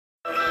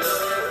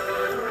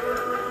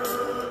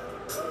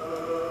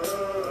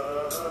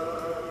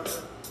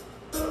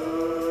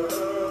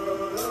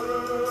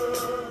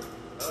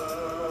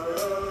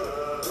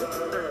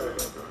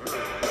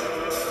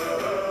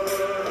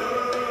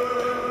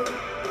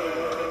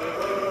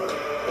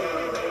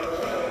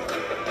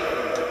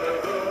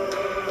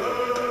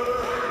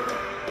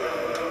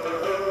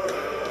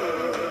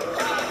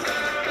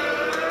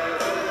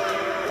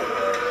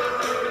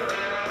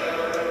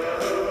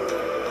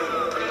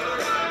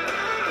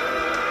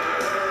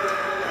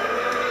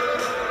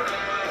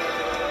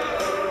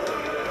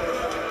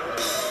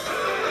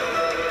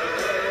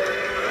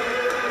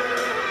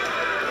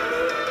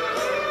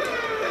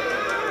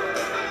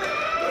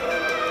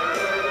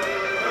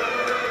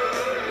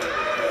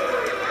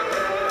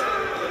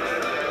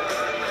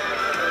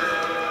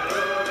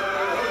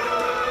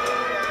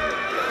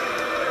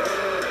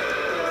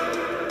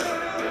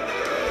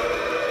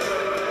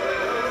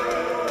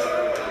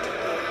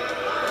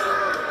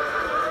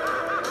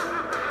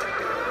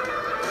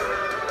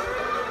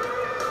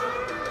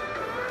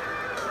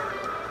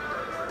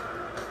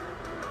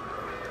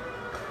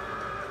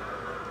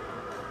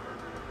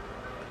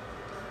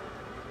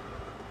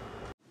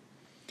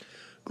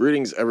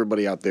Greetings,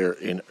 everybody out there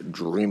in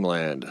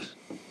Dreamland.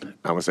 I'm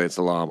going to say it's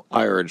salam.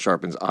 Iron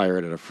sharpens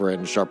iron, and a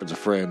friend sharpens a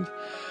friend.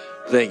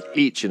 Thank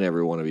each and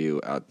every one of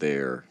you out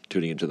there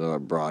tuning into another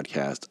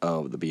broadcast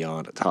of the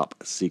Beyond Top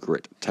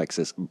Secret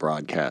Texas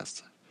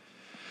broadcast.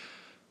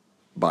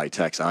 By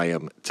Tex, I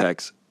am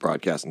Tex,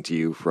 broadcasting to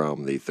you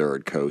from the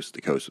third coast,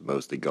 the coast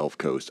most, the Gulf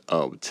Coast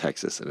of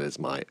Texas, and it is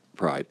my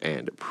pride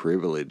and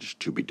privilege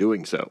to be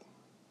doing so.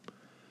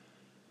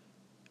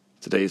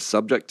 Today's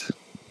subject: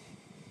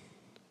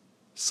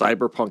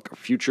 Cyberpunk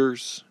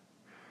futures,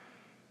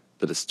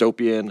 the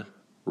dystopian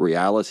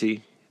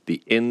reality,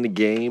 the end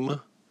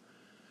game,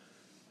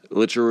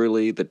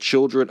 literally the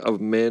children of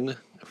men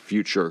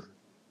future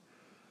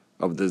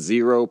of the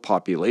zero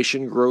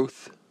population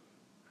growth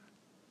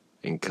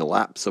and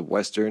collapse of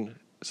Western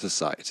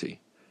society.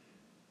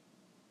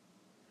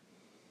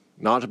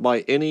 Not by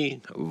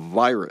any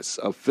virus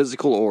of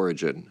physical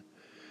origin,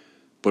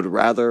 but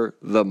rather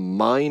the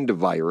mind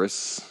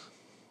virus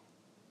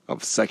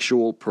of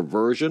sexual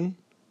perversion,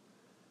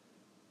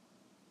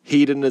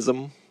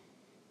 hedonism,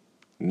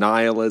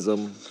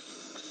 nihilism,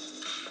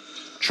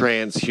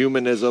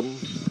 transhumanism,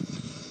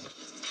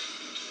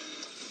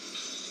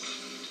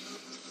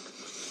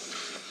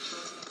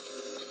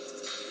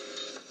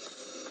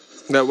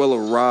 that will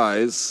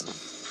arise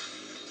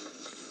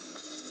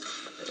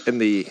in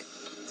the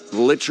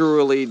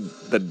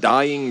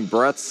dying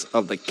breaths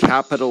of the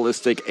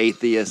capitalistic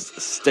atheist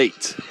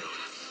state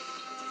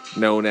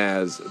known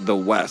as the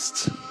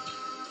West,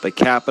 the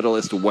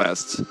capitalist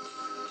West,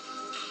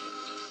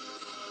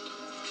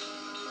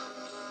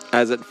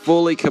 as it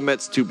fully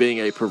commits to being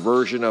a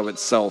perversion of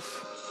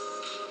itself.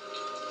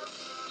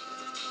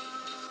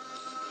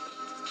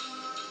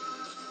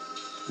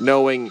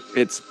 Knowing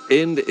its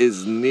end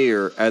is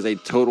near as a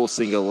total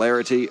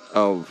singularity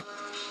of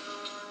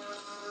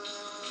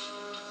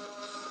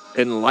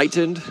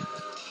enlightened,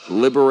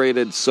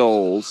 liberated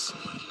souls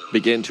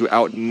begin to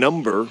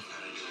outnumber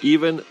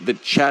even the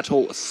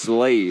chattel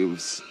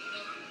slaves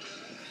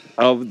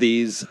of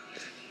these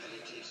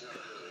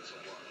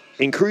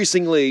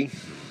increasingly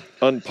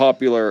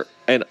unpopular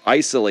and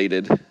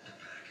isolated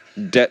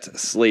debt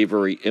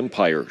slavery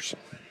empires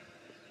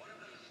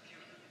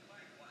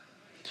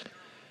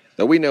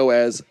that we know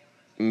as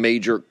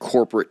major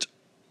corporate,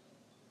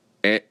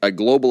 a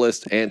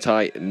globalist,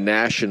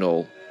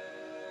 anti-national,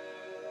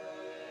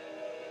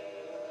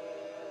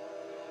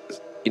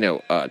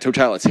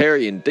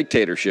 totalitarian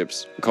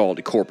dictatorships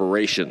called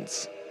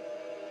corporations.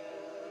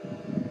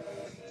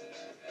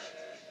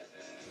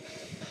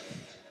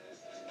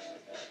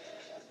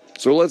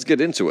 So let's get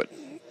into it.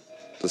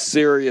 It's a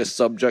serious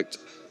subject,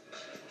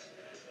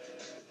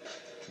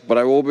 but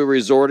I will be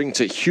resorting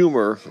to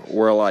humor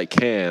where I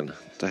can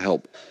to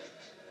help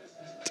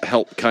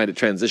kind of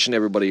transition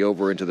everybody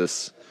over into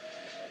this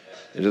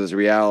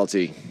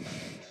reality,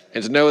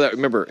 and to know that,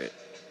 remember,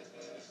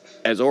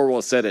 as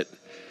Orwell said it,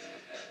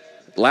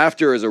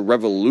 laughter is a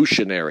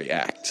revolutionary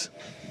act.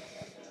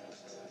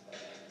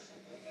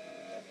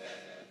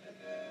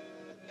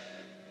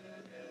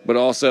 But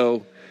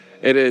also,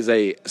 it is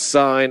a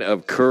sign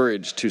of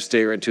courage to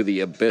stare into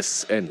the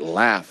abyss and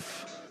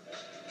laugh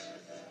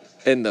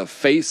in the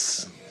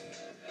face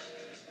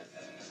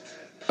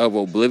of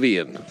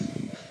oblivion.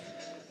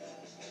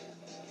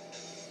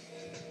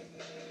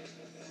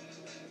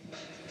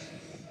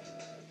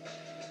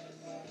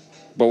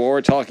 But what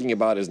we're talking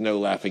about is no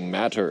laughing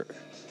matter.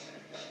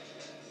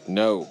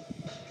 No.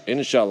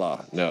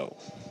 Inshallah, no.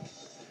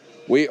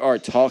 We are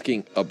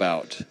talking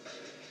about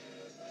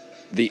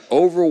the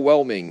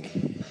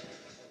overwhelming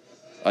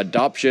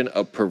adoption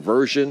of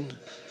perversion,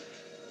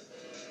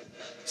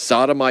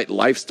 sodomite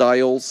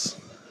lifestyles,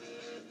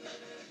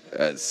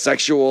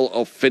 sexual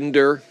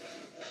offender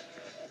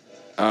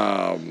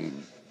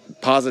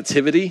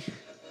positivity,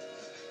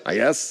 I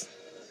guess.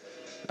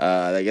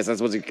 I guess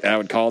that's what I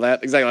would call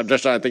that. Exactly. I'm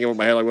just trying to think of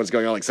my head, like what's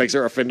going on, like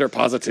sexual offender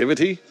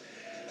positivity,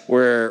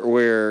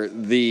 where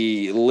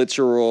the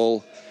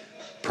literal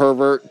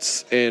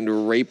perverts and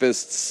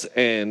rapists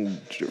and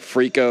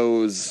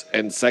freakos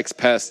and sex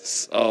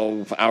pests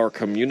of our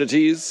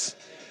communities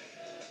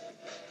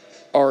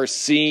are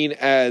seen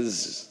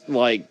as,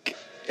 like,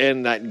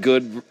 and that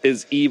good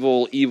is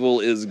evil, evil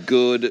is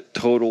good,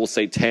 total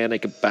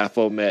satanic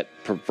Baphomet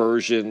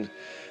perversion,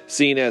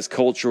 seen as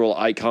cultural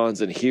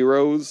icons and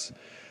heroes.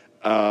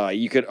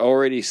 You can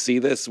already see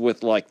this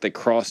with, like, the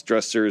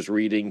cross-dressers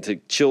reading to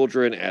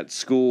children at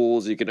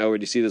schools. You can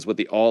already see this with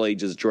the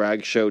all-ages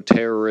drag show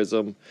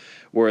terrorism,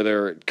 where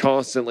they're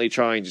constantly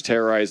trying to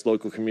terrorize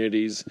local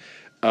communities,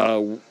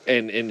 and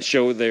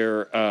show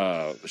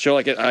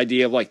like an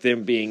idea of, like,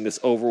 them being this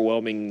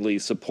overwhelmingly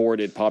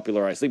supported,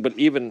 popularized thing. But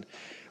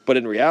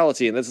in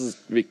reality, and this is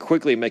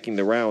quickly making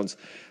the rounds,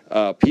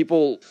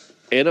 people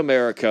in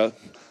America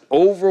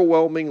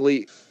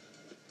overwhelmingly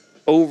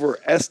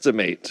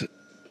overestimate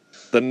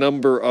the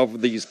number of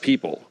these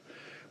people,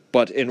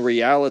 but in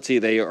reality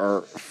they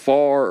are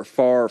far,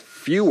 far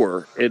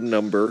fewer in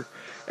number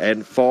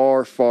and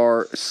far,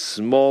 far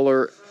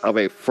smaller of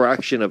a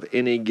fraction of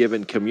any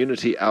given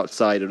community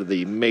outside of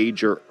the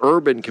major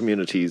urban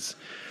communities,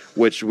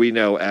 which we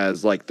know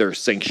as like their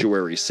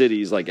sanctuary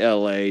cities like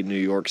LA, New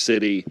York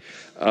City,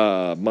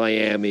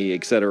 Miami,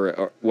 etc.,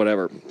 or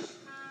whatever.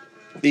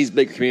 These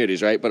big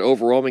communities, right? But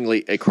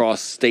overwhelmingly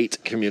across state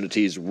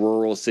communities,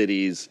 rural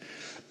cities,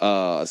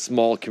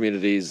 small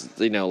communities,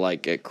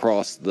 like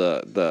across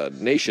the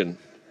nation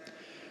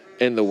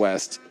in the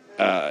West,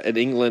 in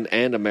England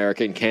and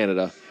America and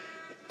Canada,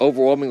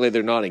 overwhelmingly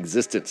they're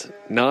non-existent.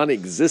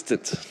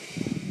 Non-existent.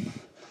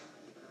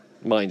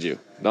 Mind you,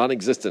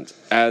 non-existent,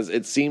 as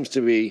it seems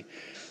to be.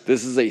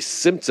 This is a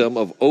symptom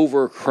of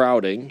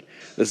overcrowding.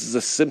 This is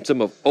a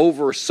symptom of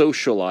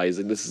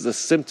over-socializing. This is a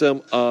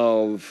symptom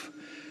of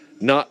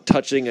not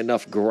touching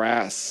enough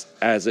grass,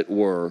 as it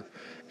were,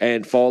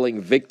 and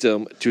falling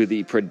victim to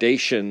the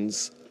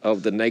predations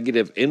of the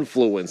negative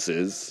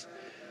influences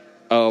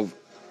of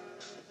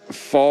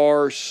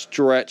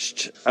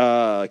far-stretched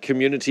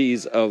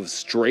communities of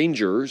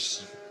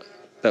strangers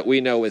that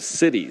we know as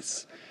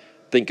cities.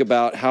 Think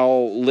about how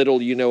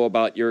little you know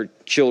about your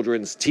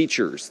children's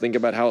teachers. Think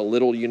about how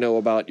little you know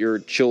about your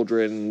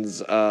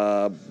children's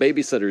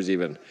babysitters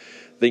even.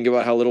 Think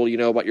about how little you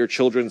know about your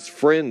children's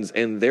friends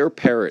and their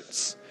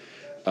parents.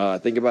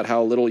 Think about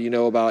how little you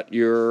know about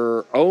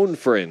your own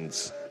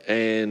friends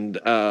and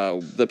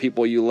the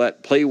people you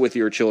let play with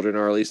your children,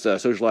 or at least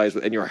socialize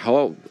with in your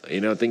home.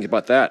 Think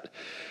about that.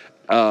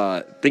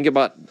 Think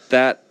about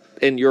that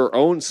in your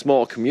own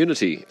small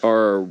community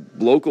or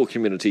local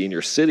community in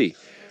your city.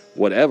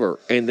 Whatever,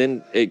 and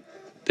then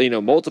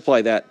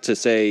multiply that to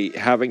say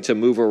having to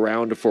move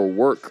around for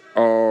work,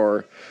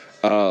 or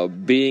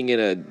being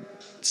in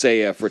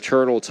a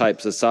fraternal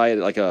type society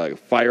like a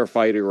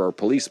firefighter or a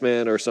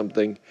policeman or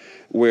something,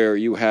 where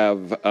you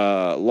have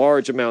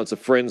large amounts of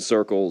friend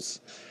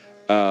circles,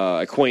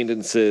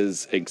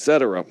 acquaintances,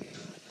 etc.,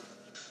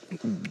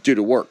 due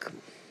to work.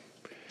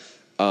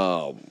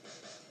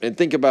 And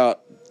think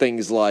about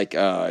things like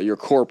your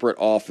corporate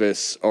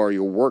office or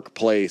your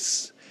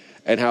workplace,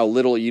 and how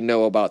little you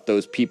know about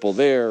those people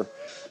there.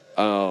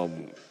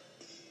 Think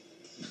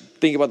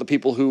about the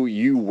people who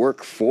you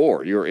work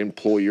for, your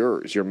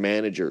employers, your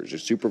managers, your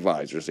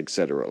supervisors,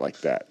 etc., like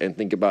that. And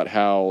think about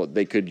how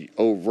they could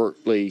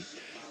overtly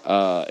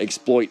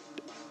exploit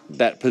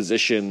that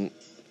position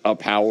of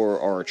power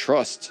or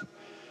trust,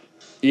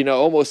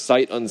 almost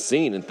sight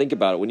unseen. And think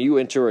about it. When you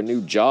enter a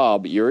new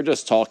job, you're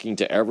just talking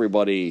to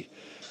everybody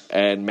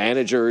and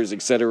managers,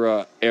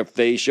 etc. If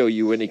they show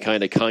you any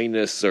kind of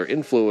kindness or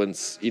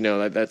influence,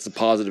 that's a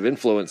positive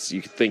influence.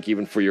 You could think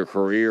even for your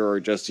career, or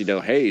just,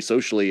 hey,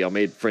 socially, I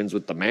made friends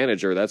with the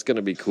manager. That's going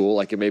to be cool.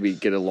 I can maybe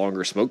get a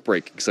longer smoke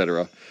break,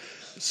 etc.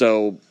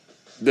 So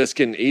this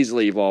can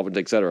easily evolve into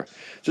etc.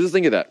 So just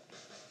think of that.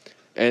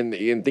 And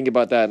think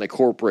about that in the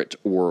corporate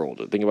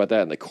world. Think about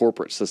that in the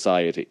corporate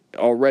society.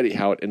 Already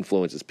how it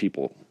influences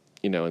people,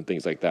 and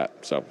things like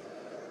that. So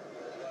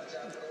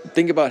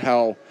think about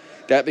how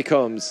that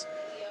becomes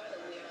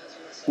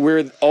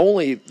where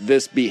only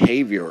this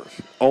behavior,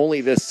 only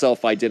this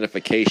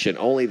self-identification,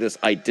 only this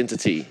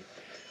identity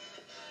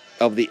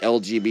of the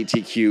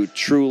LGBTQ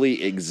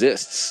truly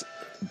exists.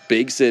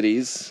 Big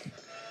cities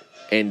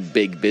and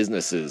big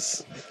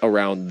businesses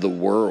around the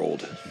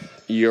world,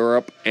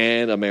 Europe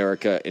and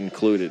America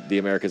included, the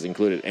Americas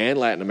included, and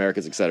Latin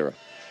Americas, etc.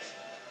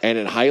 And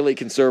in highly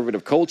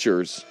conservative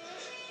cultures,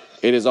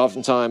 it is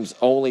oftentimes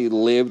only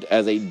lived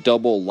as a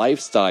double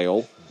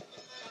lifestyle,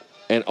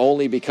 and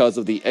only because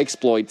of the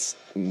exploits,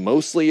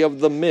 mostly of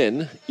the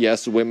men.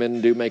 Yes,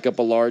 women do make up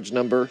a large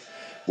number,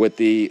 with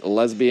the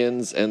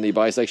lesbians and the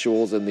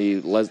bisexuals and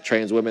the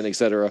trans women,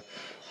 etc.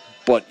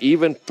 But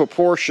even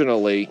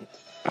proportionally,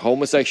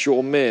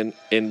 homosexual men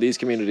in these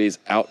communities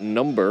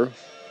outnumber,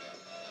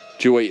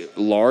 to a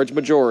large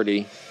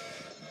majority,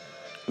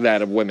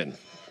 that of women.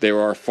 There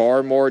are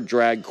far more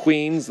drag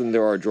queens than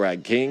there are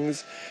drag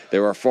kings.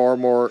 There are far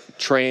more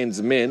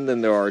trans men than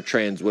there are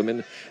trans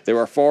women. There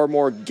are far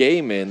more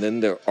gay men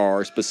than there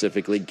are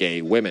specifically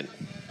gay women.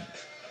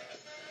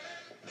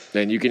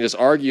 And you can just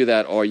argue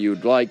that all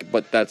you'd like,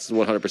 but that's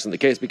 100% the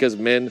case, because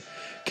men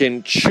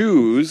can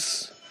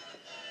choose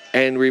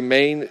and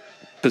remain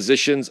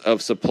positions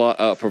of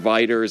supply,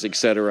 providers,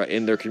 etc.,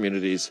 in their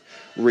communities,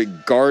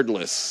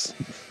 regardless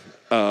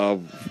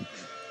of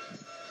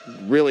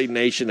really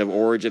nation of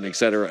origin,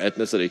 etc.,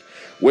 ethnicity.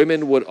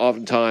 Women would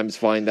oftentimes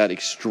find that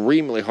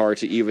extremely hard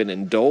to even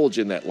indulge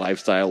in that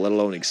lifestyle, let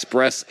alone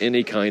express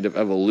any kind of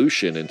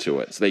evolution into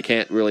it. So they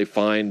can't really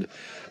find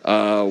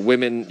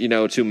women,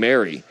 to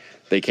marry.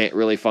 They can't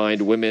really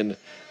find women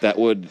that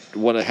would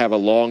want to have a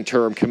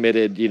long-term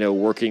committed,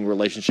 working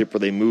relationship where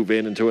they move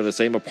into the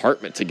same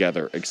apartment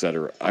together,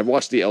 etc. I've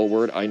watched The L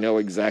Word. I know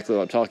exactly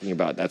what I'm talking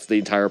about. That's the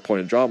entire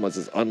point of dramas,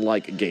 is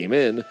unlike gay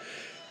men,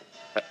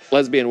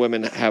 lesbian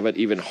women have it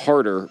even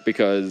harder,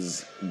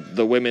 because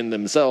the women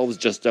themselves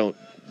just don't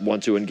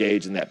want to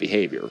engage in that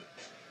behavior.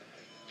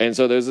 And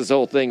so there's this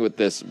whole thing with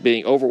this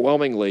being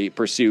overwhelmingly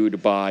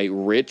pursued by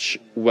rich,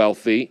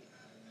 wealthy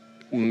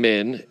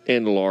men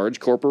in large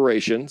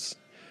corporations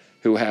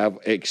who have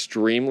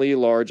extremely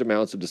large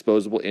amounts of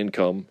disposable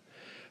income,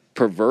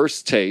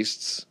 perverse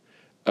tastes,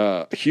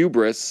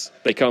 hubris.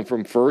 They come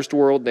from first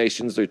world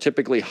nations. They're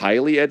typically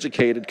highly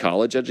educated,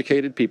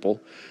 college-educated people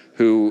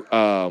who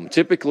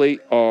typically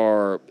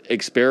are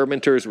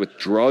experimenters with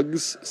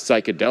drugs,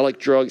 psychedelic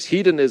drugs,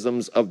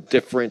 hedonisms of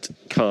different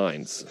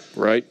kinds,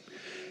 right?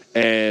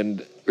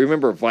 And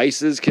remember,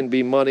 vices can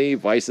be money,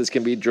 vices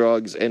can be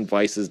drugs, and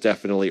vices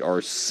definitely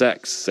are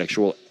sex,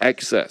 sexual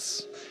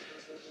excess.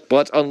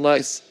 But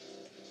unless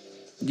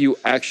you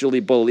actually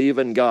believe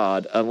in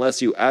God,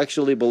 unless you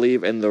actually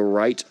believe in the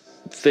right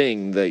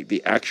thing,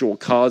 the actual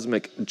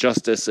cosmic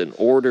justice and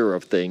order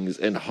of things,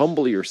 and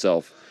humble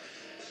yourself,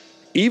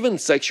 even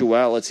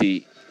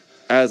sexuality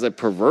as a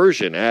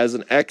perversion, as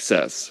an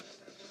excess,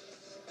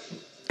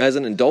 as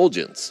an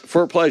indulgence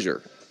for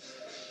pleasure,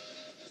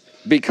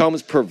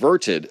 becomes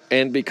perverted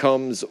and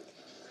becomes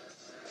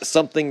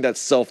something that's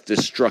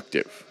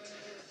self-destructive.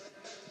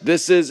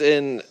 This is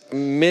in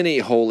many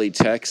holy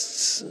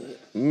texts,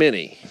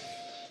 many.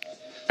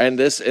 And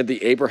this in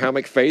the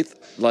Abrahamic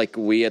faith, like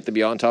we at the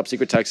Beyond Top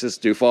Secret Texas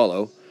do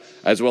follow,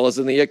 as well as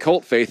in the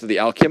occult faith of the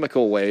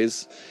alchemical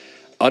ways,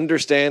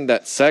 understand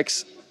that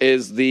sex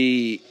is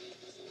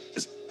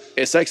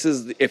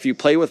if you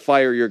play with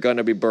fire, you're going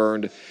to be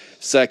burned.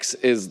 Sex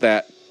is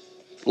that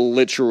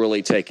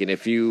literally taken.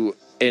 If you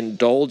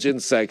indulge in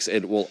sex,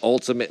 it will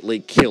ultimately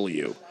kill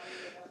you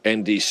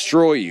and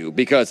destroy you,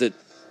 because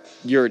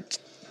you're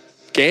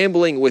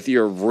gambling with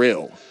your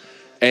vril,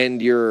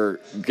 and you're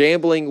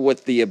gambling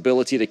with the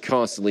ability to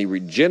constantly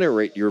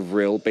regenerate your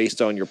vril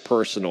based on your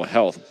personal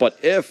health. But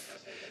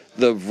if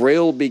the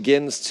vril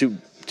begins to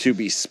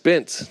be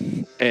spent,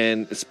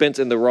 and spent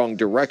in the wrong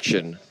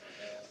direction,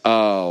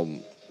 the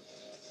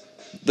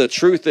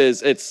truth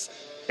is it's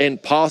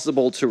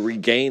impossible to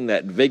regain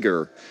that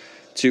vigor,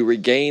 to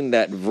regain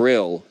that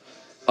vril,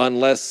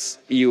 unless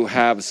you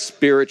have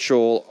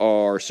spiritual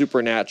or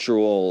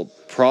supernatural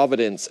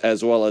providence,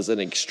 as well as an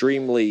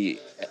extremely,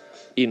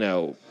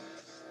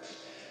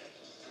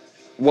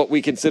 what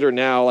we consider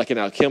now like an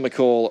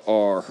alchemical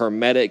or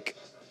hermetic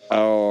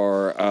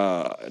or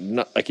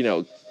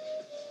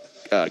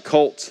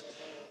cult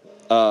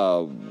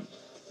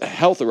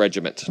health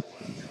regiment.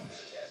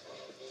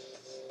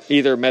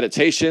 Either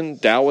meditation,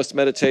 Taoist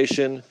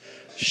meditation,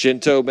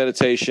 Shinto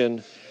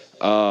meditation,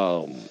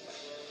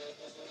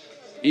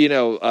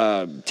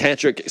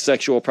 tantric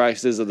sexual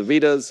practices of the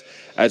Vedas,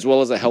 as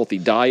well as a healthy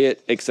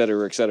diet, et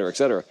cetera, et cetera, et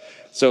cetera.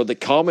 So the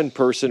common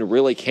person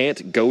really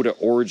can't go to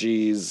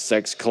orgies,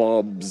 sex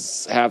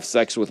clubs, have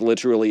sex with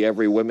literally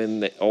every woman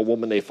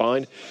they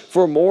find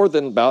for more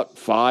than about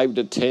 5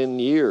 to 10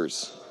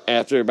 years.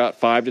 After about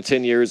 5 to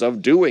 10 years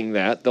of doing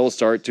that, they'll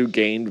start to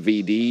gain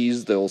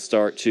VDs. They'll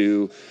start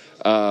to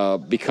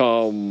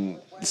become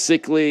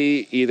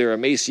sickly, either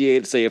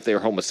emaciated, say if they're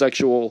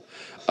homosexual.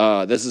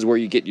 This is where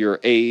you get your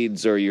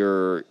AIDS or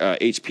your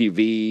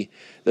HPV.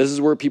 This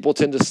is where people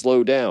tend to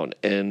slow down.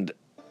 And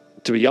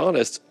to be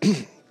honest,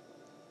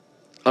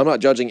 I'm not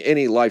judging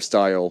any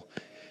lifestyle,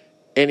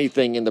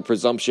 anything in the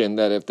presumption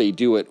that if they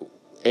do it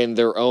in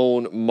their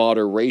own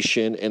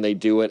moderation and they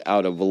do it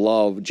out of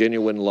love,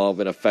 genuine love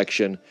and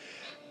affection,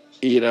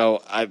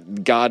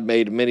 God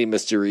made many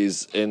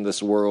mysteries in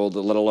this world,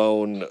 let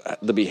alone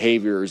the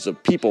behaviors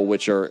of people,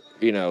 which are,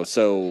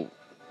 so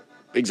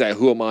exactly,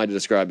 who am I to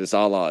describe this?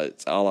 Allah,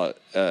 it's Allah,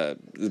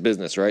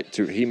 business, right?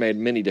 He made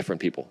many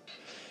different people.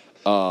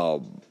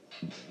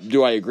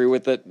 Do I agree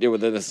with it? Well,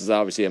 then this is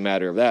obviously a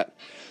matter of that.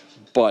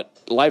 But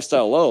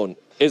lifestyle alone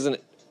isn't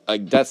a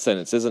death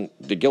sentence, isn't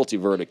the guilty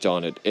verdict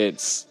on it.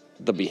 It's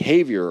the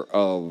behavior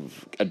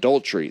of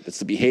adultery. It's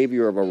the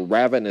behavior of a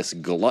ravenous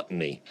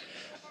gluttony.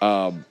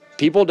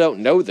 People don't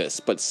know this,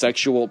 but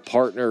sexual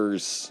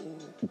partners,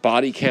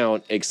 body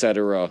count,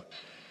 etc.,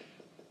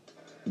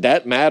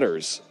 that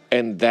matters.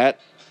 And that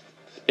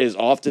is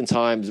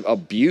oftentimes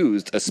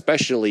abused,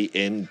 especially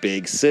in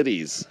big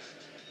cities.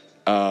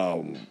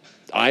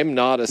 I'm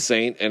not a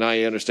saint, and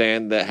I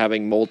understand that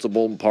having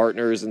multiple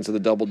partners into the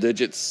double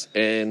digits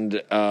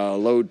and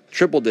low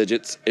triple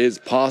digits is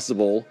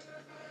possible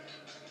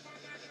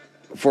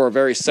for a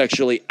very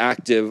sexually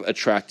active,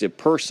 attractive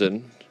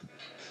person,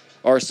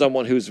 or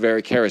someone who's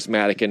very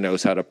charismatic and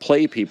knows how to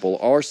play people,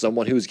 or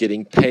someone who's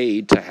getting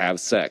paid to have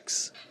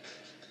sex.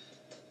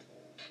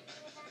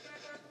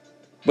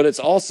 But it's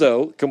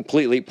also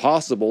completely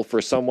possible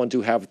for someone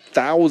to have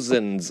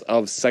thousands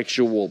of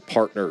sexual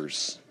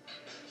partners.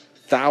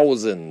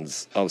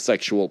 Thousands of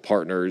sexual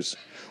partners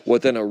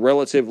within a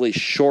relatively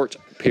short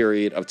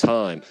period of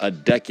time. A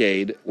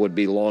decade would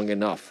be long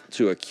enough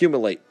to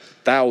accumulate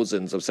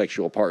thousands of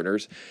sexual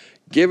partners,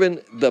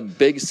 given the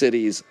big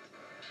cities'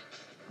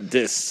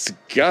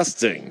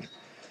 disgusting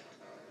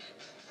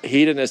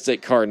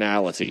hedonistic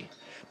carnality.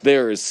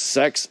 There is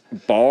sex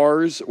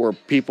bars where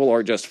people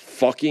are just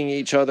fucking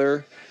each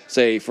other.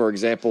 Say, for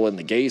example, in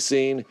the gay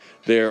scene,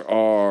 there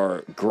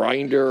are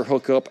Grindr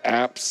hookup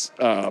apps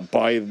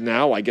by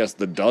now, I guess,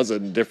 the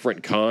dozen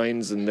different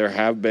kinds, and there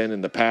have been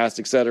in the past,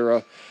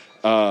 etc.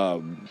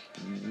 Like,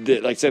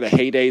 say, the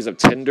heydays of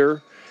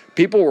Tinder,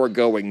 people were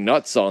going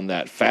nuts on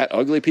that. Fat,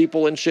 ugly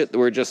people and shit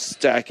were just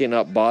stacking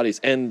up bodies.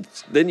 And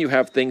then you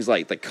have things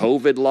like the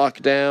COVID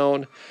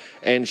lockdown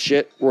and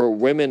shit, where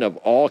women of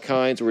all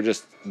kinds were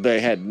just,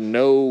 they had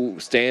no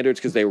standards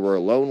because they were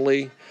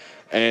lonely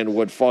and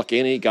would fuck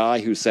any guy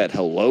who said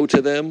hello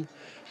to them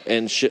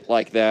and shit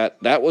like that.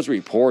 That was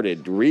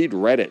reported. Read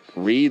Reddit.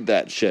 Read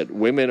that shit.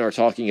 Women are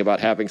talking about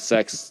having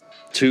sex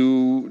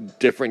 2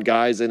 different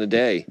guys in a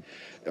day.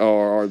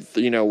 Or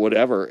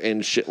whatever,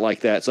 and shit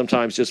like that.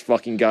 Sometimes just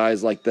fucking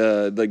guys like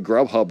the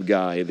Grubhub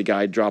guy, the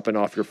guy dropping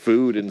off your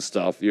food and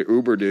stuff, your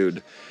Uber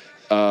dude.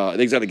 I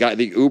think it's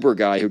the Uber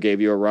guy who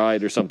gave you a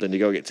ride or something to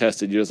go get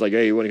tested. You're just like,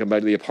 hey, you want to come back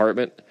to the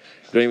apartment?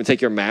 You don't even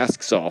take your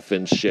masks off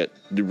and shit.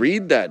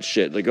 Read that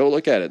shit. Like, go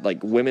look at it.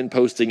 Like, women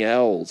posting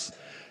L's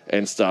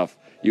and stuff.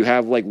 You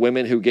have, like,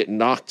 women who get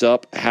knocked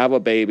up, have a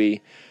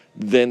baby,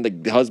 then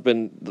the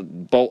husband,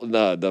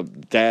 the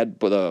dad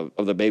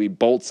of the baby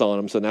bolts on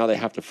them, so now they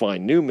have to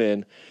find new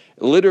men.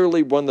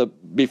 Literally,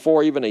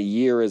 before even a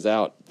year is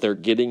out, they're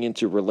getting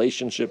into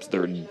relationships.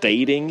 They're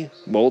dating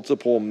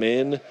multiple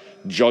men,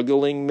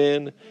 juggling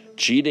men,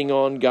 cheating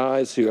on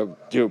guys who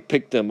have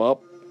picked them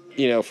up,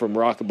 from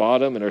rock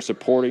bottom and are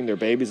supporting their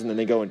babies, and then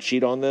they go and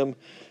cheat on them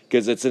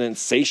because it's an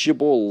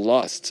insatiable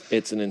lust.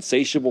 It's an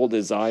insatiable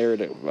desire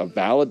of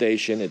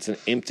validation. It's an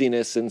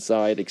emptiness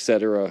inside,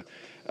 etc.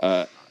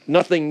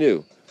 Nothing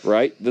new,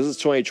 right? This is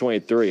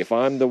 2023. If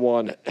I'm the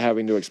one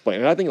having to explain,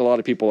 and I think a lot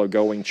of people are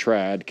going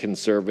trad,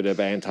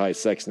 conservative,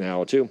 anti-sex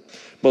now too.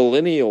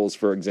 Millennials,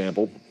 for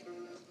example.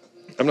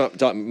 I'm not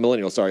talking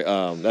millennials, sorry.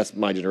 That's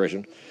my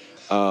generation.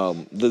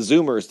 The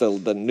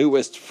Zoomers, the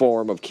newest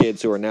form of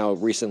kids who are now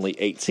recently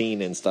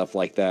 18 and stuff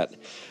like that,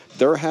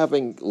 they're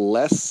having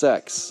less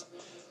sex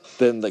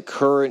than the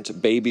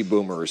current baby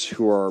boomers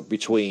who are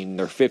between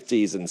their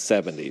 50s and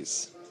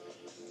 70s.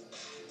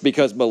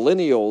 Because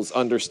millennials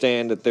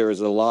understand that there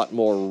is a lot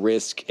more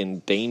risk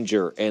and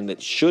danger, and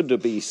it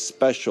should be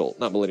special.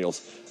 Not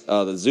millennials,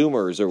 the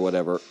Zoomers or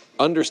whatever,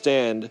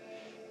 understand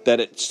that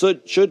it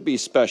should be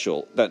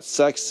special, that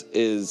sex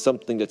is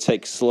something to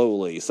take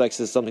slowly,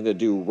 sex is something to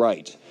do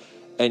right.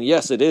 And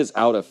yes, it is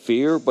out of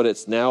fear, but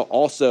it's now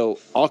also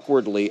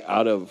awkwardly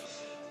out of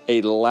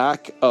a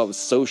lack of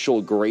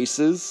social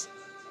graces,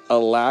 a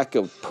lack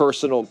of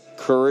personal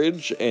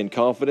courage and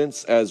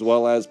confidence, as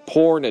well as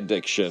porn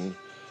addiction,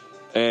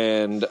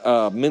 and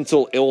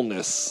mental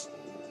illness,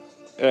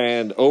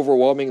 and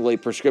overwhelmingly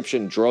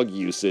prescription drug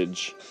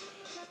usage,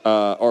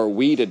 or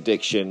weed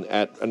addiction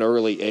at an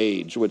early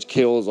age, which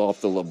kills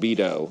off the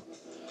libido.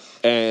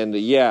 And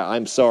yeah,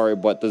 I'm sorry,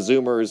 but the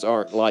Zoomers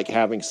aren't like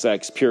having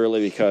sex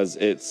purely because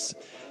it's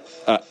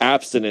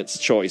abstinence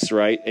choice,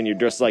 right? And you're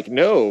just like,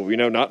 no,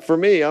 not for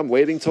me. I'm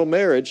waiting till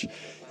marriage.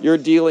 You're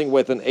dealing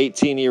with an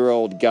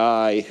 18-year-old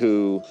guy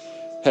who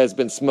has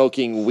been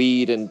smoking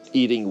weed and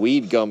eating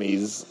weed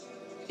gummies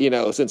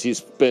since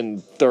he's been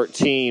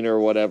 13 or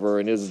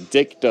whatever, and his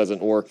dick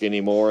doesn't work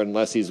anymore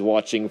unless he's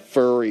watching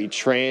furry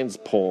trans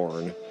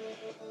porn,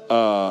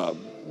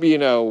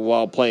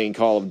 while playing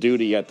Call of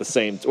Duty at the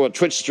same,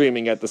 Twitch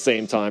streaming at the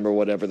same time or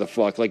whatever the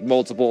fuck, like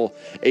multiple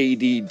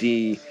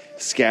ADD,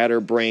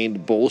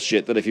 scatterbrained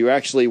bullshit that if you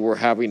actually were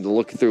having to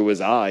look through his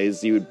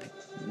eyes, you'd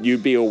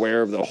be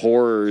aware of the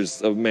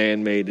horrors of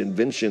man-made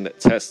invention that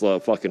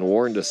Tesla fucking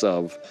warned us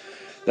of,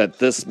 that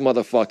this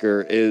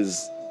motherfucker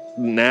is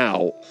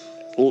now.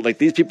 Like,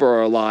 these people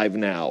are alive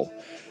now.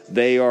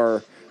 They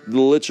are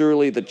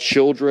literally the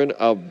children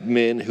of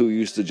men who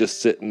used to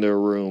just sit in their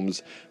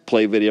rooms,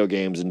 play video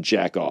games, and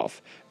jack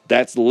off.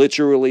 That's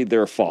literally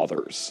their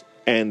fathers.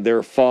 And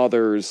their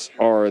fathers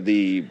are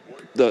the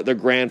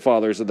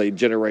grandfathers of the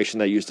generation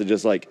that used to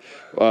just, buy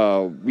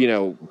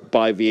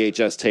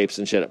VHS tapes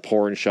and shit at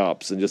porn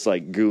shops and just,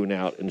 goon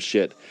out and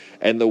shit.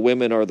 And the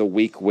women are the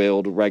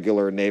weak-willed,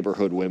 regular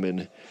neighborhood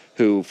women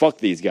who fuck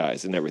these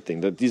guys and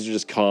everything. These are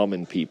just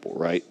common people,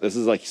 right? This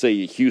is like,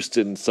 say,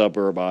 Houston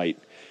suburbite.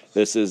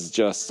 This is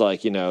just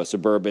like,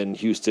 suburban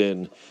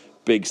Houston,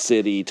 big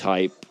city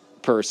type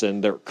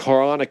person. They're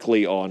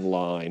chronically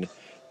online.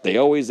 They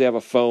always have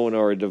a phone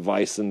or a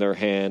device in their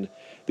hand.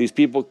 These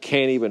people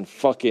can't even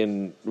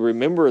fucking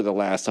remember the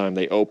last time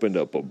they opened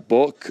up a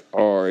book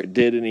or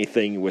did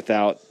anything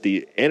without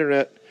the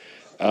internet.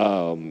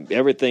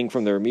 Everything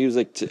from their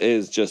music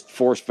is just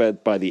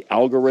force-fed by the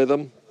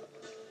algorithm.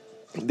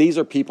 These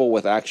are people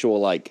with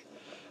actual,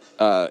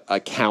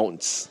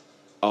 accounts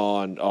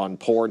on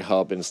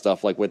Pornhub and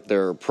stuff, with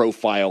their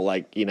profile,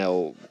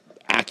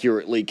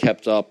 accurately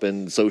kept up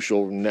in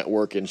social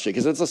network and shit.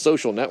 Because it's a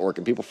social network,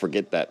 and people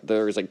forget that.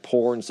 There's,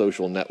 porn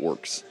social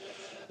networks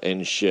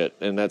and shit.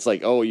 And that's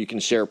you can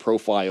share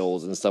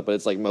profiles and stuff, but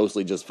it's,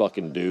 mostly just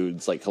fucking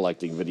dudes,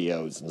 collecting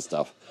videos and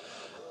stuff.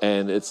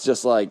 And it's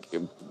just,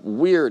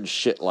 weird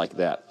shit like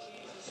that.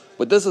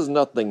 But this is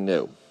nothing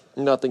new.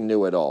 Nothing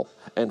new at all.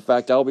 In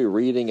fact, I'll be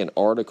reading an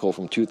article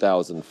from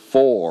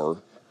 2004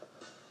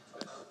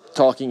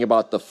 talking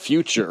about the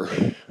future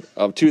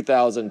of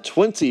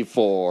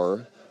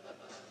 2024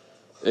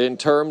 in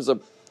terms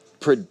of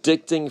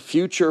predicting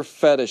future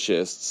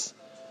fetishists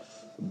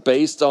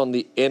based on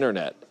the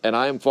internet And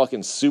I am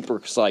fucking super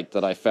psyched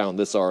that I found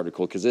this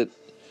article, because it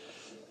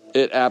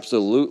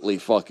absolutely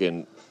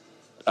fucking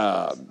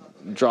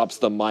drops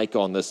the mic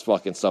on this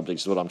fucking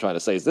subject, is what I'm trying to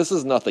say. This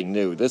is nothing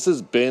new. This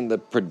has been the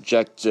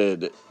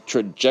projected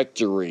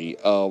trajectory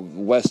of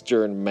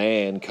Western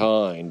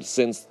mankind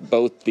since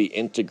both the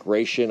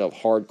integration of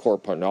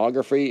hardcore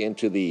pornography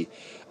into the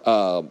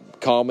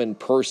common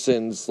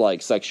person's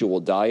like sexual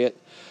diet,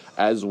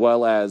 as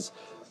well as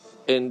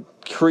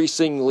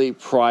increasingly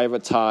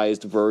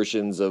privatized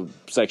versions of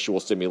sexual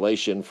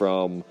stimulation,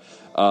 from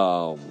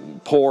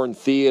porn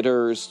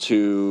theaters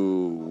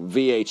to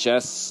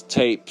VHS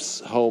tapes,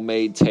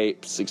 homemade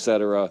tapes,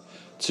 etc.,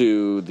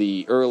 to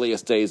the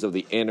earliest days of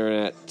the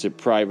internet, to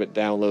private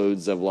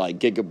downloads of like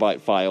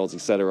gigabyte files,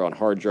 etc., on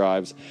hard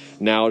drives,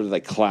 now to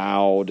the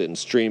cloud and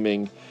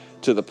streaming,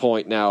 to the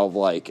point now of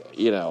like,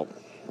 you know,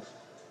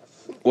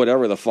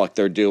 whatever the fuck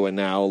they're doing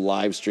now,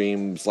 live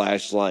stream /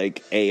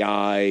 like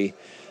AI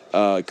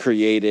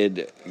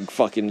created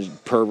fucking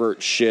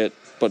pervert shit.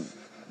 But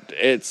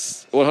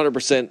it's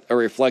 100% a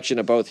reflection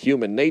of both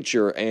human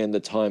nature and the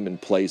time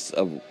and place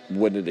of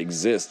when it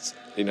exists.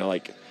 You know,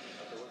 like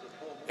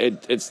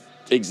it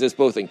exists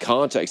both in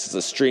context. It's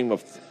a stream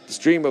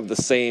of the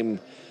same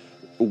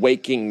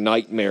waking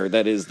nightmare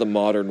that is the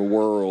modern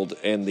world,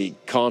 and the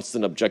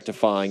constant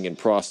objectifying and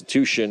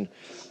prostitution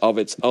of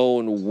its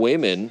own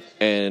women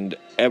and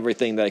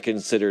everything that I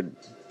considered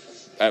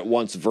at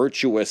once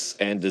virtuous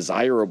and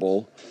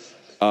desirable,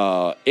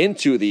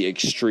 into the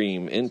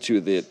extreme,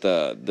 into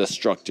the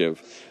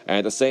destructive. And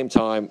at the same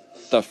time,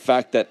 the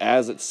fact that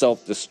as it's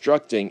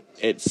self-destructing,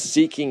 it's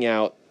seeking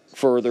out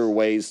further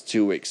ways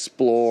to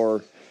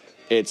explore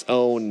its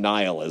own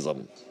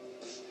nihilism.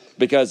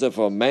 Because if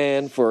a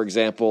man, for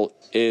example,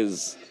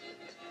 is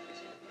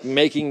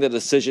making the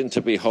decision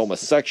to be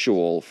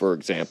homosexual, for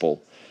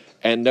example,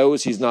 and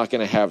knows he's not going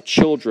to have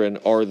children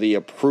or the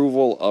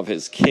approval of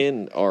his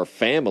kin or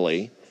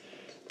family,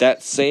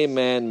 that same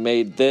man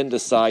may then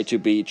decide to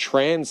be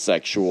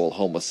transsexual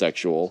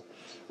homosexual,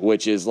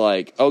 which is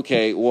like,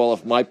 okay, well,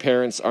 if my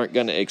parents aren't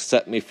going to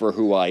accept me for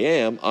who I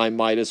am, I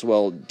might as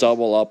well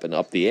double up and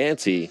up the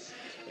ante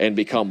and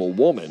become a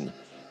woman,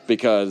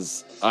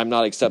 because I'm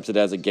not accepted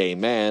as a gay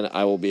man.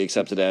 I will be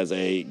accepted as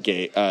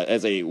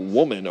a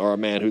woman, or a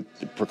man who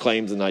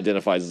proclaims and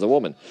identifies as a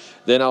woman.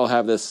 Then I'll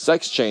have this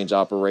sex change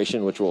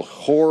operation, which will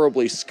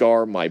horribly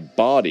scar my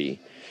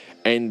body.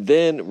 And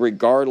then,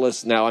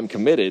 regardless, now I'm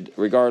committed,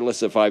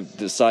 regardless if I've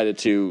decided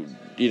to,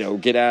 you know,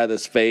 get out of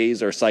this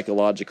phase or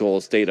psychological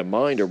state of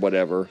mind or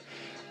whatever,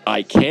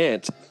 I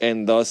can't.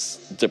 And thus,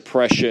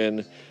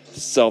 depression,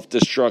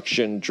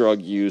 self-destruction,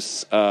 drug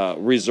use,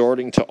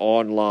 resorting to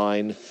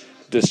online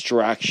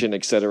distraction,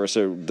 etc.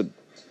 So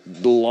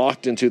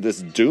locked into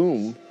this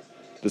doom,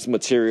 this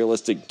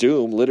materialistic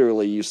doom,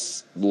 literally you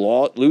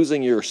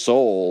losing your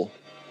soul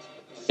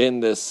in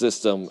this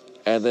system,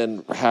 and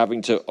then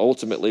having to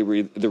ultimately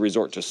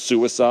resort to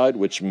suicide,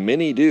 which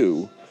many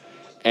do,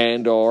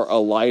 and or a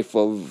life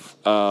of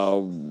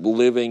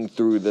living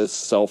through this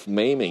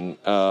self-maiming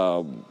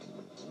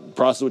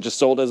process, which is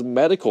sold as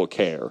medical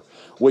care,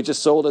 which is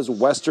sold as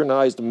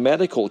westernized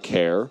medical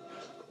care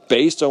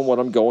based on what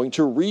I'm going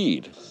to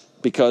read.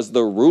 Because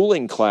the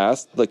ruling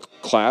class, the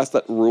class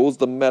that rules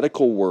the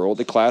medical world,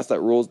 the class that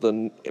rules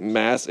the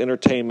mass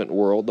entertainment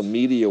world, the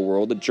media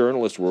world, the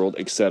journalist world,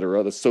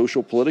 etc., the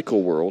social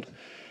political world,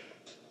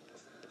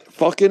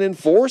 fucking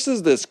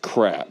enforces this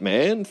crap,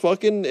 man.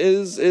 Fucking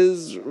is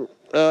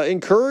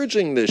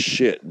encouraging this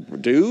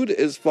shit, dude.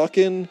 Is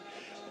fucking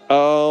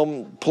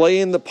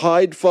playing the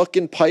Pied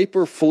fucking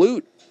Piper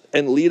flute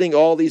and leading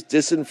all these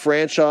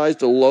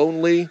disenfranchised,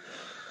 lonely,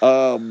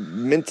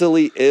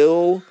 mentally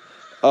ill,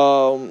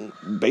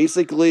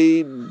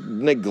 basically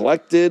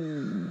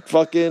neglected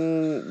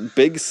fucking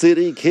big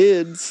city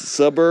kids,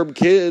 suburb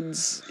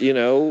kids, you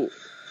know,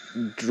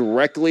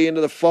 directly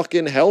into the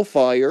fucking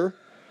hellfire,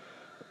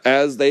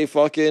 as they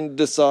fucking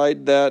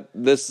decide that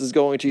this is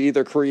going to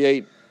either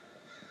create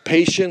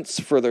patients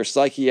for their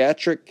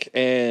psychiatric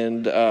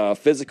and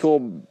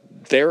physical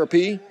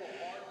therapy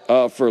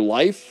for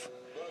life,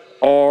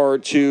 or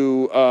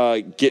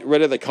to get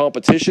rid of the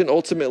competition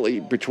ultimately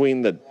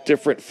between the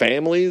different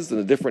families and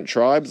the different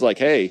tribes. Like,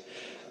 hey,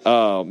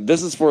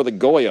 this is for the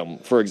Goyim,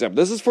 for example.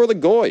 This is for the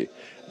Goy.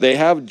 They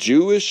have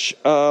Jewish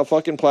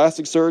fucking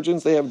plastic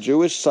surgeons. They have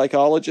Jewish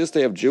psychologists.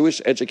 They have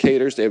Jewish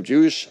educators. They have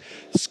Jewish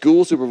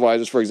school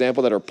supervisors, for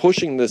example, that are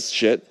pushing this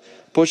shit,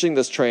 pushing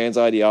this trans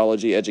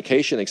ideology,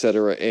 education,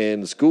 etc.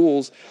 in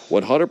schools,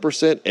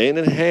 100% in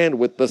hand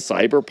with the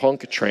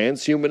cyberpunk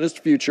transhumanist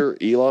future.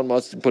 Elon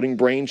Musk putting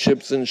brain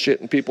chips and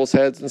shit in people's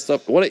heads and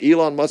stuff. One of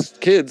Elon Musk's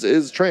kids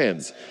is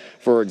trans,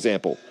 for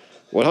example.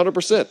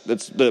 100%.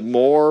 It's the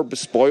more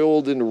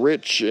spoiled and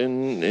rich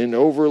and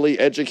overly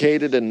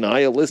educated and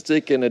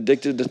nihilistic and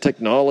addicted to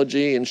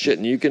technology and shit.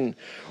 And you can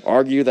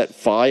argue that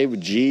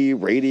 5G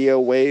radio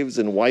waves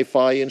and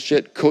Wi-Fi and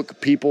shit cook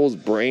people's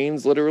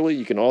brains, literally.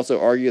 You can also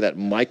argue that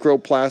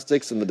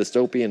microplastics and the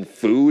dystopian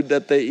food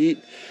that they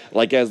eat,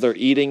 like as they're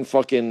eating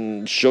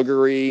fucking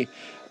sugary,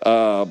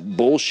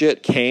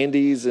 bullshit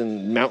candies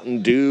and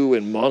Mountain Dew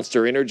and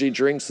Monster Energy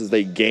drinks as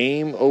they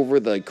game over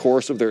the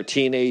course of their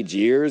teenage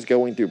years,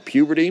 going through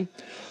puberty,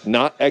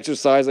 not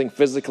exercising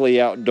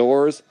physically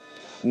outdoors,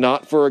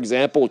 not, for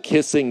example,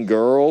 kissing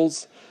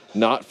girls,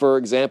 not, for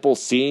example,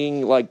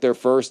 seeing like their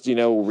first,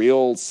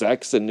 real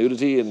sex and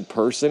nudity in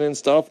person and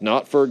stuff,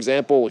 not, for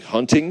example,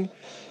 hunting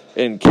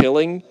and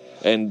killing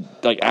and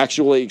like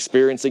actually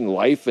experiencing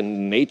life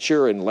and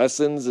nature and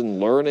lessons and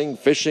learning,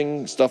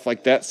 fishing, stuff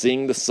like that,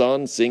 seeing the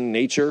sun, seeing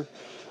nature.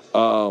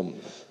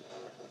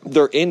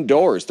 They're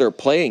indoors. They're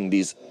playing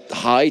these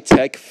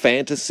high-tech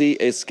fantasy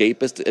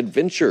escapist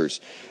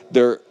adventures.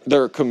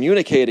 They're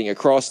communicating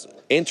across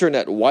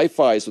internet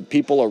Wi-Fi's with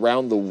people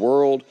around the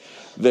world.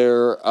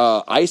 They're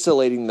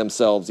isolating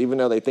themselves, even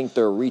though they think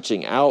they're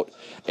reaching out,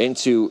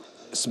 into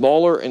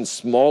smaller and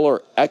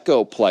smaller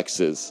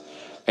echoplexes,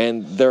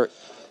 and they're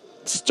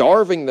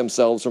starving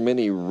themselves from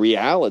any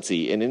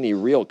reality and any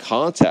real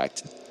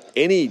contact,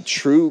 any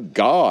true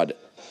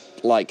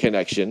God-like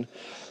connection,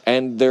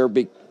 and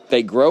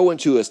they grow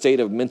into a state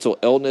of mental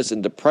illness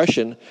and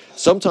depression,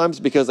 sometimes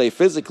because they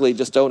physically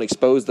just don't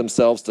expose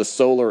themselves to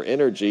solar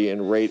energy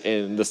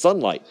and the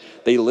sunlight.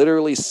 They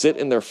literally sit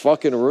in their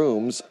fucking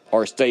rooms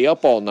or stay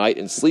up all night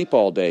and sleep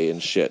all day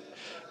and shit.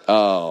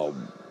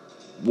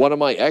 One of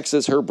my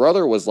exes, her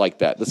brother was like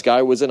that. This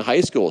guy was in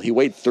high school. He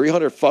weighed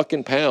 300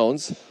 fucking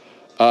pounds.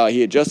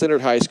 He had just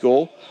entered high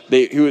school.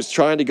 He was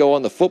trying to go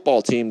on the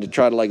football team to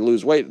try to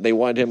lose weight. They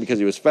wanted him because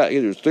he was fat. He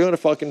was 300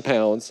 fucking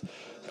pounds.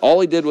 All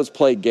he did was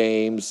play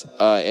games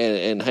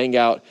and hang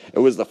out. It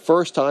was the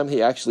first time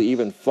he actually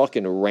even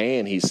fucking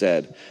ran, he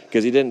said,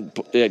 because he didn't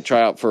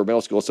try out for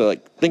middle school. So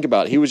think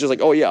about it. He was just like,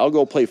 oh yeah, I'll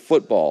go play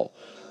football.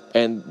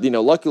 And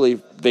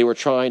luckily they were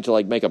trying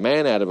to make a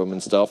man out of him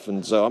and stuff.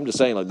 And so I'm just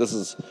saying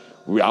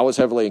I was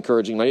heavily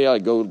encouraging him, yeah,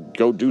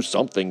 go do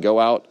something, go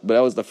out. But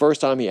that was the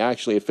first time he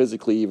actually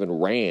physically even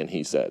ran,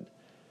 he said.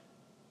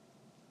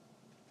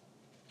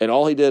 And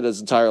all he did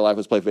his entire life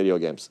was play video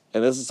games.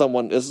 And this is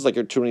like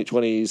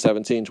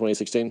 2017,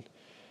 2016.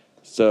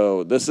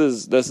 So this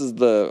is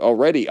the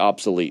already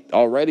obsolete.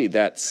 Already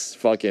that's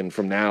fucking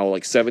from now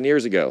 7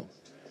 years ago.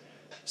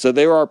 So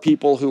there are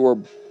people who were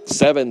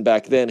 7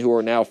 back then who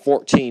are now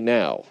 14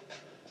 now.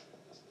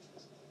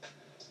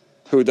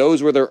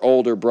 Those were their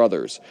older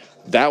brothers.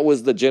 That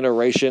was the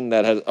generation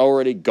that had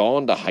already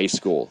gone to high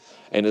school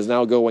and is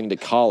now going to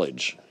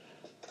college.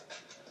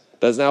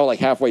 That's now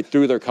halfway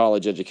through their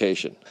college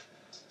education.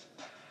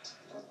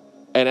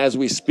 And as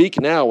we speak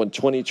now in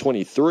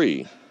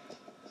 2023,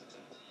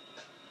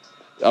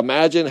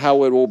 imagine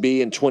how it will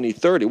be in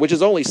 2030, which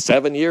is only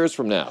 7 years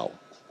from now.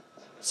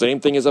 Same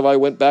thing as if I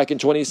went back in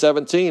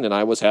 2017 and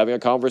I was having a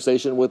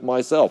conversation with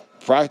myself.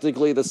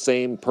 Practically the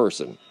same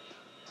person.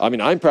 I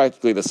mean, I'm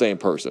practically the same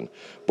person.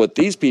 But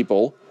these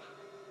people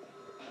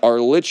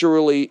are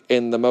literally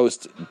in the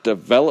most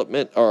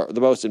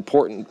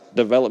important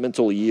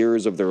developmental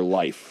years of their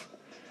life.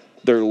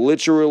 They're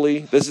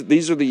literally,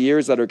 these are the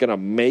years that are going to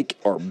make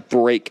or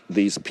break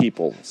these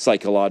people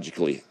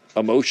psychologically,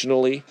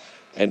 emotionally,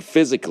 and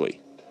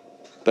physically.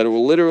 That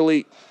will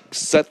literally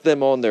set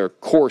them on their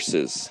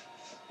courses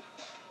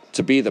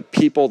to be the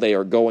people they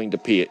are going to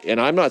be. And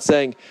I'm not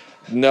saying,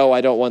 no, I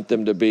don't want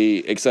them to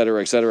be, et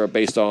cetera,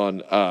 based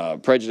on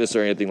prejudice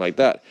or anything like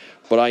that.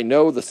 But I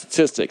know the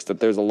statistics that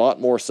there's a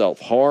lot more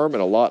self-harm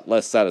and a lot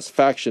less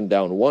satisfaction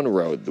down one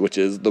road, which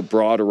is the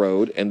broad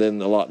road, and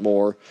then a lot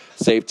more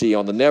safety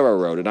on the narrow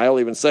road. And I'll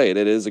even say it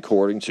is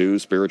according to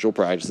spiritual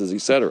practices,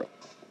 etc.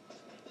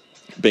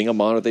 Being a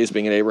monotheist,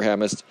 being an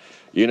Abrahamist,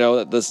 you know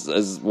that this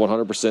is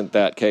 100%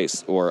 that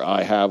case, or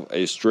I have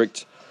a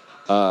strict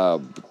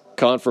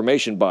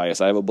confirmation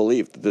bias. I have a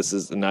belief that this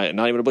is not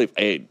even a belief,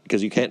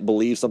 because you can't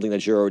believe something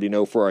that you already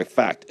know for a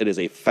fact. It is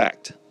a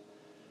fact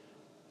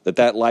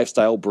that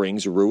lifestyle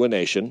brings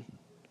ruination,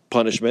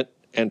 punishment,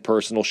 and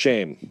personal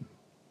shame.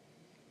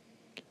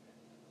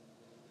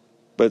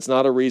 But it's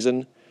not a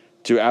reason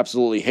to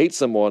absolutely hate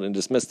someone and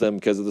dismiss them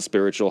because of the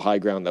spiritual high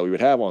ground that we would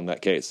have on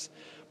that case.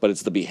 But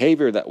it's the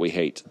behavior that we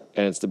hate,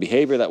 and it's the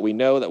behavior that we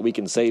know that we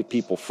can save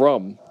people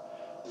from.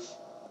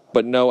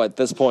 But no, at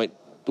this point,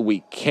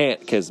 we can't,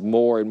 because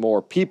more and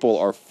more people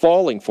are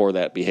falling for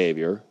that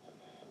behavior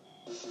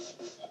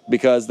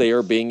because they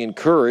are being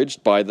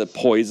encouraged by the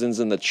poisons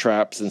and the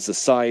traps in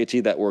society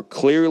that we're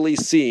clearly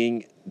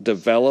seeing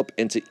develop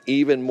into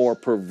even more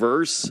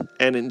perverse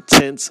and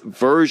intense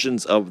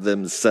versions of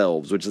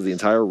themselves, which is the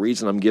entire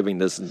reason I'm giving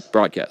this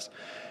broadcast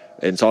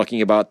and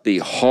talking about the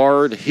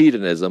hard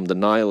hedonism, the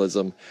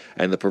nihilism,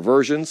 and the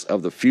perversions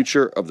of the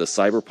future of the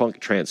cyberpunk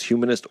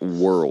transhumanist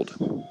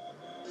world.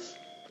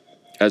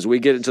 As we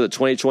get into the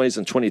 2020s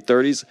and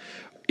 2030s,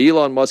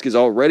 Elon Musk is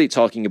already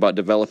talking about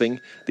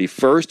developing the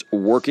first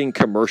working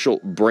commercial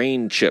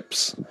brain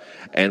chips.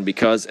 And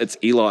because it's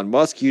Elon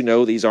Musk,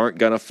 these aren't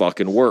going to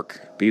fucking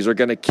work. These are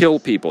going to kill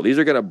people. These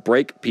are going to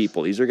break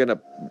people. These are going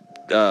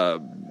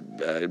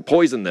to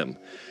poison them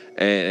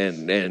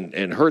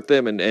and hurt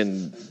them.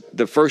 And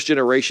the first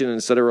generation,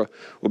 etc.,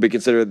 will be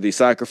considered the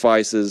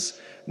sacrifices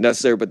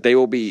necessary, but they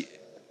will be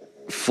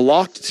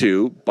flocked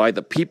to by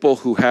the people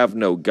who have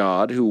no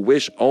God, who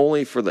wish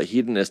only for the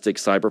hedonistic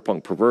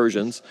cyberpunk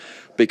perversions,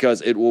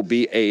 because it will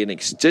be an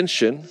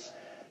extension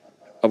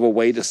of a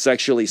way to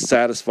sexually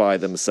satisfy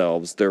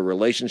themselves, their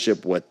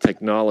relationship with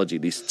technology,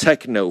 these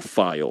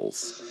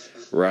technophiles,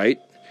 right?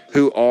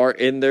 Who are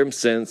in their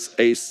sense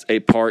a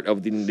part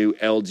of the new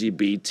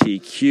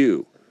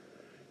LGBTQ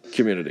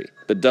community.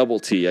 The double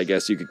T, I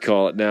guess you could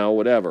call it now,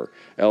 whatever.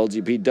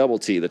 LGBT double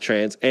T, the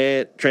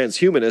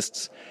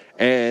transhumanists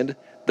and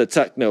the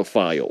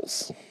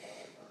technophiles,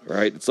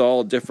 right? It's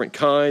all different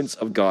kinds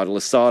of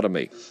godless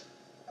sodomy.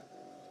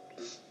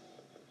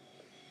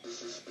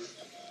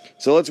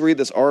 So let's read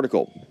this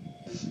article.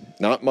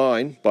 Not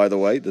mine, by the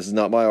way. This is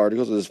not my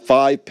article. So there's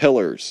 5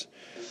 pillars.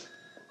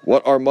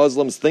 What are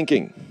Muslims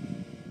thinking?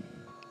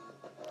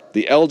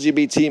 The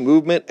LGBT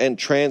movement and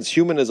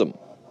transhumanism.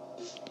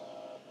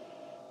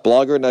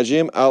 Blogger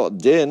Najim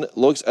al-Din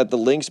looks at the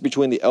links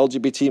between the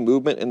LGBT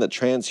movement and the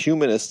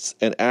transhumanists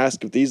and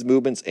asks if these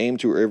movements aim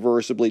to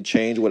irreversibly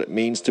change what it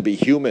means to be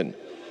human.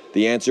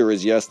 The answer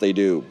is yes, they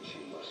do.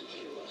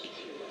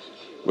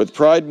 With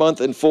Pride Month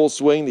in full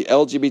swing, the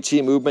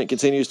LGBT movement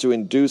continues to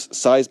induce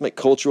seismic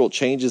cultural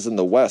changes in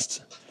the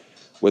West,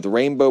 with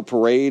rainbow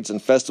parades and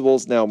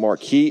festivals now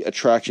marquee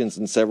attractions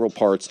in several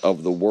parts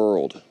of the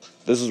world.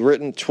 This was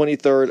written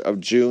 23rd of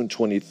June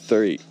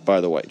 23, by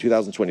the way,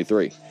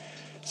 2023.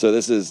 So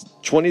this is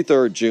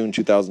 23rd June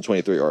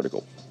 2023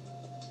 article.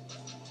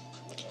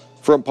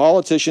 From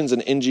politicians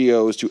and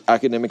NGOs to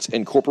academics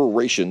and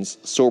corporations,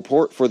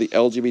 support for the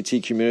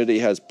LGBT community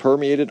has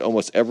permeated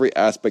almost every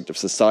aspect of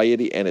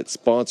society, and its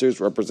sponsors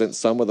represent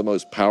some of the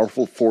most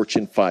powerful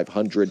Fortune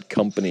 500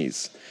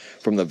 companies.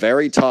 From the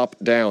very top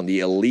down, the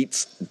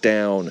elites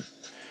down.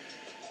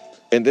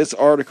 In this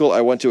article,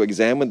 I want to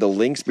examine the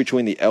links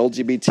between the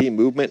LGBT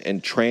movement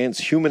and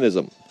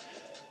transhumanism,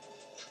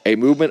 a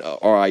movement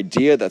or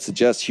idea that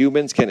suggests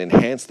humans can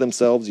enhance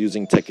themselves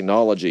using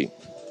technology.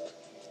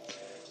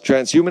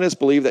 Transhumanists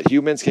believe that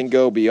humans can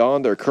go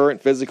beyond their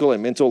current physical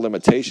and mental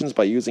limitations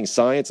by using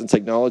science and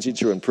technology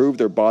to improve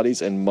their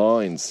bodies and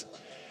minds.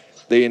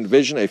 They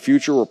envision a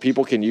future where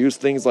people can use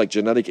things like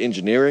genetic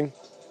engineering,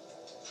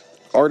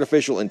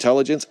 artificial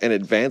intelligence, and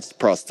advanced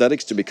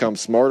prosthetics to become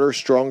smarter,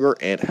 stronger,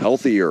 and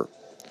healthier.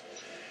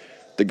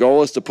 The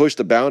goal is to push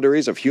the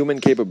boundaries of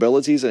human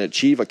capabilities and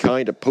achieve a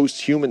kind of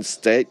post-human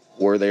state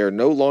where they are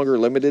no longer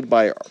limited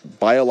by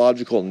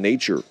biological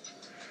nature.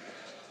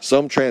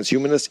 Some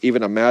transhumanists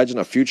even imagine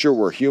a future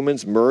where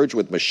humans merge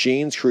with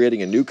machines,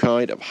 creating a new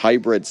kind of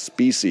hybrid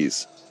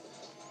species.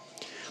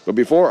 But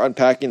before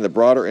unpacking the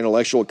broader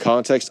intellectual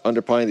context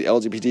underpinning the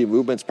LGBT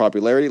movement's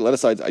popularity, let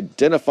us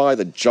identify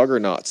the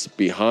juggernauts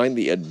behind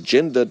the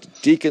agenda to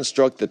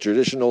deconstruct the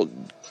traditional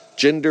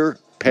gender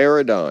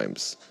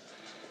paradigms.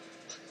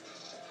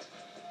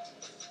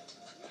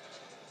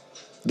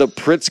 The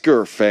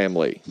Pritzker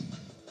family.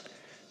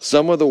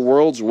 Some of the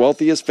world's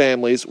wealthiest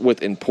families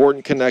with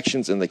important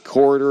connections in the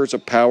corridors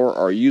of power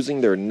are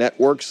using their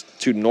networks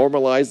to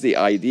normalize the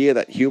idea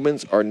that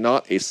humans are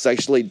not a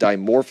sexually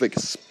dimorphic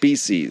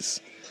species.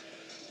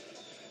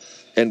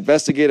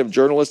 Investigative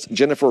journalist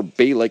Jennifer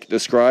Balick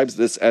describes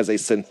this as a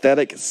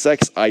synthetic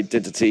sex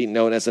identity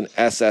known as an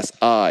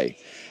SSI,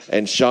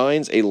 and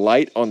shines a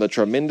light on the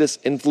tremendous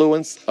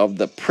influence of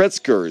the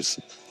Pritzkers,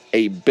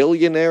 a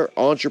billionaire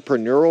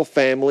entrepreneurial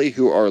family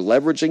who are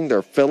leveraging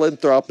their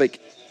philanthropic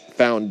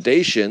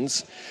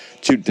foundations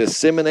to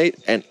disseminate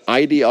an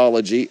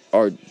ideology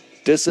are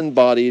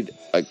disembodied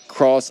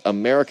across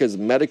America's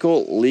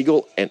medical,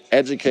 legal, and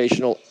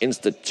educational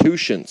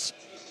institutions.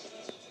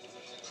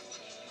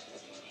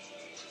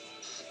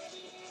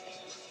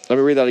 Let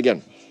me read that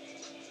again.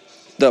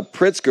 The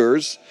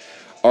Pritzkers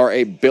are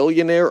a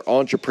billionaire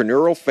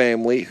entrepreneurial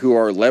family who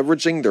are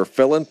leveraging their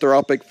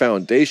philanthropic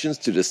foundations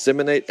to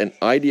disseminate an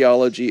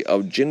ideology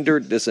of gender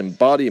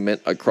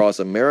disembodiment across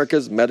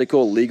America's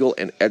medical, legal,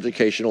 and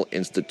educational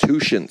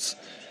institutions.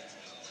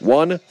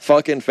 One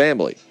fucking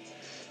family.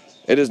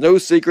 It is no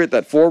secret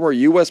that former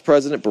U.S.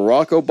 President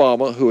Barack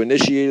Obama, who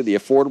initiated the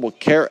Affordable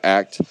Care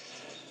Act,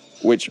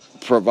 which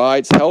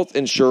provides health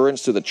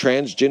insurance to the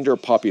transgender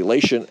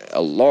population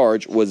at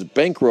large, was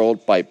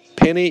bankrolled by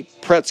Penny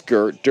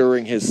Pritzker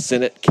during his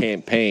Senate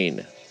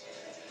campaign.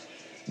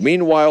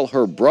 Meanwhile,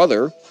 her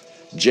brother,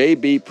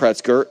 J.B.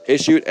 Pritzker,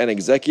 issued an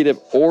executive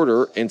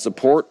order in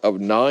support of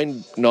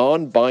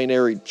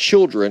non-binary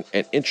children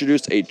and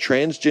introduced a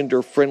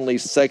transgender-friendly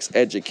sex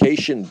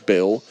education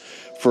bill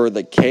for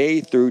the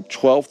K through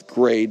 12th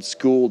grade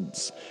school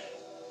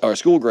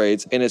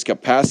grades in his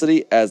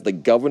capacity as the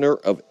governor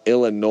of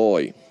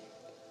Illinois.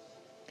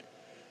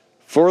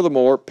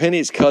 Furthermore,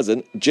 Penny's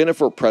cousin,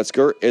 Jennifer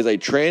Pritzker, is a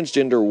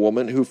transgender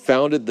woman who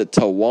founded the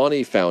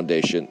Tawani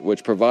Foundation,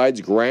 which provides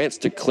grants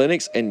to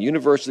clinics and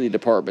university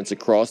departments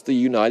across the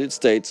United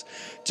States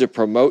to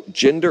promote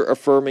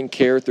gender-affirming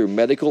care through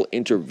medical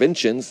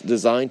interventions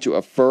designed to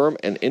affirm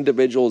an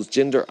individual's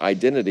gender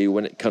identity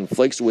when it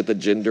conflicts with the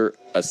gender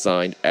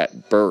assigned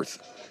at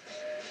birth.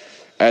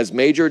 As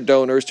major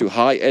donors to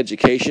high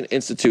education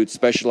institutes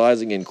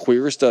specializing in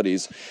queer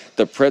studies,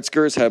 the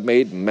Pritzkers have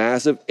made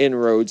massive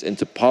inroads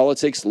into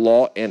politics,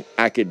 law, and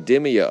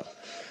academia,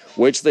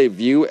 which they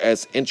view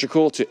as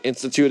integral to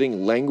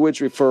instituting language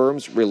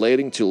reforms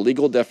relating to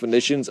legal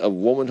definitions of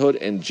womanhood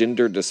and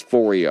gender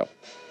dysphoria.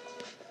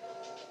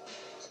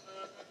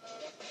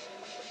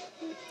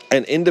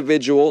 An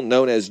individual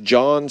known as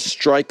John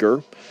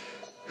Stryker,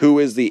 who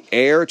is the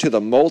heir to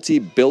the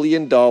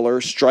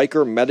multi-billion-dollar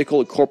Stryker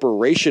Medical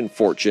Corporation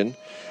fortune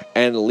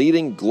and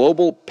leading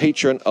global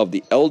patron of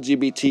the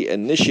LGBT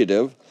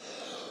initiative,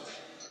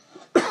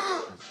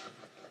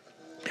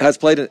 has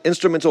played an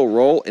instrumental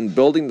role in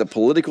building the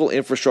political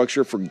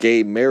infrastructure for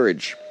gay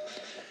marriage.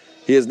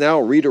 He is now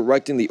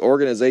redirecting the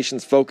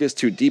organization's focus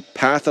to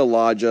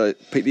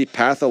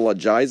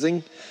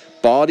depathologizing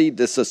body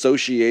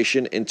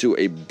disassociation into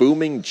a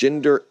booming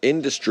gender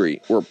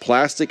industry where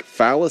plastic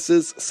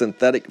phalluses,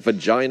 synthetic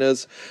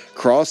vaginas,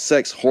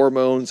 cross-sex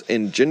hormones,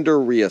 and gender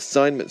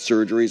reassignment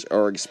surgeries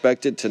are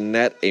expected to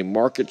net a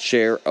market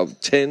share of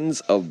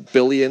tens of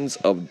billions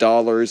of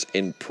dollars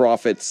in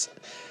profits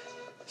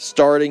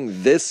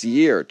starting this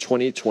year,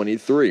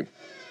 2023.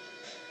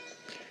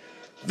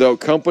 Though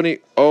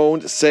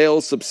company-owned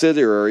sales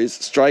subsidiaries,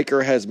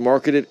 Stryker has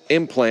marketed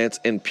implants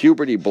and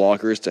puberty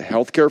blockers to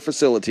healthcare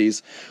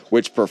facilities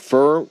which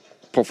perform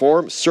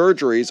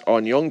surgeries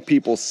on young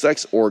people's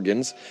sex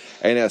organs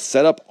and has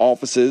set up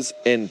offices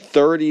in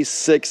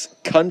 36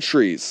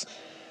 countries,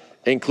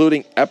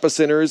 including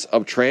epicenters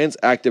of trans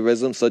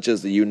activism such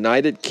as the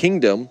United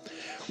Kingdom,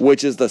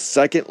 which is the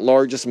second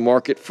largest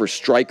market for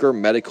Stryker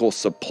medical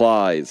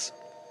supplies.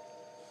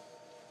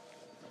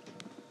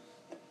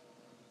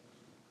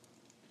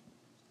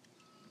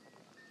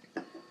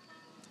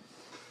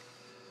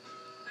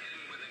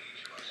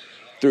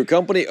 Through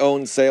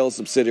company-owned sales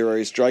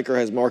subsidiaries, Stryker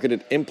has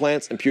marketed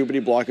implants and puberty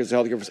blockers to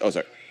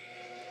healthcare.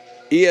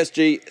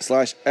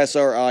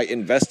 ESG/SRI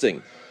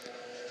investing.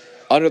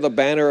 Under the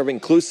banner of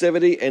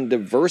inclusivity and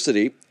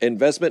diversity,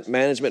 investment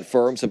management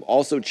firms have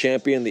also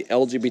championed the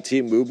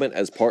LGBT movement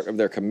as part of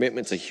their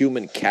commitment to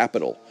human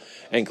capital,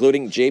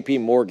 including J.P.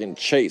 Morgan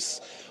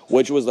Chase,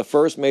 which was the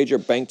first major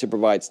bank to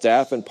provide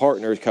staff and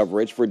partner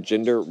coverage for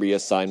gender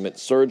reassignment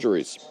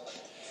surgeries.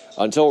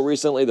 Until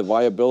recently, the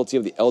viability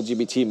of the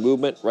LGBT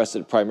movement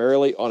rested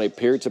primarily on a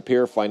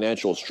peer-to-peer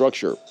financial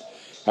structure.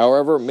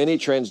 However, many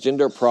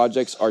transgender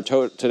projects are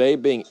today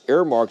being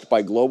earmarked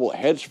by global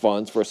hedge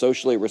funds for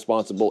socially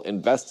responsible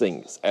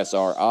investing,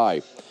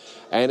 SRI,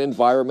 and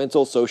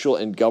environmental, social,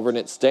 and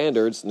governance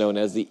standards known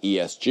as the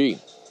ESG.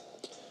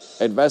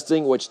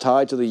 Investing, which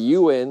tied to the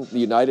UN, the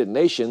United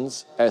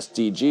Nations,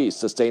 SDGs,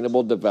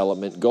 Sustainable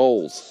Development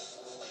Goals.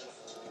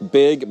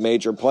 Big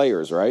major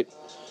players, right?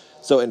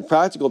 So in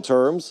practical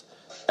terms,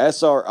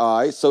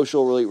 SRI,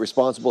 socially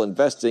responsible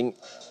investing,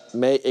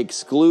 may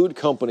exclude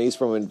companies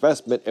from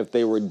investment if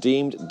they were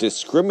deemed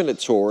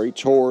discriminatory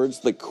towards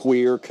the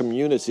queer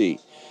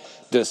community,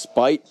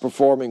 despite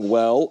performing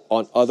well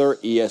on other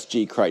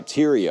ESG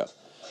criteria.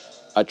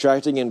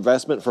 Attracting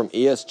investment from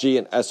ESG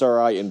and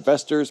SRI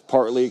investors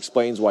partly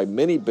explains why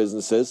many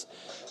businesses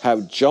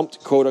have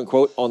jumped,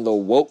 quote-unquote, on the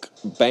woke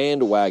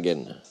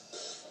bandwagon.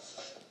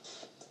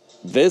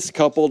 This,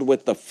 coupled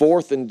with the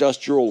Fourth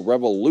Industrial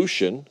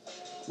Revolution,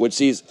 which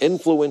sees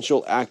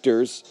influential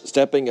actors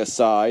stepping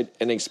aside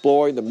and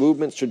exploring the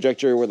movement's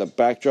trajectory where the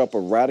backdrop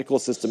of radical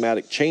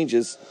systematic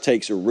changes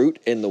takes root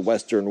in the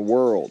Western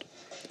world.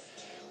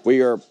 We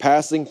are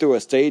passing through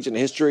a stage in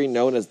history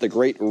known as the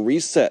Great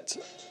Reset,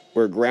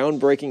 where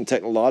groundbreaking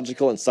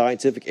technological and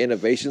scientific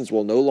innovations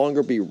will no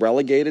longer be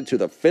relegated to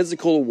the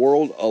physical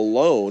world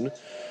alone,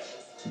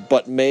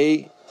 but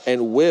may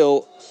and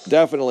will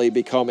definitely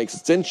become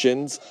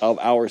extensions of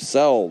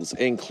ourselves,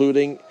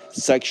 including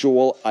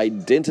sexual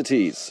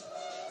identities.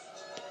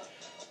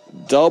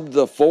 Dubbed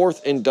the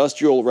Fourth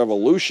Industrial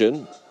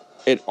Revolution,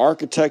 it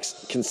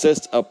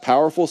consists of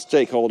powerful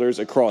stakeholders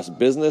across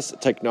business,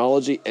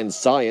 technology, and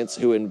science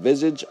who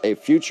envisage a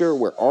future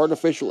where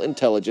artificial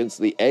intelligence,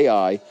 the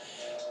AI,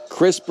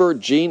 CRISPR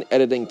gene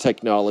editing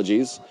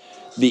technologies,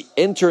 the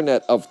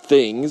Internet of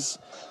Things,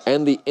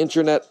 and the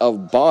Internet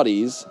of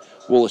Bodies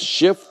will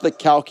shift the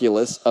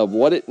calculus of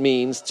what it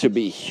means to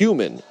be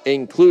human,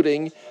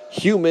 including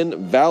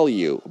human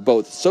value,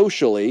 both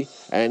socially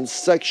and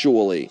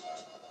sexually.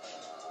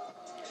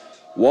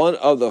 One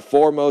of the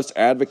foremost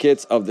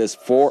advocates of this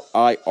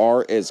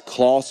 4IR is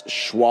Klaus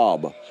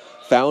Schwab,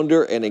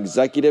 founder and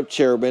executive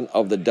chairman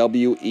of the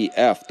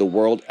WEF, the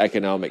World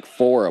Economic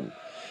Forum.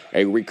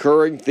 A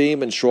recurring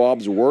theme in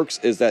Schwab's works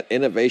is that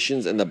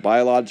innovations in the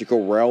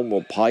biological realm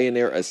will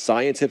pioneer a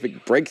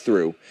scientific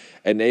breakthrough,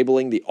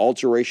 enabling the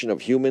alteration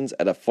of humans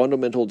at a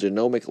fundamental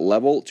genomic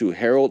level to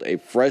herald a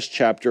fresh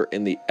chapter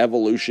in the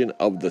evolution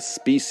of the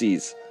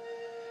species.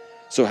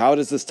 So how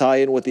does this tie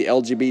in with the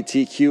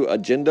LGBTQ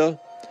agenda?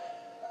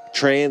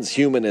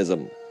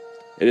 Transhumanism.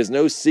 It is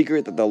no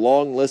secret that the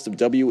long list of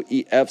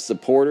WEF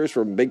supporters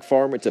from Big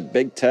Pharma to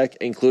Big Tech,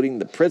 including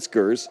the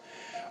Pritzkers,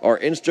 are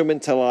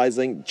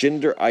instrumentalizing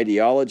gender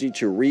ideology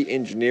to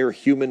re-engineer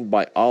human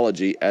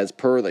biology as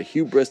per the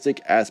hubristic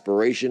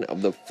aspiration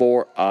of the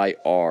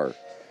 4IR.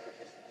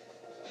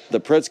 The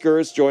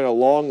Pritzkers join a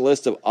long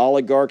list of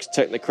oligarchs,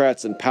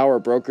 technocrats, and power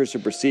brokers who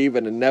perceive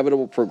an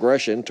inevitable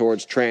progression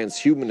towards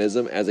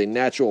transhumanism as a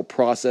natural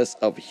process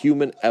of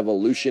human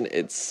evolution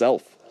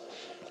itself.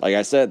 Like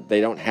I said, they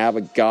don't have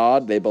a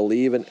god, they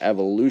believe in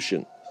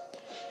evolution.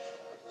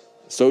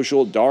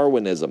 Social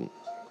Darwinism.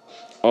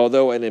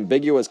 Although an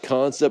ambiguous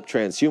concept,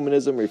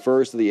 transhumanism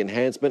refers to the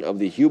enhancement of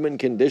the human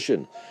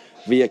condition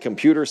via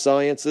computer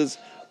sciences,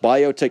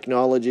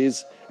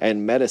 biotechnologies,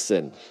 and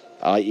medicine,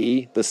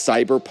 i.e., the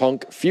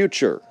cyberpunk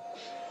future,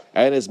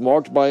 and is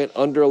marked by an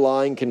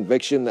underlying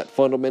conviction that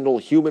fundamental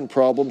human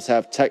problems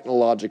have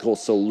technological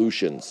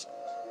solutions.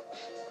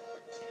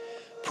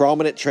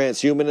 Prominent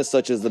transhumanists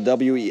such as the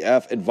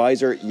WEF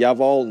advisor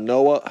Yuval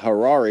Noah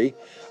Harari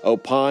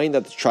opine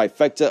that the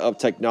trifecta of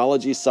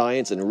technology,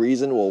 science, and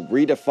reason will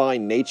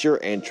redefine nature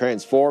and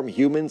transform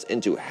humans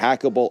into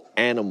hackable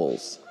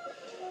animals.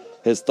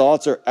 His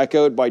thoughts are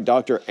echoed by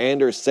Dr.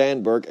 Anders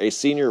Sandberg, a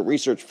senior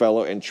research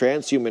fellow and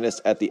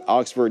transhumanist at the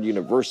Oxford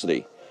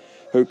University,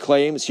 who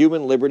claims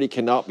human liberty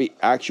cannot be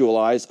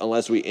actualized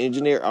unless we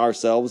engineer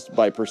ourselves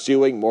by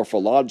pursuing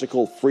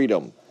morphological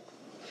freedom.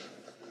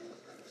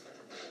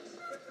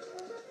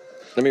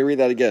 Let me read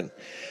that again.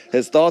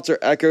 His thoughts are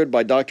echoed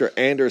by Dr.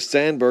 Anders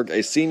Sandberg,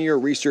 a senior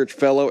research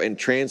fellow and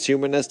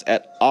transhumanist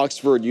at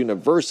Oxford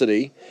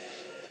University.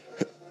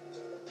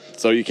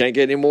 So you can't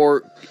get any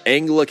more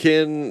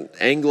Anglican,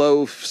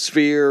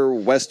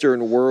 Anglosphere,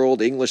 Western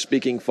world,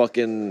 English-speaking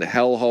fucking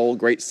hellhole,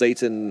 Great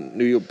Satan,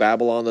 New York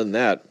Babylon than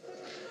that.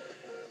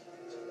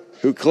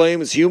 Who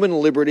claims human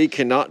liberty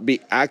cannot be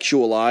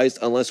actualized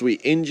unless we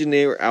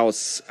engineer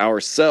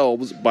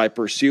ourselves by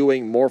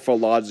pursuing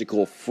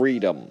morphological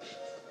freedom.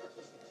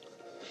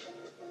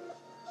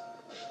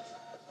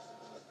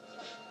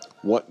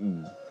 What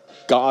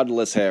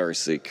godless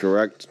heresy,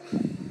 correct?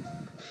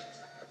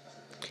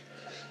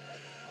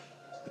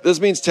 This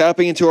means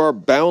tapping into our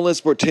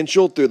boundless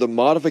potential through the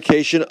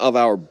modification of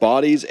our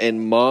bodies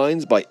and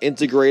minds by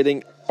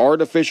integrating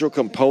artificial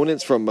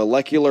components from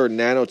molecular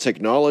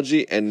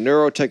nanotechnology and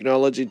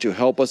neurotechnology to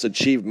help us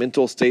achieve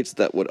mental states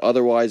that would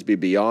otherwise be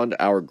beyond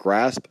our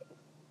grasp,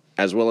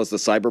 as well as the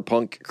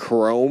cyberpunk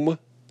chrome,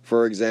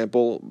 for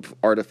example,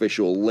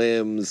 artificial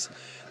limbs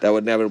that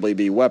would inevitably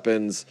be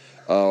weapons,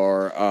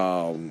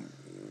 or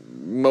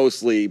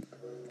mostly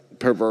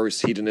perverse,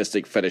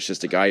 hedonistic,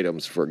 fetishistic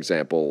items, for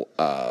example.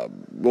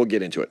 We'll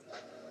get into it.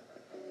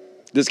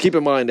 Just keep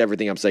in mind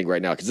everything I'm saying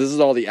right now, because this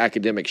is all the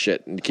academic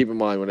shit. And keep in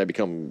mind when I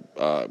become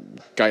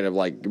kind of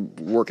like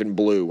working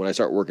blue, when I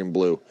start working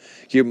blue,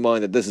 keep in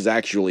mind that this is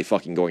actually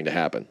fucking going to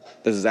happen.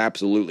 This is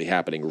absolutely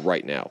happening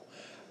right now.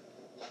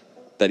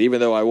 That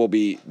even though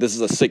this is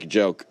a sick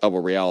joke of a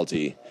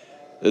reality,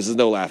 this is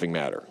no laughing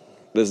matter.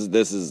 This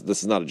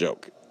is not a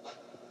joke.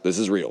 This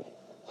is real.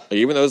 Like,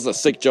 even though this is a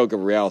sick joke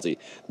of reality,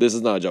 this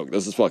is not a joke.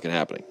 This is fucking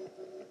happening.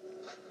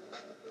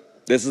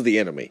 This is the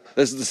enemy.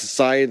 This is the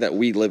society that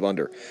we live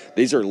under.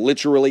 These are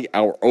literally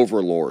our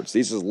overlords.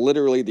 These are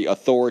literally the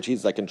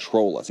authorities that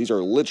control us. These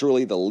are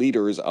literally the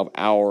leaders of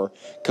our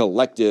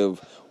collective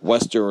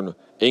Western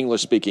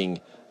English-speaking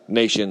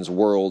nations,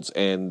 worlds,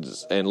 and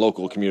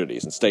local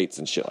communities and states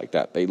and shit like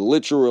that. They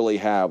literally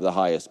have the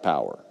highest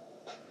power.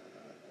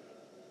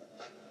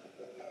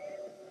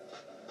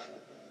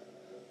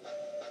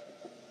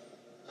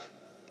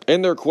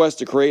 In their quest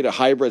to create a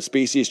hybrid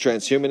species,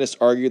 transhumanists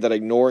argue that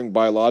ignoring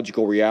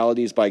biological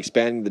realities by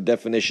expanding the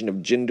definition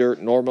of gender,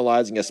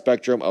 normalizing a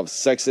spectrum of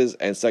sexes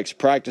and sex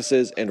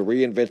practices, and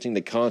reinventing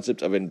the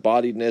concept of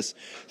embodiedness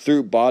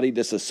through body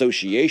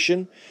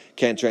disassociation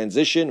can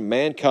transition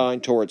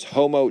mankind towards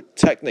Homo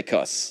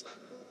technicus.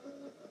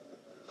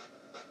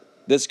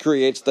 This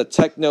creates the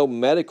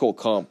techno-medical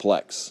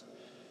complex.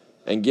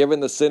 And given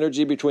the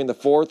synergy between the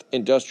fourth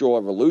industrial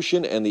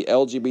revolution and the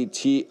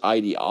LGBT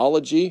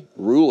ideology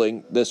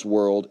ruling this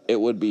world, it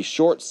would be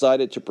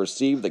short-sighted to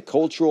perceive the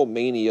cultural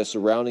mania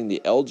surrounding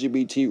the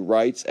LGBT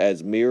rights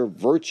as mere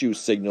virtue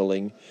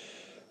signaling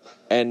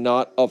and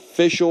not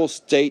official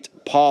state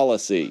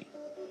policy.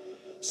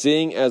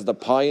 Seeing as the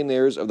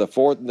pioneers of the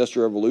fourth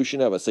industrial revolution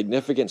have a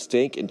significant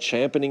stake in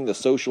championing the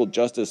social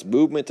justice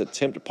movement to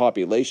tempt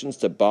populations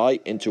to buy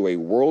into a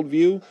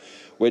worldview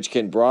which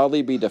can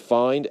broadly be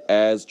defined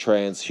as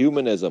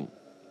transhumanism.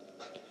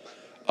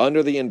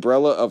 Under the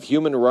umbrella of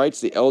human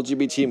rights, the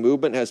LGBT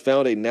movement has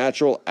found a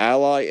natural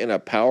ally in a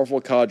powerful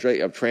cadre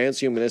of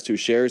transhumanists who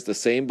shares the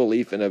same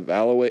belief in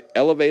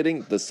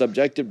elevating the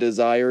subjective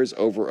desires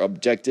over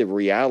objective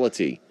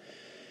reality.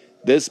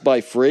 This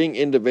by freeing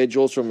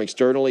individuals from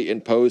externally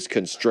imposed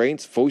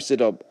constraints foisted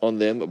on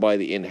them by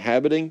the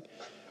inhabiting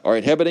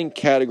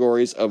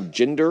categories of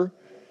gender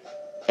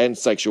and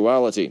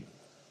sexuality.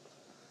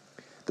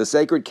 The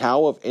sacred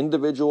cow of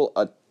individual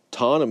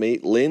autonomy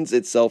lends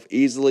itself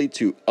easily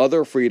to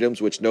other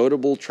freedoms which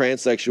notable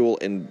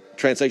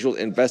transsexuals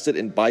invested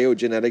in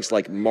biogenetics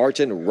like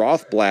Martin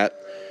Rothblatt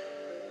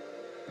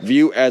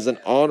viewed as an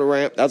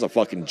on-ramp, that's a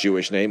fucking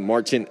Jewish name,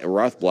 Martin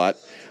Rothblatt,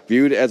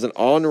 viewed as an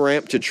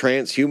on-ramp to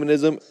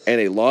transhumanism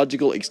and a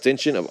logical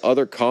extension of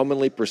other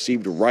commonly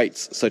perceived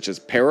rights, such as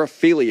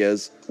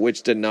paraphilias,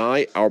 which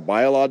deny our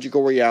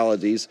biological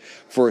realities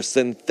for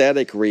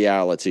synthetic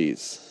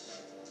realities.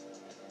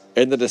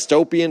 In the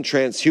dystopian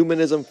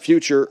transhumanism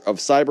future of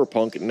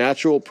cyberpunk,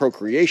 natural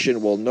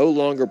procreation will no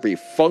longer be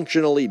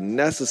functionally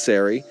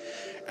necessary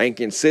and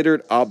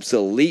considered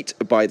obsolete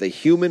by the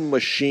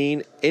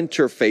human-machine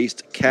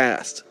interfaced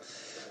caste.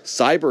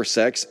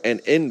 Cybersex and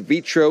in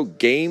vitro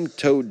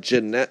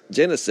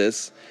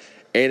gametogenesis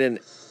and an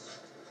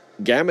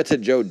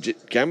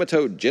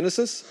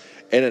gametogenesis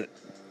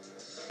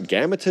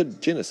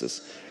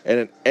and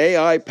an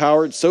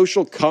AI-powered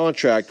social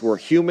contract where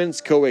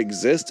humans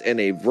coexist in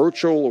a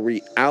virtual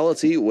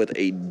reality with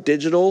a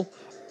digital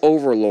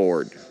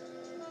overlord.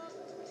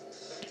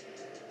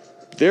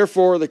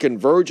 Therefore, the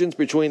convergence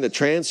between the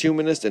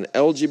transhumanist and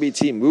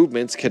LGBT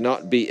movements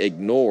cannot be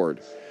ignored,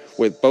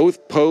 with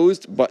both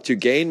posed but to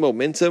gain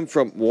momentum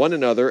from one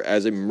another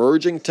as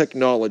emerging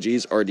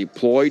technologies are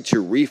deployed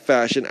to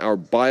refashion our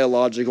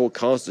biological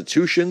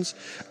constitutions,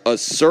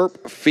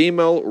 usurp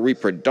female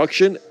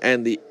reproduction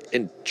and the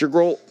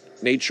integral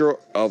nature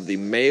of the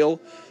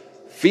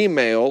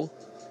male-female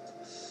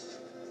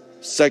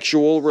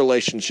sexual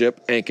relationship,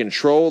 and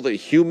control the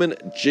human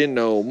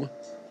genome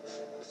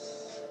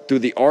through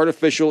the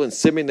artificial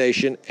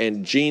insemination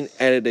and gene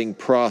editing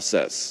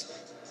process.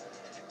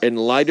 In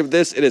light of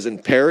this, it is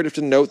imperative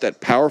to note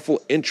that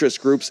powerful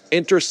interest groups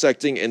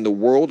intersecting in the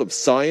world of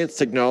science,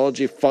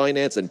 technology,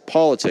 finance, and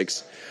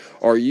politics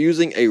are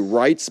using a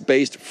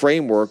rights-based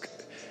framework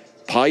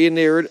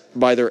pioneered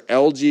by their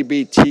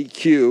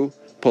LGBTQ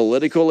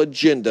political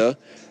agenda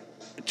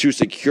to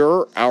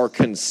secure our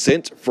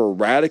consent for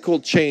radical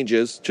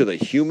changes to the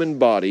human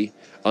body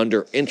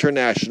under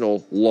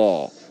international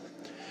law.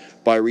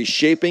 By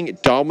reshaping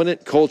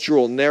dominant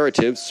cultural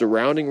narratives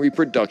surrounding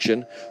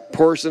reproduction,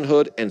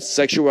 personhood, and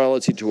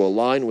sexuality to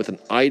align with an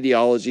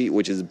ideology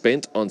which is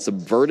bent on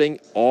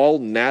subverting all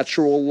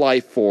natural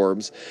life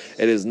forms,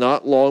 it is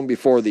not long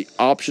before the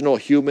optional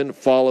human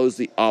follows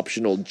the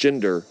optional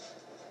gender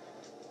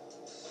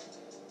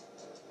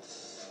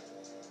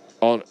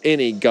on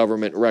any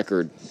government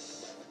record.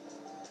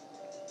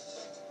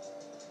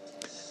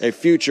 A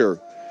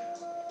future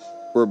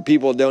where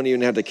people don't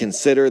even have to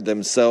consider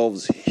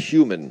themselves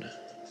human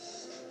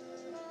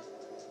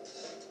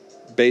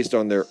based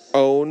on their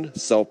own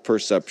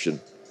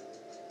self-perception.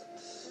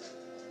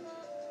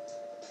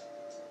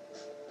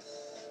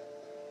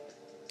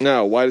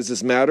 Now, why does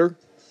this matter?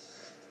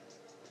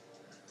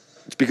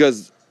 It's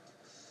because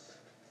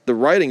the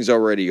writing's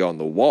already on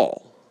the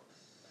wall.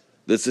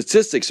 The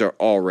statistics are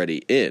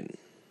already in.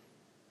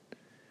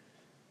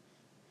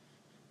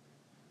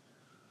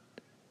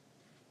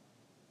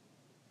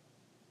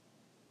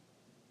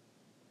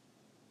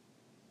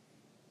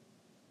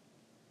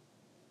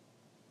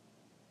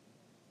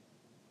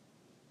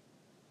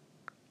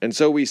 And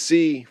so we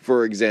see,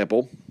 for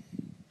example,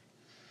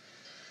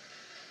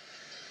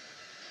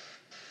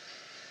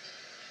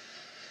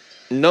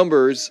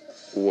 numbers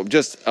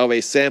just of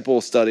a sample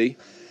study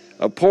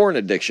of porn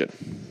addiction,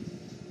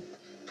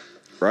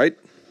 right?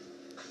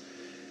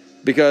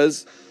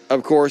 Because,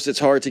 of course, it's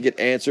hard to get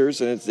answers,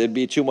 and it'd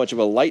be too much of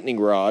a lightning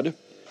rod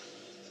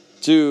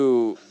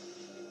to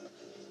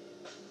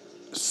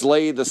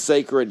slay the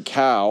sacred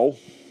cow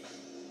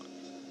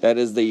that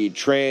is the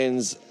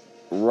trans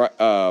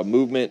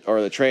movement,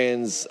 or the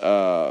trans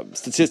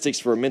statistics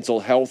for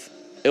mental health,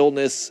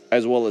 illness,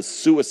 as well as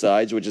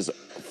suicides, which is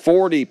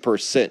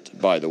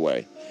 40%, by the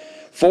way.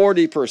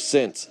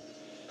 40%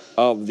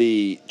 of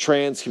the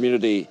trans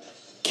community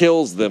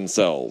kills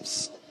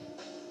themselves.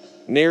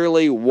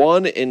 Nearly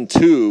 1 in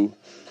 2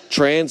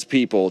 trans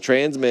people,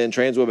 trans men,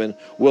 trans women,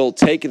 will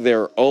take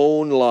their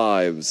own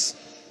lives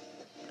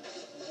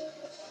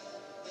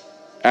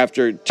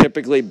after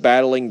typically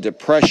battling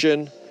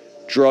depression,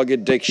 drug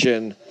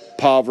addiction,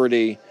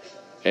 poverty,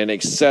 and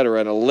etc.,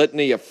 and a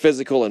litany of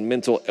physical and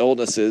mental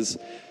illnesses,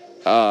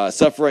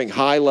 suffering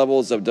high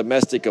levels of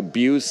domestic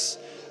abuse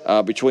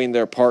between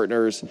their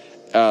partners,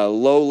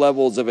 low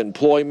levels of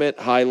employment,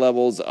 high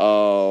levels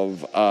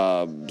of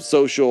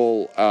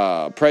social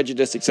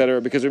prejudice, etc.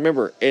 Because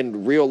remember,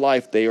 in real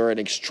life, they are an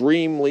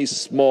extremely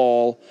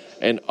small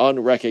and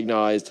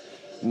unrecognized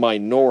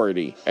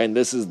minority, and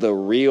this is the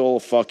real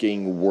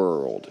fucking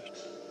world.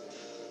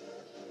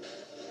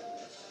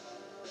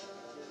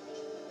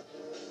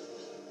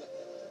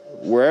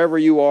 Wherever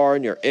you are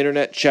in your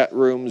internet chat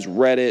rooms,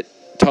 Reddit,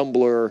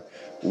 Tumblr,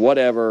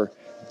 whatever,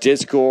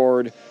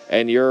 Discord,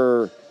 and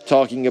you're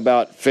talking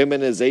about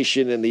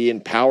feminization and the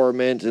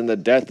empowerment and the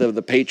death of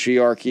the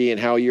patriarchy and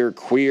how your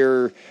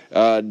queer,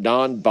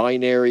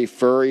 non-binary,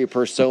 furry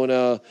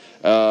persona,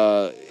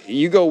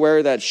 you go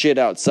wear that shit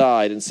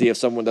outside and see if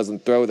someone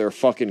doesn't throw their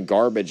fucking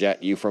garbage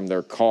at you from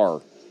their car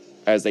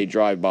as they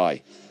drive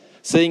by.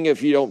 Seeing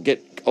if you don't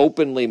get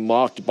openly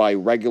mocked by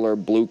regular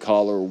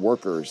blue-collar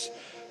workers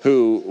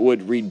who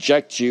would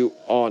reject you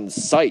on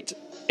sight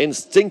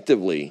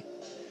instinctively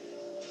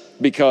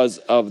because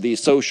of the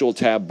social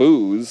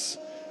taboos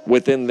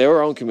within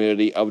their own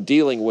community of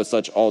dealing with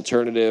such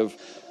alternative,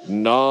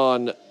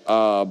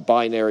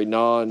 non-binary,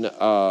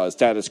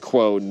 non-status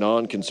quo,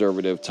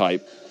 non-conservative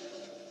type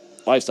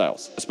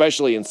lifestyles,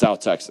 especially in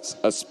South Texas,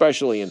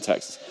 especially in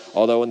Texas.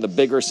 Although in the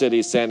bigger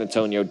cities, San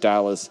Antonio,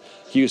 Dallas,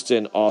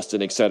 Houston,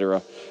 Austin,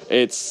 etc.,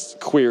 it's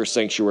queer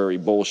sanctuary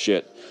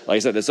bullshit. Like I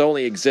said, this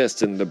only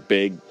exists in the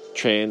big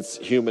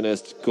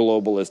transhumanist,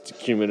 globalist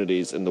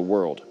communities in the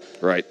world,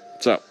 right?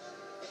 So,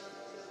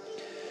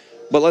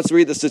 but let's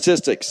read the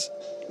statistics,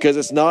 because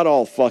it's not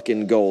all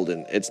fucking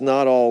golden. It's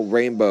not all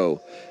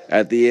rainbow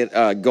at the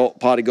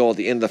pot of gold at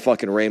the end of the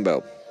fucking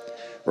rainbow,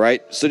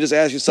 right? So just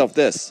ask yourself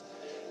this.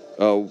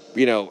 Out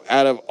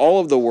of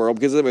all of the world,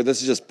 because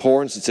this is just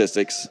porn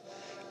statistics,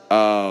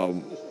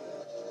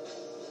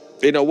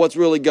 what's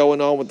really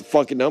going on with the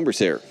fucking numbers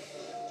here?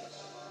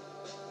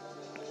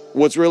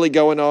 What's really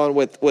going on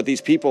with these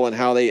people and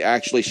how they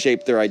actually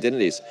shape their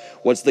identities?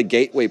 What's the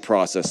gateway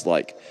process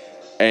like?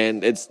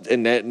 And it's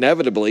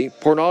inevitably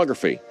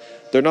pornography.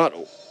 They're not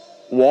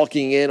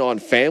walking in on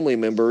family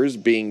members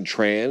being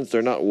trans.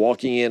 They're not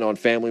walking in on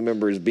family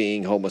members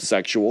being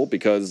homosexual,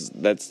 because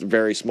that's a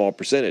very small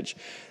percentage.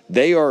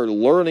 They are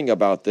learning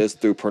about this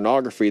through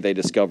pornography they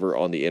discover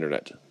on the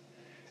internet.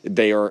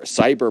 They are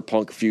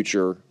cyberpunk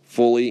future,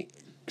 fully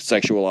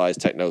sexualized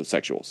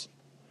technosexuals,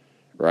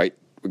 right?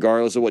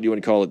 Regardless of what you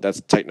want to call it,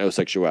 that's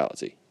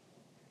technosexuality.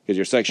 Because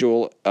your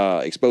sexual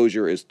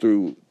exposure is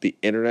through the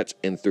internet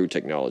and through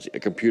technology. A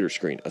computer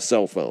screen, a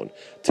cell phone,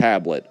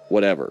 tablet,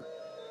 whatever.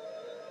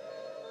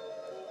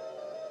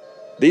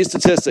 These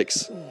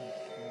statistics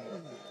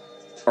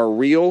are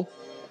real,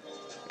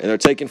 and they're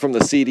taken from the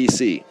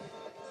CDC.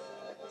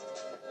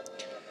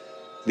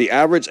 The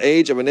average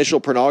age of initial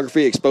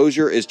pornography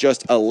exposure is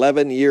just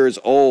 11 years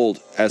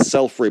old, as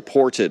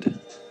self-reported.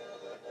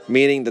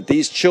 Meaning that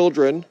these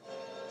children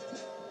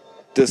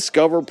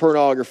discover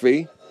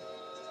pornography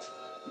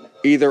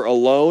either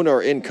alone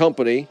or in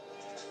company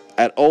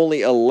at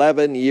only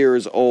 11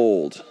 years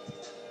old.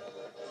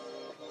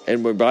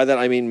 And by that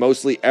I mean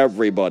mostly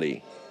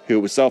everybody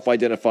who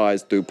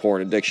self-identifies through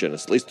porn addiction,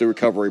 at least through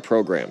recovery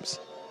programs.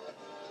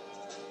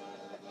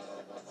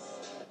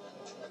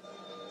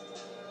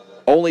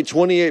 Only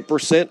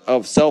 28%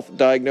 of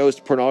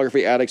self-diagnosed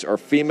pornography addicts are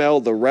female.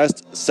 The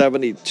rest,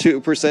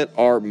 72%,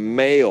 are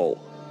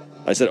male.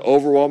 I said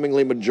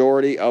overwhelmingly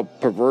majority of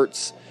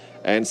perverts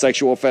and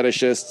sexual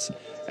fetishists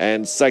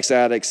and sex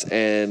addicts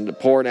and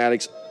porn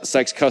addicts,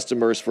 sex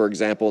customers, for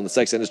example, in the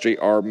sex industry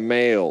are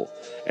male.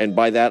 And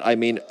by that, I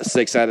mean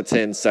 6 out of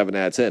 10, 7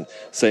 out of 10.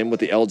 Same with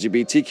the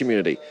LGBT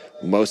community.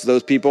 Most of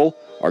those people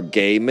are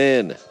gay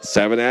men.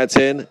 7 out of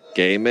 10,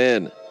 gay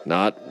men.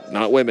 Not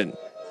women.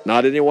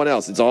 Not anyone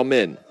else. It's all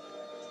men.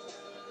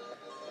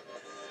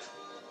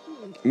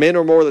 Men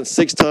are more than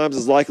 6 times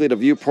as likely to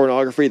view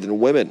pornography than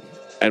women,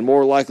 and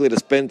more likely to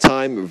spend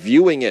time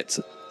viewing it.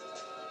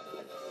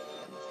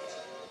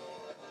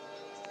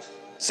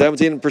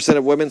 17%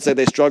 of women say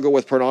they struggle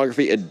with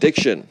pornography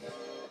addiction,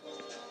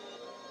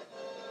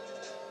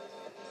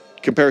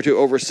 compared to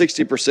over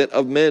 60%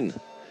 of men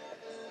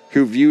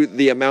who view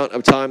the amount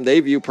of time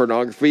they view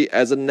pornography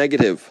as a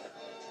negative.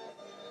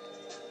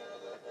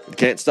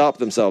 Can't stop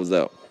themselves,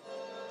 though.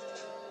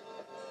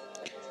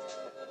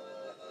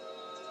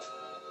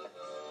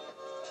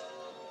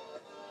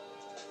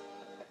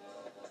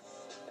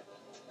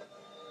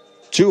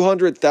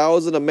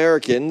 $200,000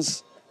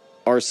 Americans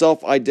are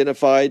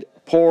self-identified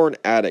porn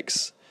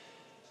addicts.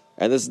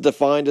 And this is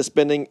defined as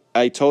spending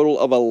a total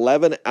of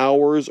 11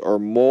 hours or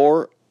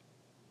more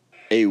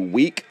a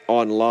week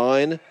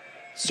online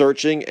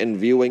searching and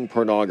viewing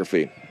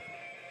pornography.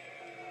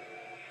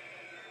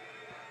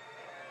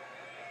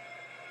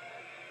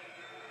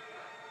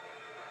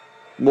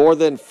 More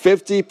than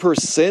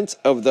 50%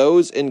 of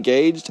those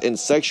engaged in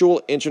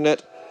sexual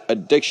internet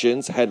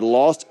addictions had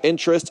lost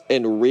interest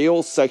in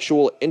real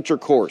sexual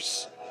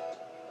intercourse.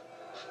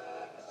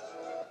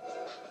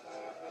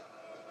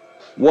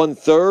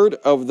 1/3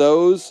 of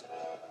those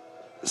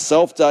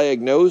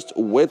self-diagnosed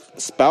with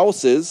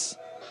spouses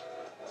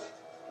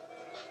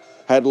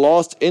had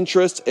lost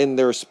interest in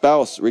their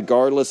spouse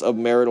regardless of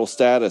marital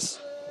status.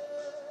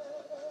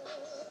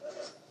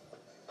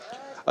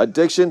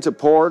 Addiction to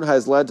porn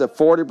has led to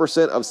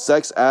 40% of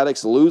sex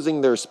addicts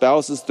losing their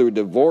spouses through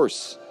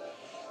divorce.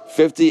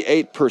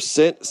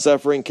 58%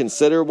 suffering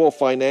considerable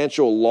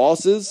financial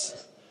losses,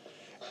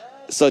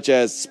 such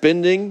as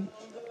spending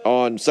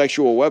on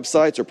sexual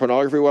websites or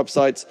pornography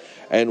websites,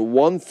 and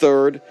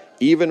 1/3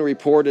 even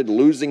reported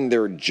losing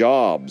their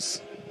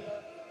jobs.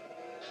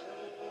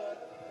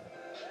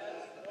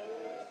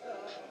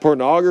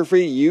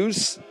 Pornography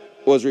use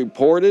was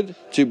reported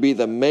to be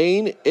the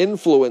main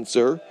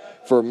influencer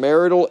for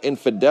marital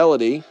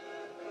infidelity,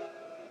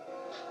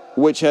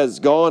 which has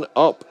gone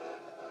up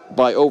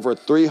by over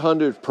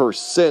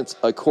 300%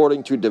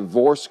 according to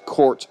divorce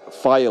court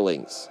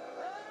filings.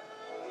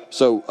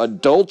 So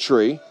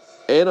adultery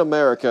in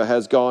America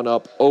has gone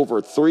up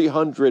over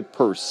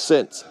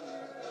 300%,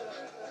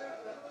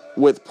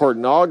 with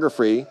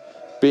pornography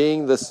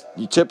being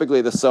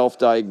typically the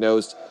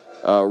self-diagnosed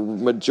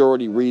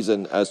majority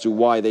reason as to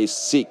why they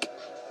seek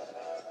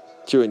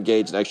to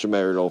engage in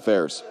extramarital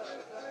affairs.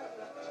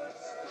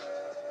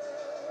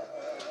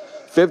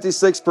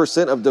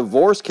 56% of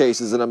divorce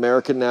cases in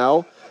America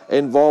now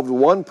involved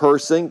one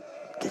person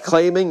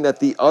claiming that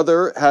the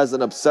other has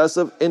an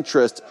obsessive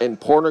interest in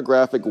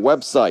pornographic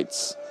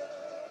websites.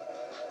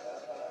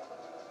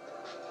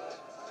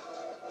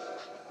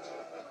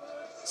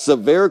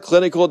 Severe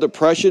clinical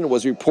depression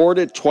was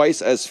reported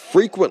twice as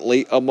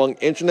frequently among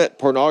internet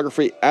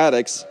pornography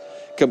addicts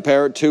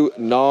compared to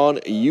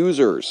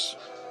non-users.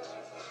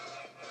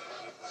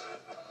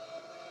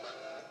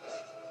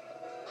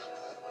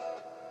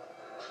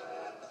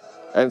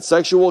 And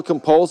sexual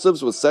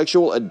compulsives with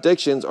sexual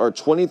addictions are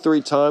 23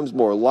 times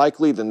more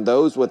likely than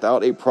those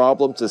without a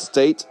problem to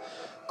state,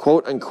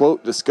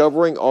 quote-unquote,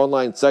 discovering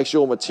online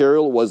sexual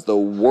material was the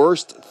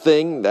worst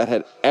thing that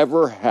had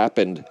ever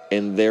happened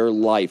in their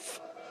life.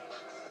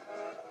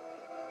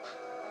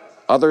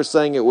 Others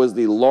saying it was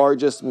the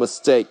largest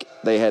mistake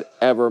they had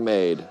ever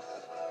made.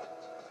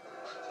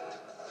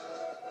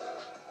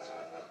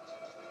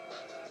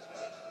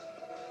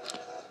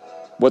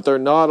 But they're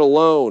not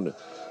alone.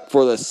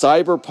 For the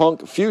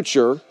cyberpunk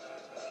future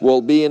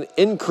will be an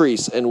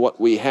increase in what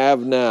we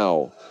have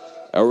now.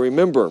 And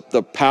remember,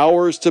 the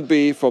powers to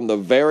be from the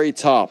very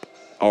top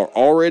are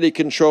already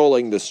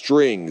controlling the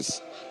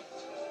strings.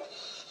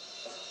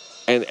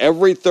 And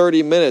every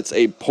 30 minutes,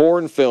 a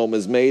porn film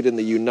is made in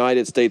the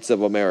United States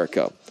of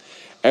America.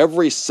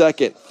 Every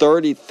second,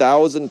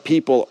 30,000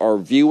 people are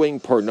viewing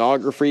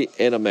pornography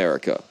in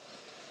America.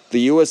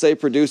 The USA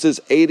produces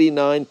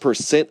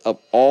 89% of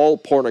all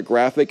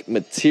pornographic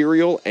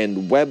material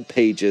and web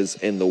pages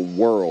in the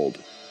world.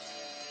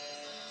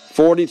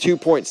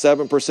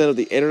 42.7% of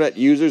the internet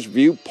users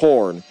view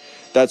porn.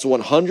 That's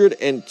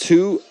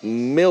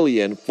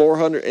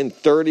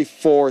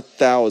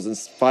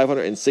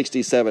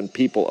 102,434,567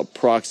 people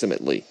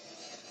approximately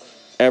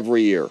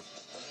every year.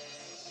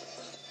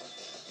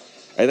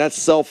 And that's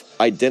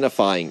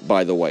self-identifying,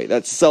 by the way.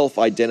 That's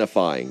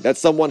self-identifying. That's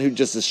someone who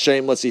just is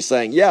shamelessly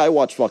saying, yeah, I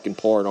watch fucking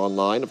porn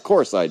online. Of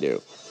course I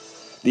do.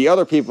 The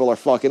other people are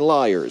fucking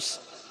liars.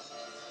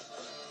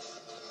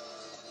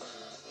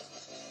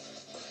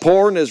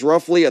 Porn is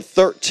roughly a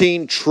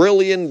 $13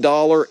 trillion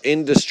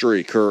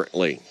industry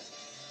currently.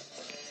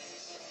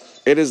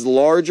 It is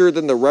larger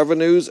than the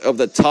revenues of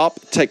the top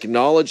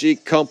technology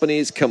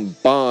companies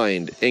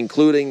combined,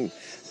 including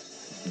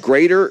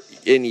greater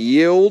in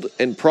yield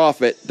and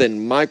profit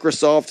than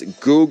Microsoft,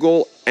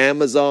 Google,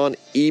 Amazon,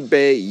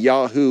 eBay,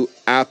 Yahoo,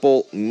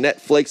 Apple,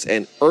 Netflix,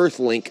 and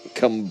Earthlink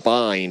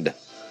combined.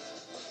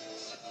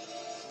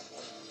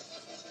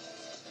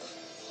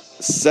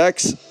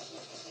 Sex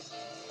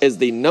is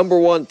the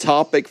 #1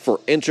 topic for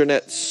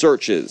internet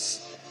searches,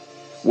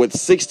 with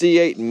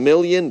 68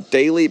 million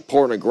daily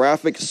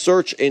pornographic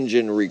search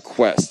engine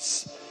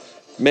requests,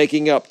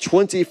 making up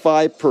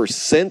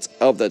 25%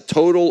 of the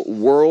total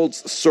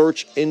world's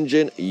search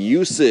engine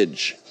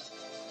usage.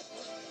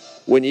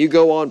 When you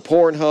go on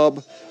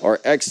Pornhub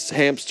or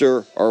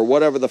X-Hamster or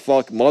whatever the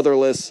fuck,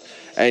 Motherless,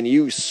 and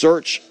you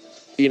search,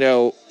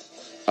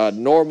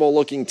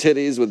 normal-looking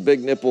titties with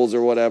big nipples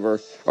or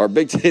whatever, or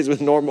big titties with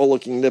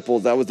normal-looking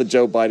nipples, that was the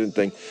Joe Biden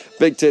thing,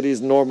 big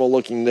titties,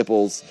 normal-looking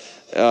nipples,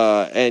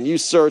 and you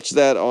search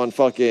that on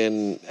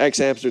fucking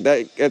X-Hamster,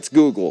 that's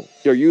Google.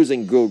 You're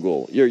using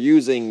Google. You're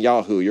using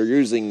Yahoo. You're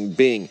using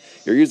Bing.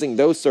 You're using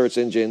those search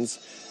engines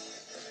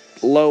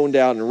loaned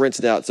out and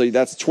rinsed out. So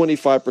that's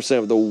 25%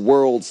 of the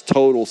world's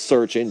total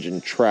search engine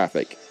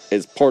traffic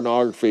is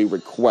pornography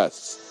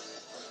requests.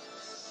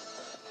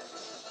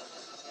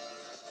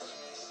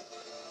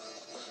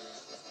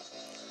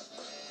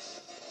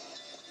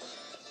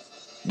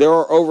 There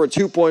are over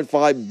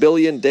 2.5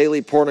 billion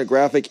daily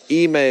pornographic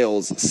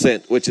emails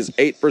sent, which is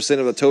 8%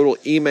 of the total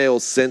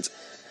emails sent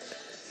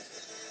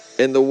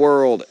in the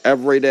world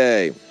every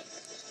day.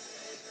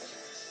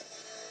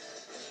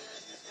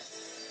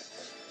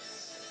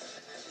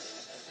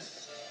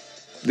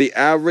 The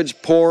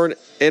average porn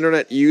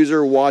internet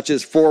user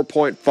watches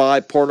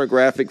 4.5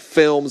 pornographic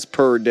films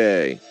per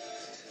day,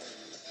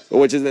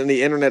 which is in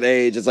the internet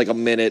age, it's like a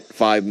minute,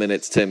 5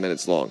 minutes, 10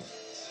 minutes long.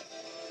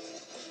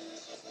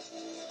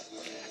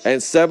 And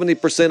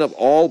 70% of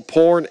all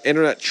porn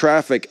internet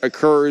traffic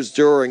occurs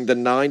during the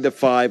 9 to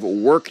 5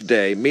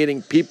 workday,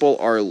 meaning people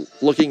are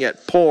looking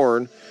at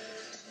porn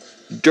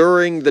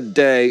during the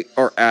day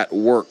or at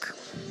work.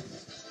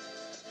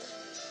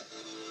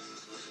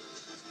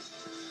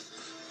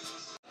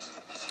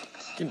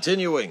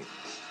 Continuing.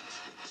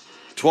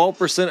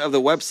 12% of the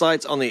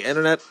websites on the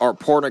internet are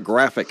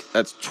pornographic.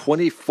 That's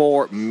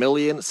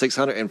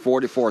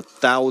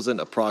 24,644,000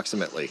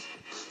 approximately.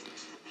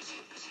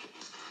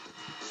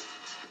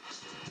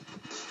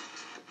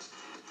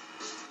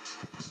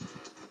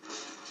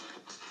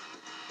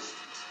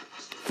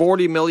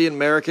 40 million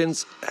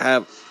Americans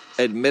have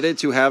admitted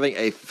to having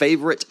a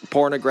favorite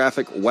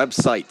pornographic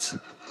website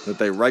that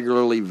they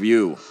regularly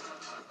view.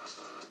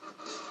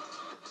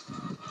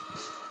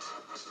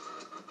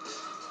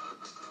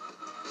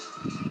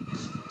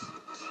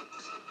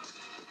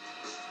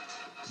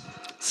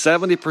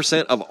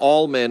 70% of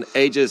all men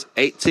ages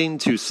 18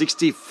 to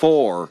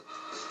 64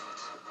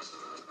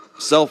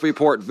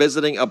 self-report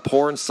visiting a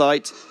porn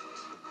site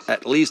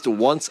at least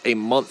once a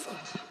month.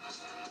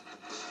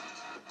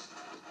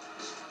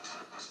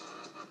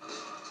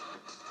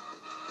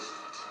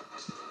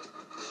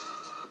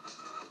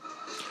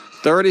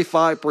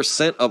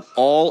 %35% of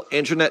all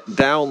internet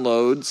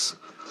downloads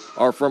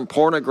are from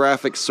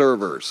pornographic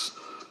servers.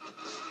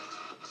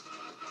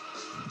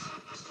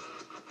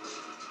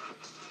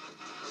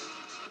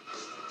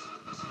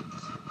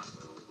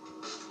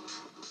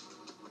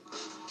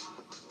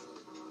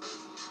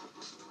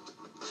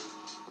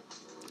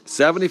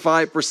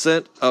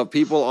 %75% of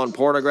people on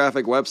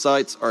pornographic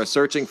websites are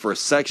searching for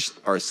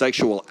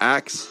sexual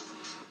acts.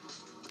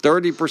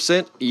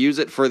 30% use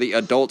it for the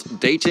adult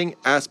dating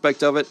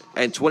aspect of it,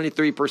 and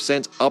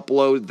 23%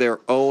 upload their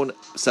own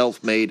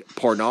self-made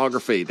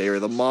pornography. They are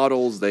the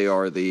models. They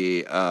are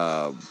the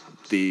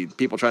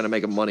people trying to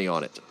make money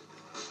on it,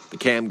 the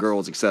cam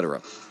girls,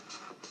 etc.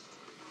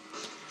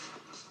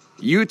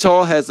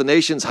 Utah has the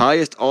nation's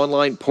highest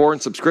online porn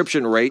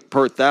subscription rate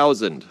per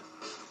 1,000,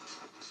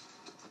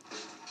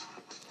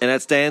 and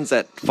that stands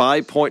at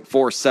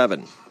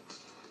 5.47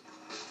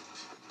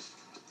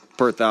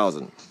 per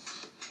 1,000.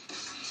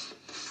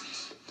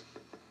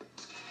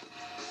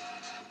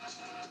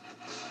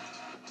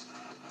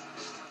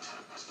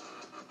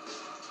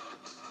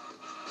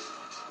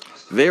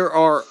 There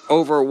are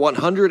over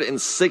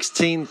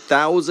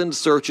 116,000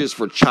 searches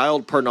for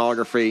child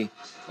pornography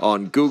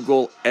on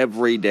Google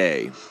every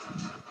day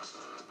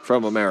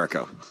from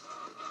America.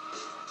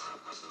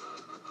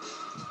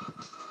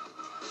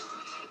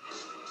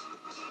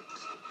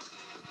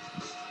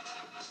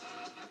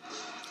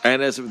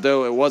 And as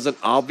though it wasn't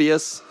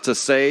obvious to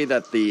say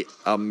that the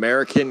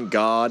American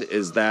God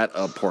is that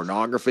of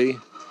pornography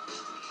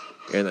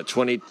in the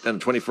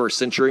 21st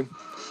century,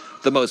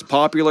 the most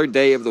popular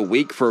day of the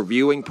week for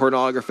viewing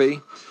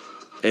pornography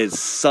is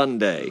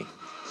Sunday.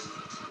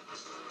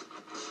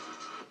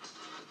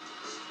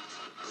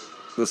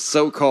 The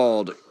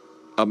so-called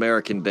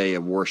American day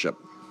of worship.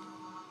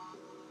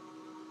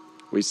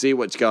 We see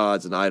which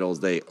gods and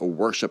idols they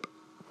worship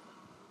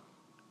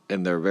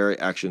in their very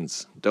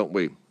actions, don't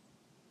we?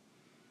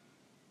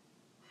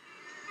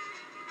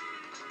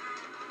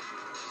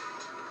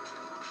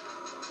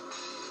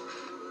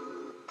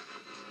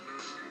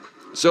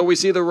 So we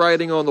see the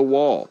writing on the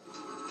wall.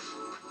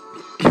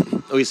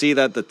 We see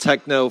that the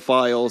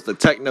technophiles, the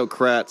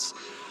technocrats,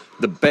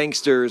 the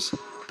banksters,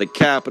 the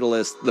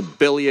capitalists, the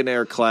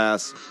billionaire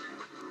class,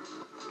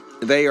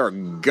 they are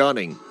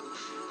gunning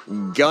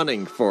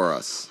for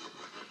us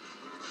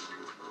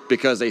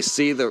because they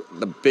see the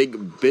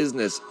big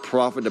business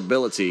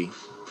profitability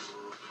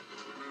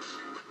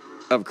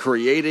of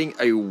creating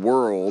a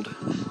world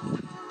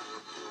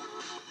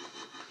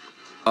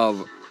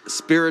of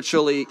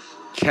spiritually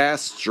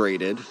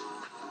castrated,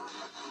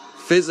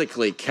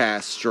 physically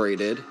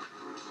castrated,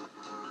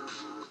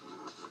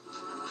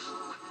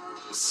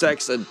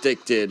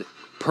 sex-addicted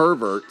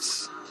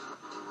perverts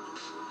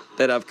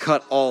that have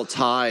cut all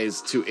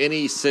ties to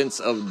any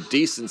sense of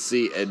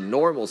decency and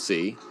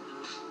normalcy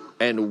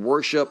and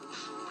worship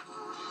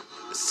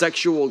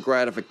sexual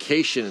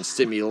gratification and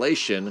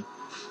stimulation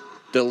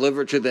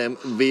delivered to them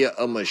via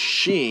a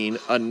machine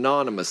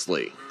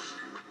anonymously.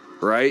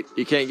 Right?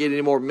 You can't get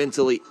any more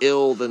mentally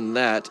ill than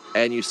that,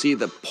 and you see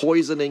the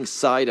poisoning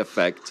side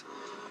effect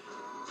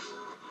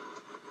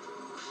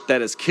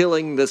that is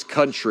killing this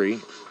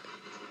country,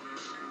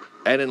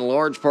 and in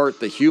large part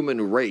the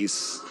human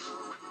race,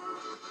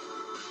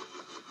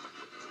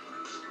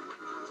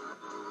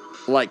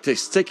 like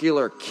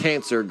testicular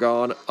cancer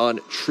gone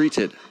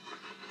untreated.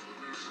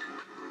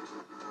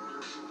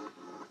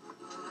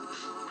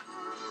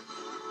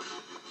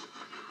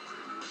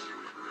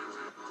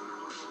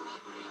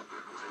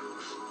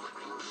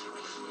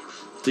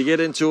 To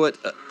get into it,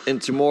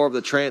 into more of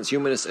the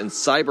transhumanist and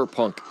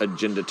cyberpunk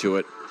agenda to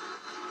it,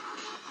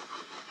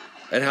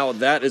 and how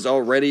that is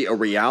already a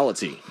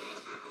reality.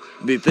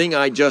 The thing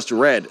I just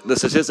read, the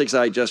statistics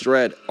I just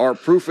read, are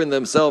proof in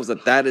themselves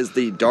that that is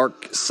the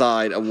dark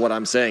side of what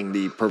I'm saying,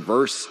 the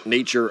perverse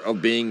nature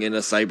of being in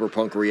a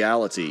cyberpunk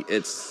reality.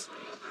 It's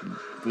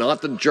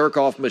not the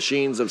jerk-off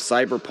machines of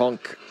Cyberpunk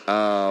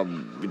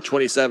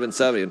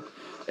 2077.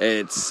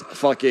 It's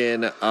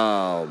fucking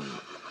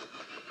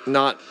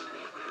not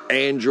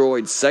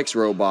android sex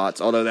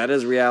robots, although that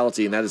is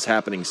reality and that is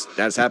happening.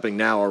 That's happening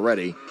now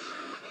already.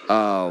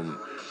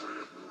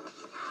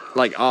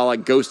 Like a la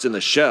Ghost in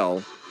the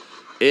Shell.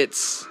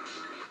 It's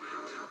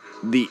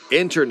the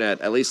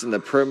internet, at least in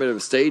the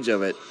primitive stage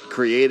of it,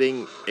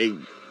 creating a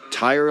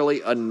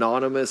entirely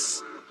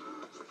anonymous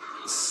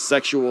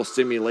sexual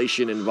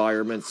stimulation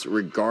environments,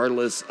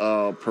 regardless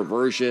of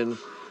perversion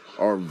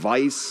or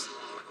vice,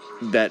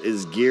 that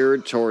is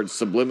geared towards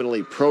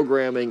subliminally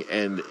programming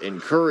and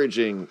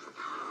encouraging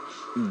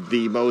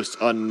the most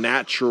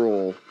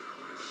unnatural,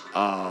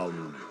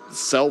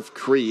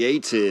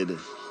 self-created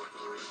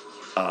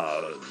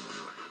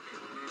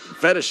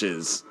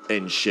fetishes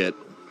and shit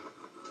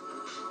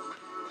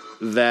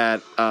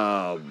that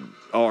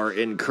are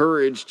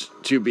encouraged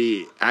to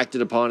be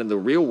acted upon in the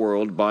real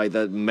world by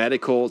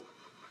the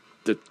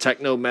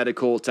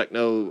techno-medical,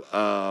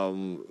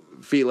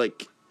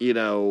 techno-philic,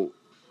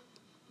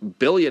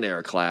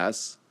 billionaire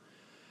class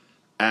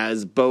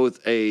as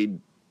both a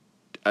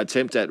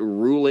attempt at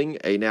ruling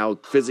a now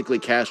physically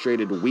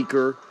castrated,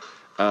 weaker,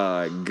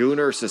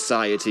 gooner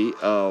society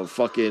of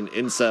fucking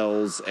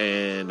incels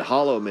and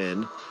hollow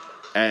men,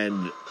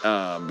 and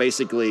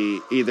basically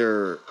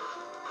either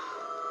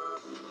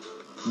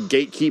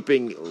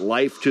gatekeeping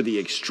life to the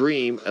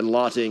extreme and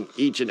lotting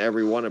each and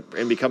every one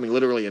and becoming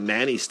literally a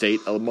nanny state,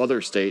 a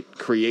mother state,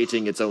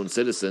 creating its own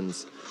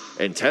citizens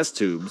and test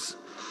tubes,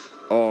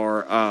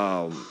 or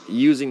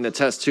using the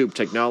test tube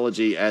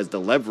technology as the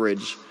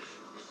leverage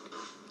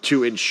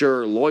to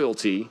ensure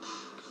loyalty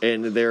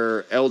in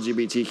their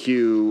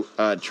LGBTQ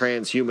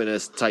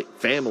transhumanist type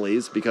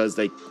families because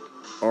they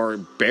are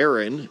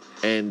barren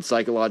and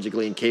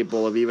psychologically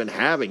incapable of even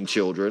having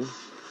children.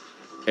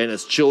 And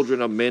it's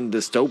children of men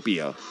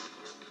dystopia,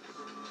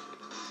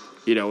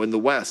 in the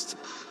West.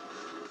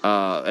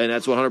 And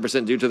that's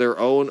 100% due to their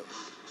own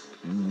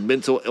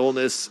mental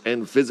illness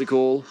and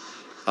physical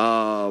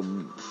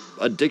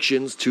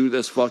addictions to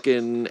this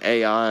fucking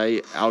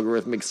AI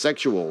algorithmic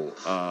sexual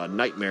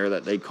nightmare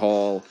that they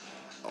call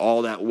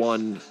all that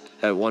one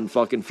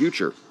fucking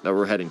future that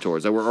we're heading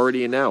towards, that we're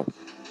already in now.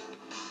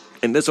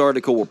 And this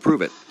article will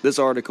prove it.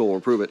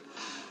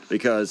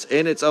 Because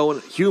in its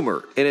own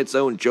humor, in its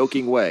own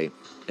joking way,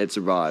 it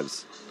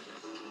survives.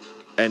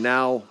 And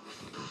now,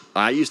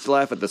 I used to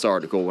laugh at this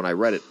article when I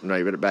read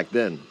it back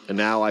then. And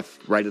now I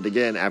write it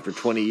again after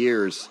 20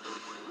 years,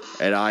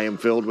 and I am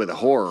filled with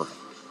horror.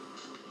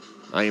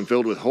 I am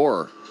filled with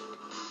horror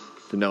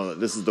to know that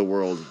this is the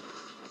world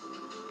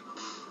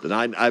that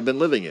I've been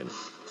living in.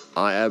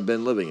 I have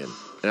been living in.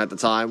 And at the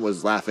time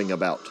was laughing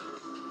about.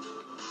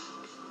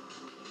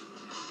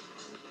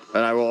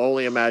 And I will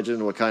only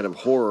imagine what kind of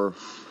horror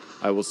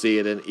I will see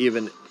it in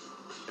even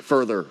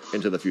further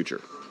into the future.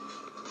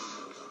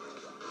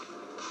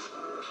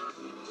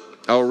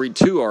 I'll read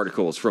 2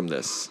 articles from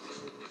this,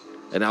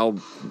 and I'll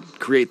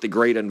create the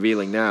great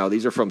unveiling now.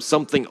 These are from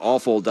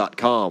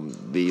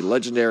somethingawful.com, the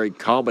legendary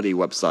comedy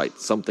website,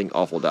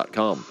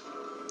 somethingawful.com.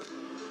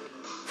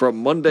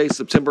 From Monday,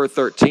 September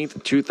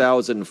 13th,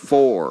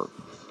 2004,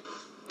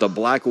 The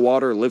Black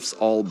Water Lifts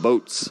All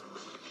Boats.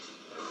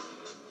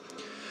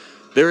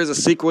 There is a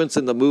sequence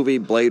in the movie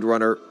Blade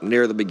Runner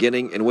near the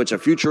beginning in which a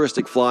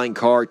futuristic flying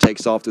car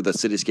takes off through the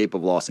cityscape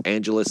of Los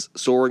Angeles,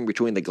 soaring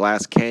between the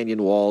glass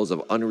canyon walls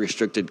of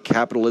unrestricted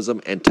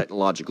capitalism and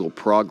technological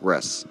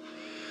progress.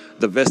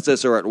 The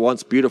vistas are at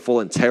once beautiful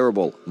and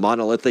terrible,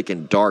 monolithic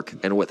and dark,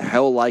 and with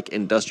hell-like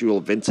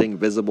industrial venting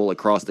visible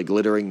across the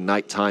glittering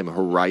nighttime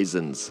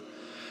horizons.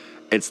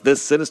 It's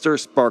this sinister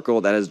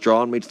sparkle that has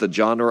drawn me to the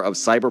genre of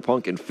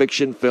cyberpunk in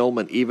fiction, film,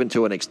 and even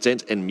to an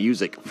extent in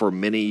music for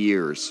many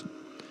years.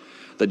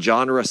 The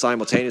genre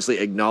simultaneously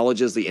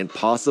acknowledges the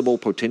impossible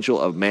potential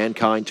of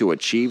mankind to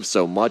achieve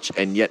so much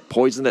and yet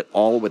poison it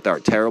all with our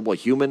terrible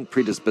human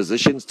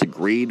predispositions to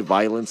greed,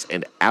 violence,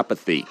 and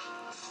apathy.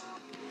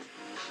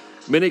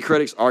 Many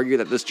critics argue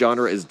that this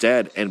genre is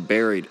dead and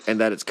buried, and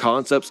that its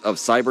concepts of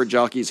cyber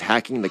jockeys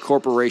hacking the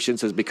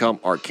corporations has become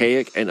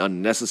archaic and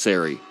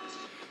unnecessary.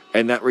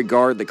 In that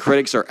regard, the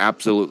critics are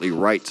absolutely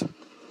right.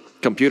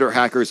 Computer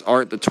hackers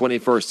aren't the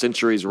 21st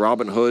century's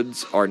Robin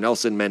Hoods or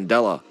Nelson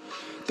Mandela.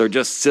 They're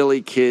just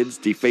silly kids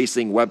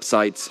defacing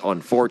websites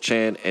on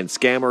 4chan and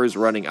scammers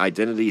running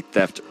identity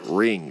theft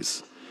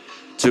rings.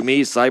 To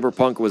me,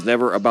 Cyberpunk was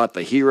never about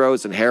the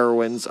heroes and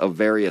heroines of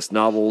various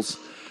novels.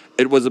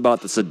 It was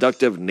about the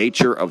seductive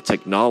nature of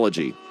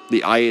technology,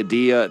 the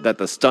idea that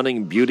the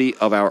stunning beauty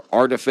of our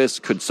artifice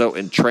could so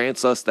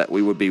entrance us that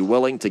we would be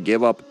willing to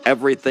give up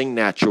everything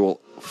natural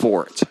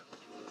for it.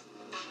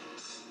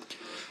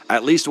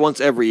 At least once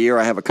every year,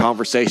 I have a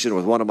conversation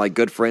with one of my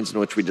good friends in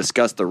which we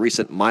discuss the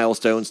recent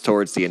milestones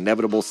towards the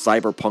inevitable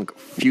cyberpunk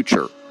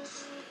future.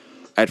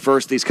 At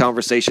first, these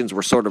conversations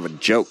were sort of a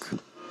joke,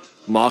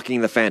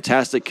 mocking the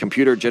fantastic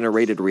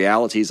computer-generated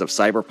realities of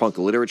cyberpunk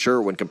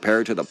literature when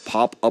compared to the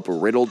pop-up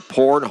riddled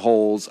porn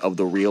holes of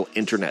the real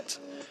internet.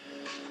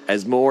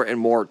 As more and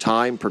more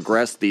time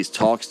progressed, these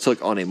talks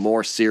took on a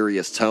more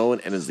serious tone,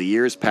 and as the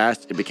years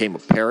passed, it became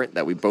apparent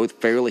that we both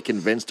fairly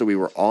convinced that we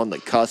were on the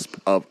cusp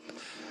of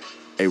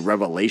a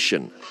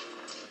revelation.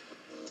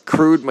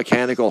 Crude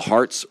mechanical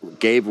hearts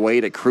gave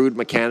way to crude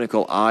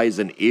mechanical eyes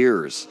and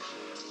ears.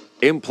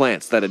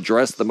 Implants that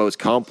address the most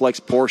complex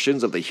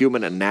portions of the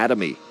human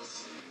anatomy.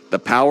 The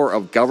power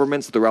of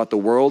governments throughout the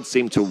world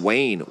seemed to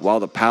wane, while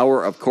the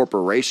power of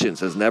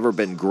corporations has never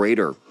been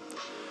greater.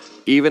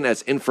 Even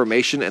as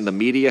information and the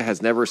media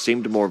has never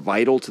seemed more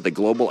vital to the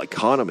global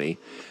economy,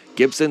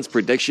 Gibson's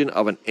prediction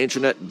of an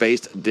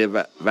internet-based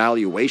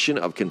devaluation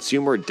of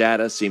consumer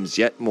data seems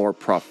yet more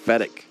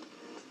prophetic.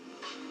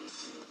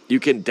 You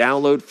can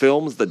download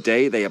films the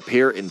day they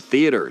appear in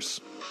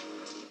theaters.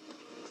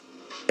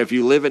 If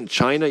you live in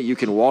China, you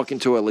can walk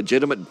into a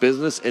legitimate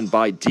business and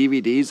buy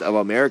DVDs of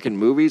American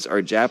movies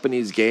or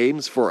Japanese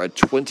games for a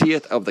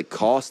 20th of the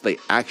cost they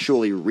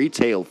actually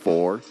retail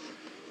for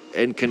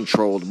in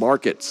controlled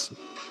markets.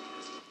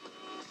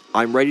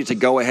 I'm ready to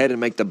go ahead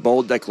and make the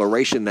bold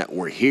declaration that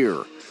we're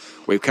here.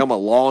 We've come a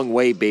long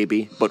way,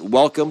 baby, but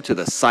welcome to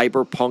the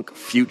cyberpunk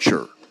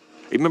future.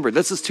 Remember,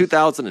 this is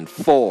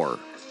 2004.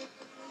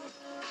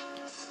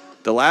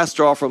 The last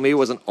straw for me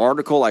was an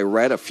article I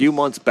read a few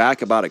months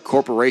back about a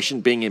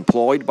corporation being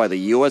employed by the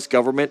U.S.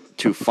 government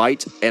to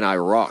fight in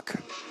Iraq.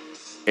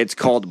 It's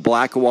called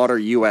Blackwater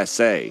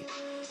USA,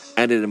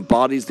 and it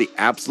embodies the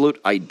absolute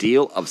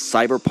ideal of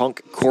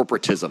cyberpunk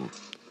corporatism.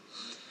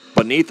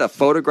 Beneath a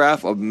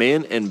photograph of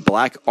men in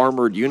black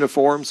armored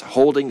uniforms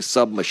holding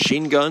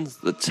submachine guns,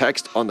 the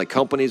text on the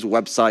company's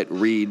website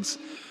reads,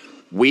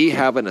 "We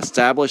have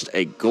established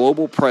a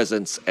global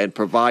presence and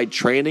provide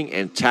training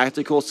and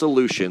tactical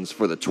solutions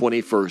for the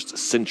 21st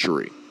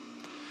century."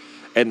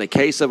 In the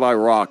case of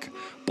Iraq,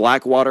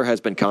 Blackwater has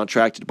been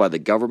contracted by the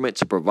government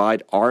to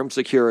provide armed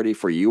security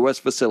for U.S.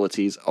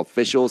 facilities,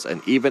 officials,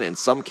 and even in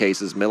some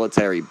cases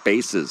military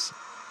bases.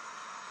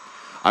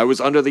 I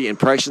was under the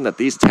impression that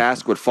these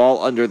tasks would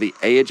fall under the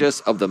aegis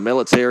of the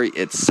military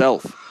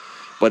itself.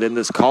 But in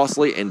this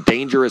costly and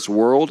dangerous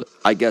world,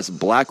 I guess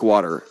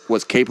Blackwater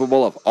was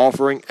capable of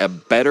offering a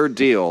better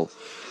deal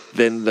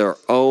than their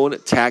own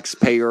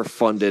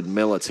taxpayer-funded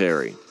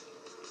military.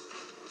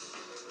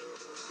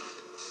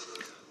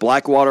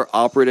 Blackwater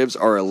operatives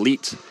are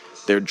elite.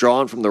 They're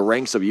drawn from the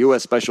ranks of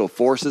U.S. Special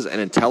Forces and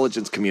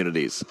intelligence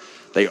communities.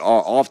 They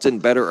are often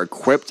better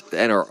equipped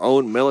than our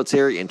own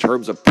military in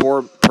terms of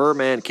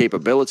per-man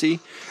capability,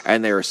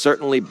 and they are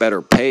certainly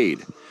better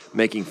paid,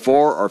 making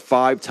 4 or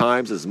 5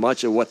 times as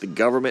much of what the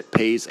government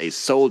pays a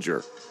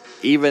soldier,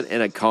 even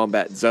in a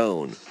combat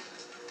zone.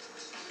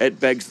 It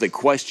begs the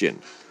question,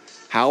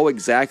 how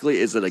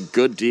exactly is it a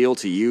good deal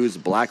to use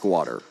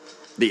Blackwater?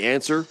 The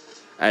answer,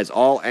 as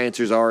all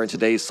answers are in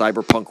today's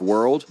cyberpunk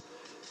world,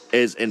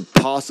 is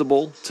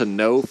impossible to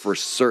know for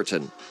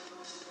certain.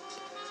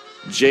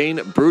 Jane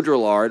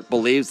Baudrillard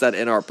believes that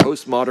in our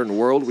postmodern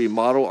world we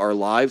model our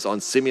lives on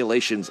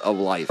simulations of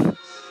life.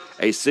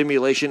 A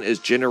simulation is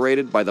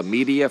generated by the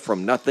media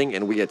from nothing,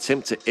 and we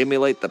attempt to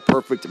emulate the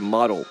perfect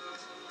model.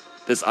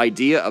 This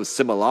idea of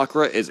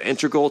simulacra is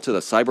integral to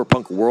the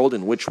cyberpunk world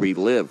in which we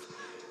live.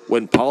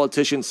 When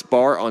politicians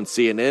spar on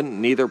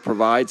CNN, neither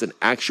provides an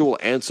actual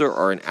answer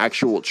or an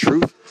actual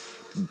truth.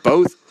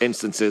 Both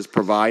instances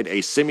provide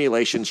a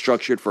simulation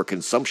structured for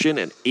consumption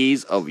and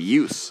ease of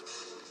use.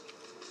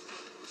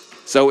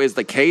 So is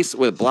the case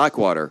with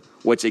Blackwater,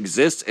 which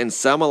exists in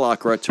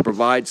simulacra to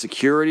provide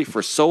security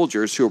for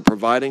soldiers who are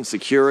providing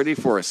security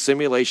for a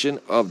simulation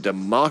of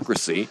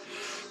democracy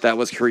that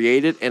was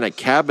created in a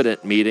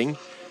cabinet meeting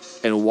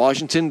in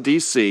Washington,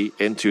 D.C.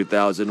 in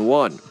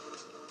 2001.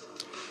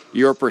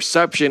 Your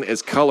perception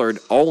is colored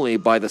only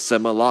by the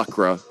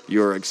simulacra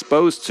you're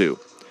exposed to.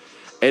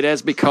 It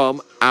has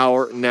become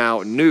our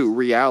now new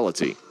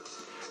reality.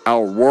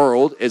 Our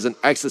world is an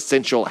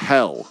existential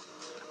hell.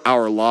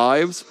 Our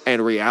lives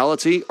and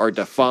reality are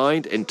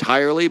defined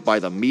entirely by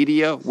the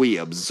media we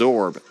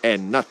absorb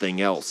and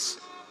nothing else.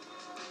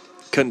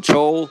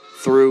 Control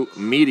through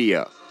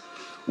media.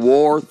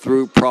 War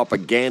through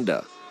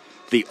propaganda.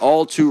 The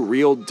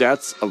all-too-real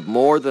deaths of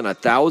more than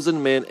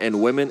 1,000 men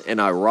and women in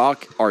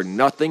Iraq are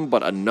nothing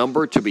but a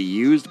number to be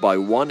used by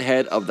one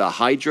head of the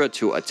Hydra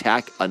to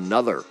attack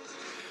another.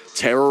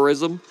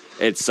 Terrorism,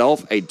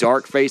 itself a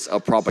dark face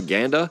of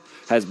propaganda,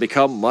 has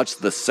become much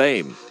the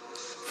same.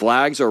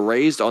 Flags are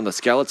raised on the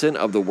skeleton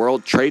of the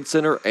World Trade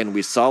Center, and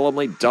we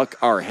solemnly duck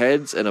our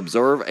heads and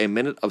observe a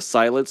minute of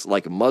silence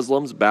like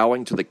Muslims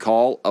bowing to the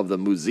call of the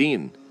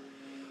muezzin.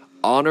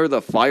 Honor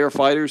the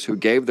firefighters who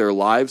gave their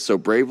lives so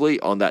bravely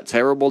on that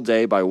terrible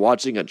day by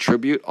watching a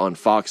tribute on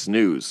Fox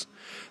News.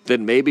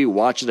 Then maybe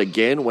watch it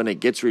again when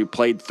it gets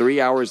replayed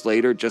 3 hours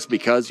later just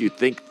because you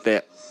think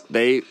that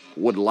they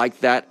would like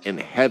that in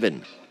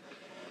heaven.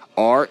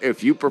 Or,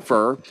 if you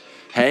prefer,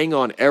 hang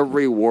on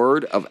every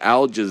word of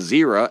Al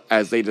Jazeera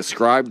as they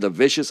describe the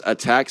vicious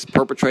attacks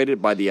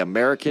perpetrated by the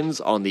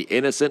Americans on the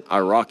innocent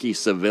Iraqi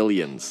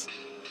civilians.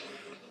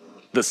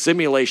 The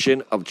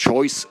simulation of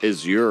choice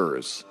is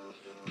yours.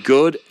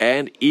 Good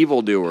and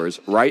evildoers,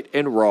 right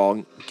and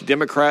wrong,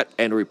 Democrat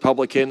and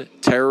Republican,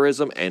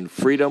 terrorism and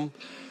freedom,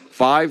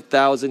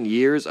 5,000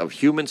 years of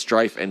human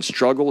strife and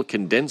struggle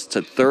condensed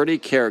to 30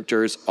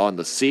 characters on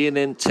the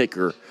CNN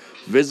ticker,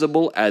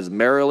 visible as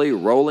merrily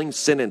rolling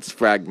sentence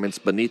fragments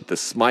beneath the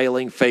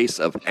smiling face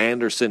of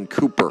Anderson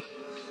Cooper.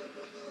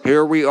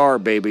 Here we are,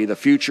 baby. The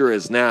future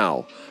is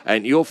now.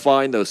 And you'll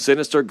find those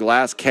sinister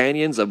glass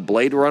canyons of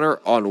Blade Runner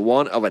on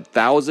one of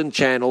 1,000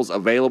 channels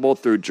available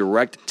through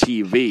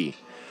DirecTV.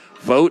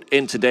 Vote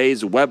in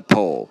today's web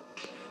poll.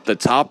 The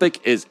topic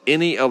is,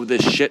 any of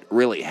this shit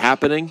really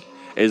happening?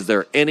 Is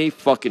there any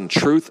fucking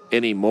truth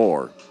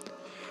anymore?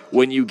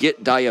 When you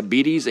get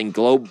diabetes and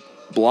go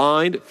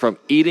blind from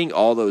eating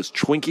all those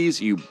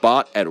Twinkies you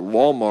bought at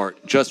Walmart,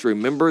 just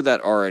remember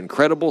that our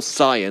incredible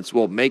science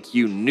will make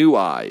you new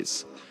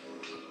eyes.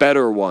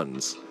 better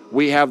ones.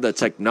 We have the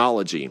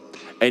technology.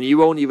 And you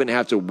won't even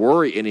have to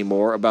worry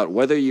anymore about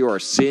whether you are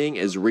seeing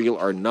is real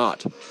or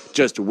not.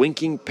 Just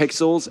winking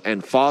pixels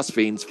and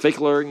phosphenes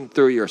filtering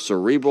through your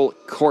cerebral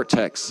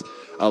cortex.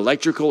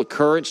 Electrical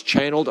currents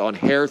channeled on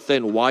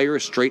hair-thin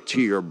wires straight to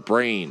your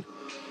brain.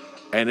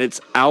 And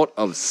it's out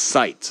of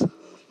sight.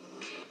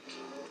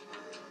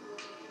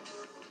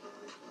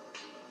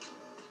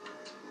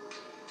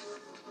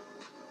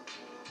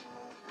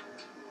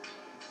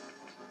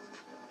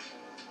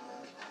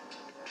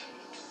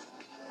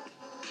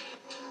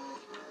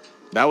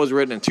 That was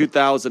written in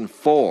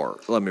 2004,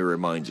 let me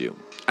remind you.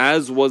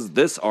 As was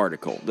this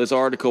article. This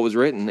article was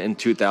written in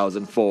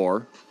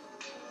 2004.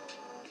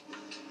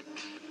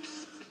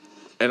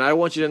 And I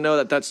want you to know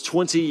that that's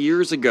 20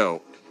 years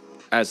ago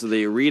as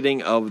the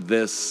reading of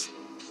this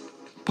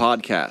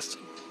podcast.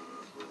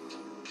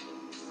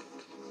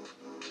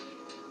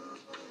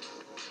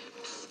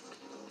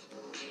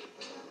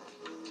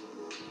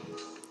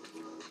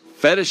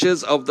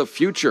 Fetishes of the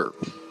future.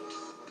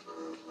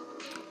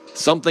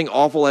 Something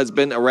awful has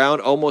been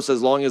around almost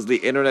as long as the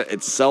internet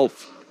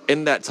itself.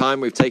 In that time,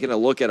 we've taken a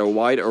look at a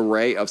wide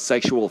array of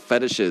sexual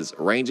fetishes,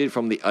 ranging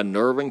from the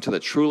unnerving to the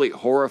truly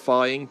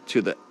horrifying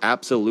to the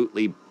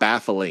absolutely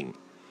baffling.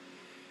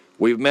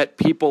 We've met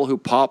people who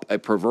pop a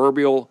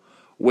proverbial,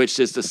 which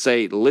is to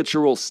say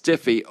literal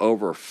stiffy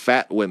over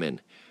fat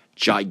women,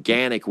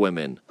 gigantic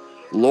women,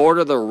 Lord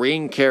of the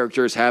Ring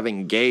characters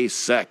having gay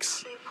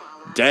sex,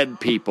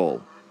 dead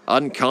people,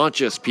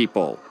 unconscious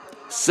people,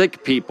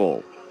 sick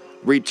people,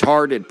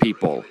 retarded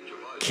people,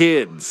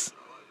 kids,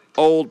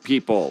 old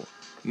people,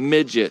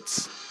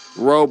 midgets,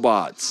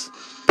 robots,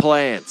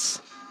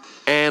 plants,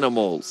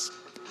 animals,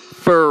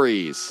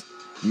 furries,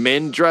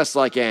 men dressed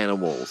like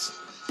animals,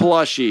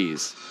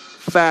 plushies,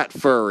 fat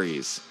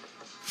furries,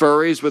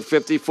 furries with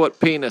 50-foot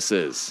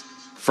penises,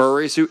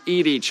 furries who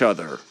eat each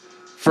other,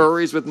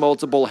 furries with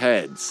multiple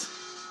heads,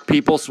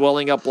 people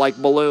swelling up like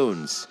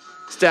balloons,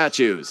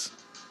 statues,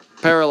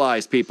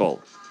 paralyzed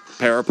people,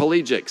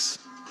 paraplegics,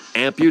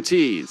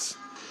 amputees,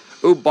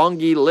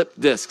 ubongi lip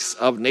discs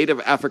of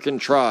native African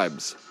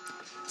tribes,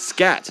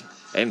 scat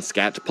and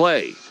scat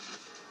play,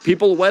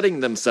 people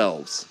wetting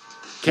themselves,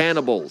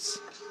 cannibals,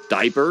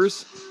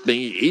 diapers,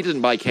 being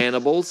eaten by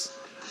cannibals,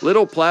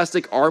 little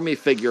plastic army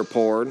figure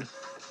porn,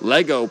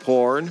 Lego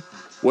porn,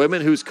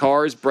 women whose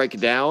cars break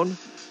down,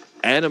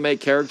 anime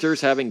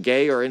characters having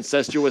gay or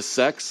incestuous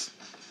sex,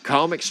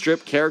 comic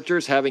strip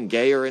characters having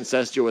gay or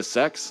incestuous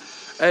sex,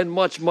 and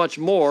much, much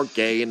more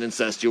gay and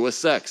incestuous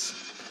sex.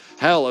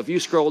 Hell, if you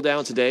scroll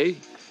down today,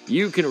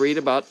 you can read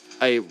about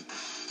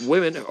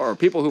women or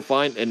people who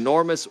find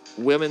enormous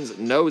women's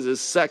noses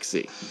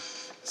sexy.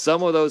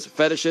 Some of those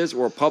fetishes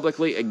were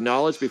publicly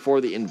acknowledged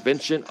before the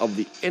invention of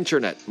the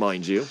internet,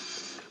 mind you.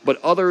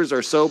 But others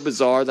are so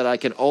bizarre that I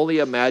can only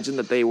imagine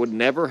that they would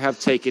never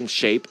have taken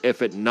shape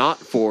if it not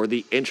for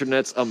the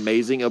internet's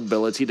amazing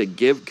ability to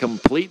give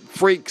complete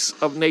freaks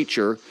of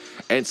nature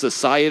and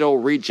societal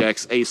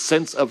rejects a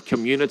sense of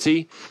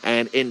community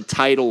and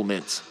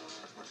entitlement.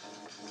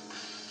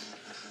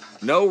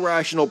 No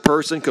rational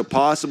person could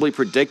possibly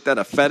predict that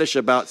a fetish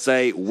about,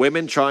 say,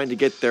 women trying to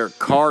get their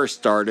car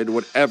started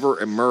would ever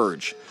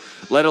emerge,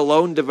 let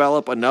alone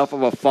develop enough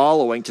of a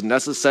following to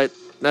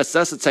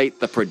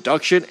necessitate the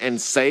production and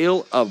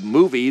sale of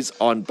movies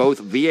on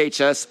both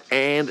VHS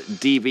and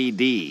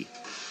DVD.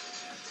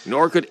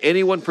 Nor could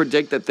anyone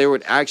predict that there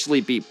would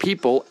actually be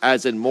people,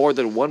 as in more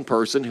than one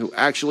person, who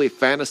actually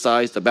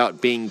fantasized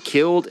about being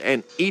killed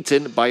and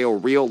eaten by a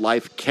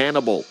real-life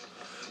cannibal.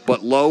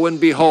 But lo and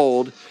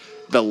behold,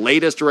 the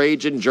latest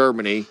rage in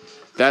Germany,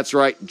 that's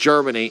right,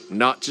 Germany,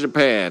 not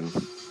Japan,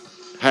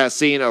 has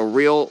seen a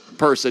real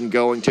person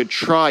going to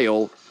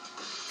trial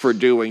for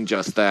doing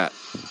just that.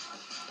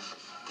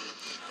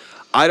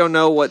 I don't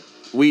know what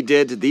we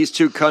did to these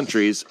two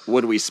countries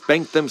when we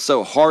spanked them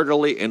so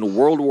heartily in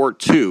World War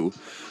II,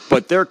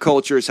 but their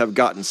cultures have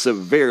gotten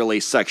severely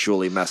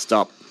sexually messed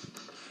up.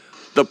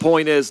 The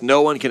point is,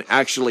 no one can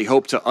actually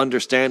hope to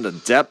understand the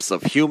depths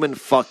of human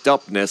fucked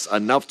upness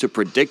enough to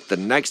predict the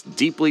next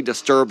deeply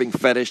disturbing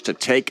fetish to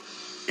take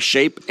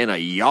shape in a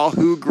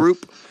Yahoo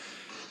group,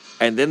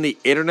 and then the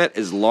internet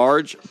is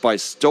large by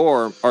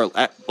storm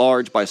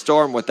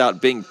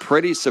without being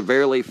pretty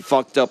severely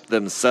fucked up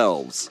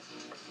themselves.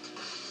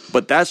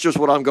 But that's just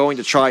what I'm going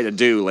to try to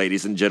do,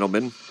 ladies and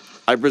gentlemen.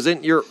 I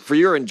present for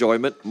your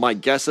enjoyment my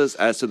guesses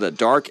as to the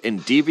dark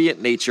and deviant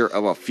nature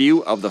of a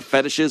few of the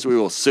fetishes we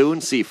will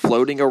soon see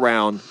floating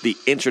around the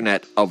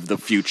internet of the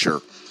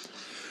future.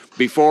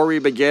 Before we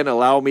begin,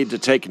 allow me to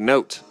take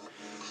note.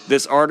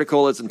 This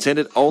article is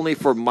intended only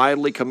for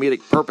mildly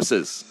comedic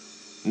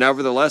purposes.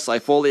 Nevertheless, I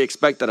fully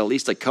expect that at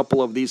least a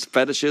couple of these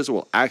fetishes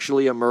will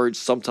actually emerge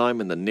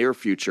sometime in the near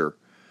future,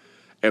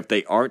 if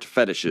they aren't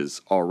fetishes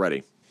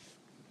already.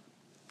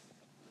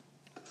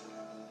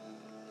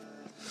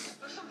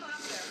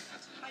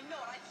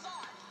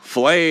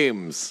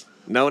 Flames,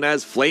 known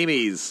as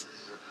flamies.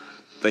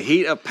 The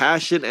heat of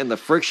passion and the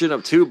friction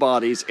of two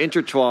bodies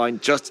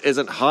intertwined just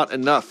isn't hot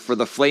enough for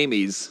the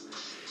flamies.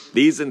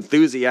 These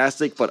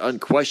enthusiastic but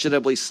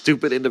unquestionably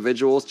stupid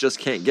individuals just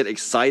can't get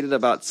excited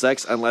about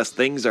sex unless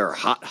things are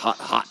hot, hot,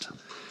 hot.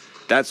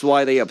 That's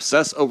why they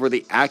obsess over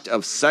the act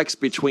of sex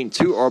between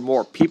two or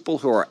more people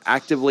who are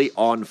actively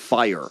on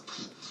fire.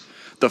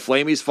 The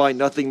Flamies find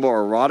nothing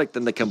more erotic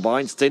than the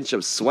combined stench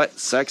of sweat,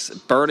 sex,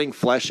 burning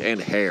flesh,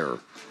 and hair.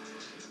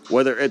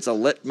 Whether it's a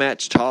lit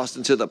match tossed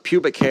into the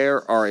pubic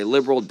hair or a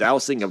liberal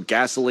dousing of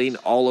gasoline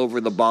all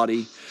over the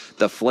body,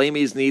 the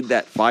Flamies need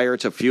that fire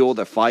to fuel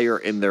the fire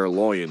in their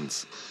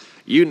loins.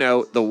 You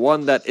know, the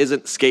one that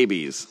isn't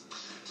scabies.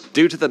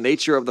 Due to the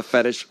nature of the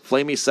fetish,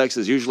 flamey sex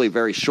is usually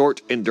very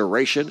short in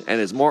duration and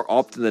is more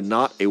often than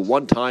not a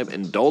one-time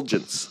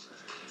indulgence.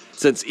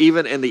 Since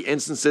even in the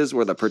instances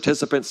where the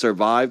participants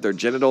survive, their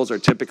genitals are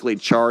typically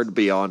charred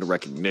beyond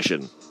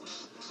recognition.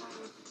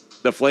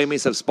 The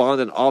flamies have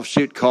spawned an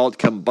offshoot called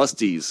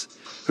combusties,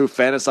 who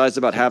fantasize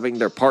about having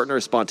their partner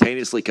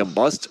spontaneously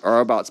combust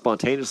or about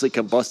spontaneously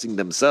combusting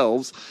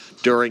themselves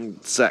during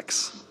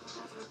sex.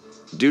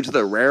 Due to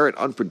the rare and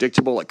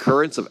unpredictable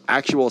occurrence of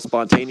actual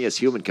spontaneous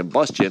human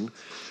combustion,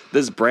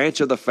 this branch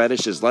of the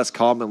fetish is less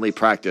commonly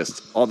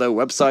practiced, although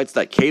websites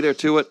that cater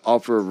to it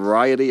offer a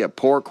variety of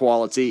poor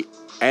quality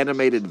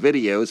animated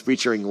videos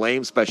featuring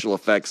lame special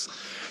effects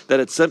that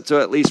attempt to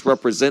at least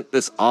represent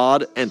this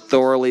odd and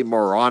thoroughly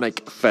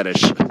moronic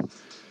fetish.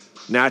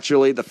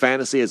 Naturally, the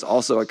fantasy is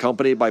also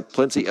accompanied by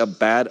plenty of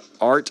bad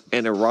art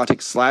and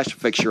erotic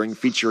slash-fictioning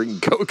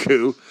featuring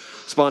Goku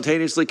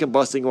spontaneously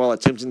combusting while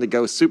attempting to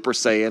go Super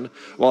Saiyan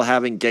while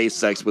having gay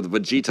sex with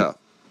Vegeta.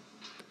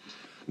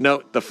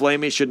 Note, the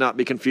flamies should not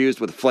be confused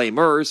with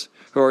flamers,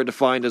 who are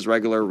defined as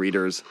regular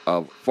readers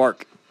of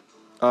FARC.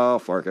 Oh,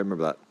 FARC, I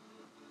remember that.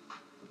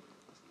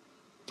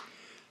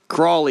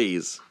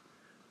 Crawlies.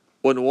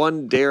 When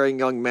one daring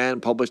young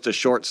man published a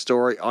short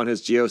story on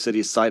his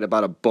GeoCities site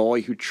about a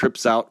boy who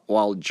trips out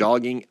while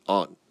jogging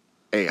on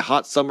a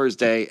hot summer's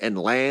day and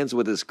lands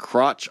with his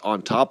crotch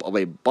on top of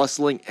a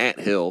bustling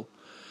anthill,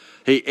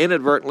 he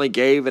inadvertently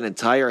gave an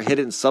entire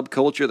hidden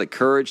subculture the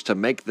courage to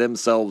make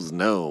themselves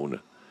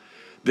known.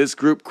 This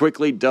group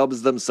quickly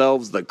dubs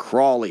themselves the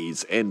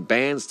Crawlies and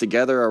bands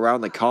together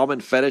around the common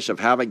fetish of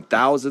having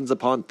thousands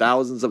upon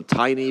thousands of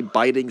tiny,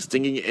 biting,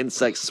 stinging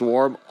insects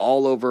swarm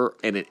all over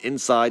and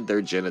inside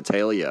their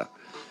genitalia.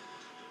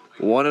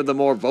 One of the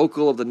more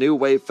vocal of the new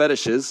wave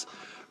fetishes,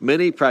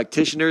 many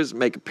practitioners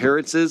make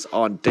appearances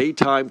on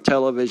daytime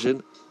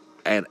television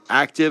and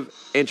active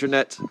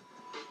internet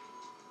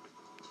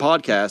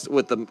podcast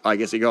with the, I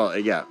guess you go,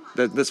 yeah,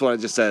 this one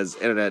just says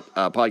internet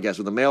podcast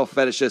with a male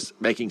fetishist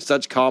making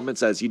such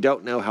comments as, "You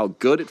don't know how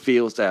good it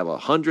feels to have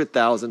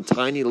 100,000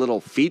 tiny little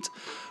feet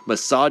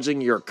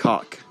massaging your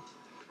cock."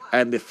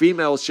 And the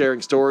females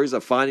sharing stories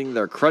of finding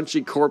their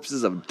crunchy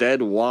corpses of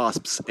dead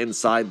wasps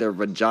inside their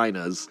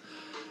vaginas,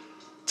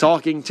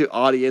 talking to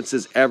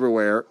audiences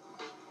everywhere,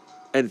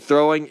 and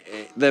throwing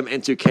them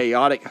into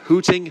chaotic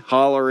hooting,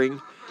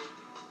 hollering,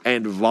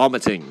 and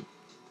vomiting.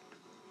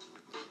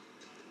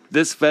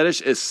 This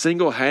fetish is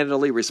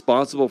single-handedly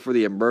responsible for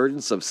the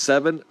emergence of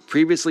 7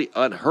 previously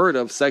unheard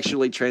of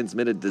sexually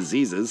transmitted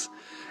diseases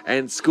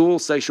and school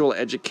sexual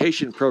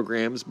education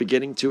programs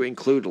beginning to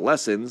include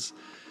lessons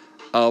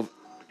of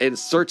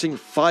inserting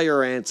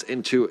fire ants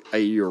into a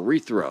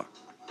urethra.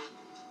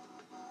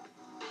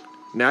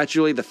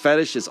 Naturally, the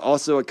fetish is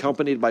also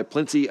accompanied by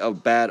plenty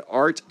of bad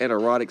art and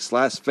erotic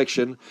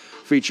slash-fiction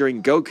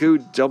featuring Goku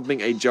dumping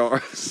a jar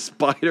of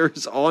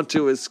spiders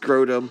onto his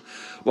scrotum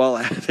while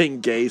having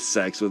gay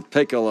sex with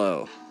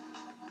Piccolo.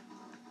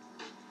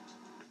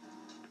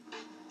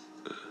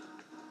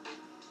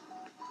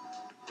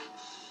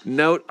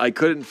 Note, I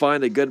couldn't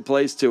find a good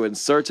place to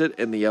insert it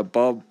in the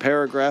above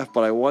paragraph,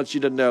 but I want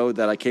you to know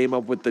that I came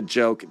up with the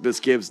joke. This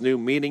gives new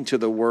meaning to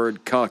the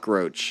word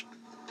cockroach.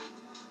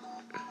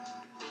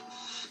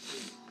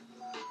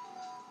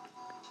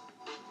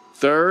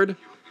 Third,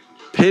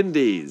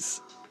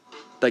 pindies.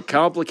 The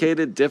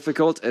complicated,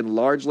 difficult, and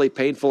largely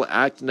painful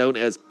act known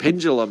as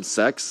pendulum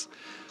sex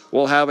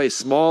will have a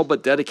small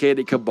but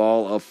dedicated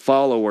cabal of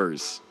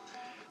followers.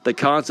 The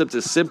concept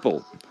is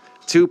simple.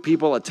 2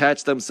 people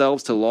attach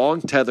themselves to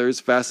long tethers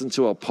fastened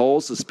to a pole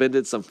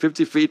suspended some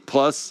 50 feet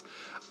plus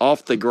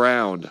off the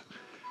ground.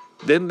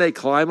 Then they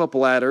climb up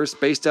ladders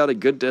spaced out a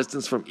good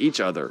distance from each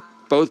other.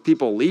 Both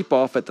people leap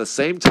off at the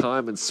same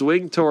time and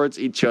swing towards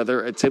each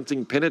other,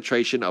 attempting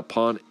penetration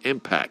upon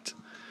impact.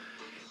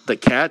 The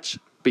catch,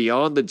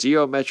 beyond the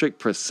geometric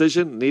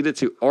precision needed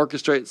to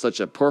orchestrate such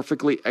a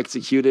perfectly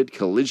executed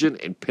collision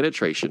and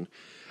penetration,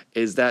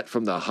 is that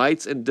from the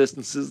heights and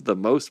distances the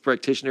most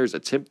practitioners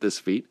attempt this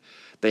feat,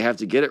 they have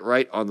to get it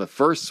right on the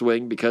first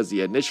swing because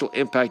the initial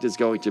impact is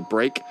going to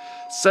break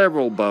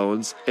several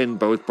bones in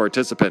both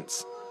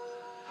participants.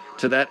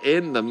 To that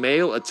end, the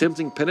male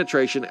attempting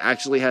penetration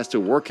actually has to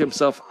work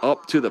himself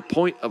up to the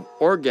point of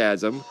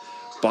orgasm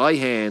by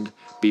hand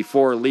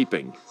before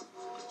leaping.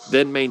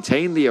 Then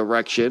maintain the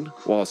erection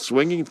while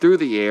swinging through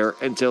the air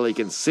until he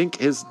can sink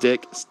his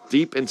dick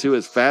deep into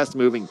his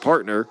fast-moving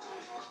partner,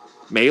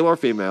 male or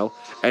female,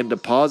 and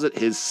deposit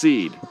his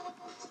seed.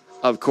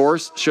 Of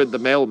course, should the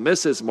male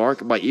miss his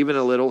mark by even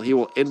a little, he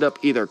will end up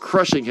either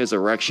crushing his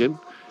erection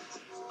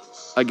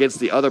against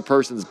the other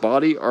person's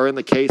body, or in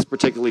the case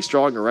particularly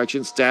strong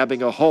erection,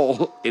 stabbing a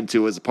hole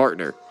into his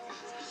partner.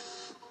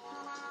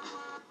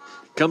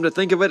 Come to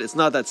think of it, it's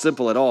not that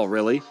simple at all,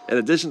 really. In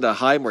addition to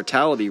high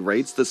mortality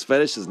rates, this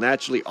fetish is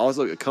naturally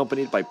also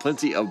accompanied by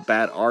plenty of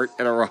bad art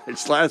and erotic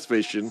slash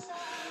fiction,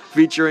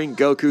 featuring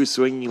Goku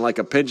swinging like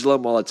a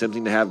pendulum while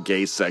attempting to have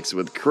gay sex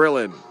with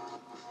Krillin.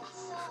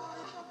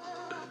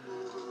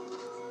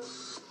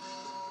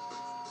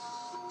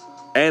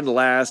 And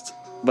last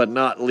but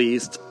not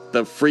least,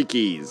 the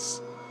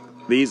freakies.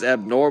 These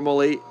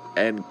abnormally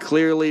and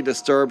clearly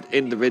disturbed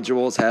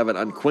individuals have an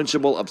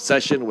unquenchable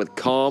obsession with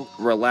calm,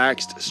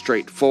 relaxed,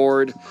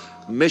 straightforward,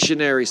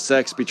 missionary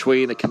sex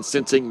between a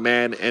consenting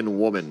man and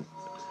woman.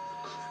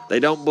 They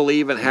don't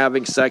believe in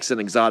having sex in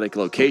exotic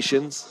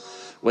locations,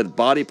 with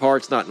body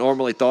parts not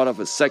normally thought of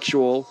as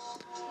sexual,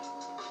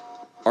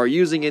 or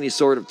using any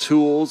sort of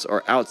tools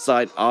or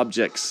outside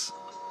objects.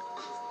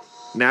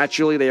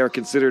 Naturally, they are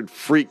considered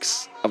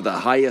freaks of the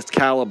highest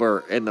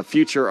caliber in the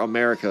future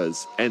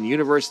Americas and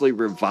universally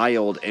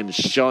reviled and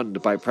shunned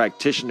by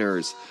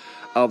practitioners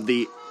of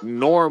the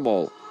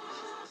normal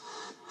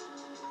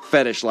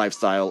fetish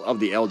lifestyle of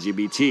the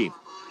LGBT.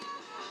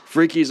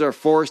 Freakies are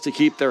forced to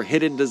keep their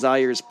hidden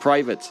desires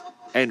private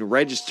and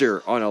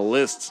register on a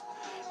list,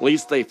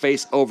 lest they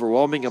face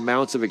overwhelming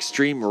amounts of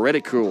extreme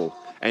ridicule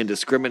and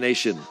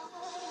discrimination.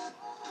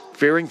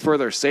 Fearing for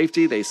their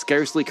safety, they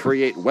scarcely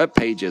create web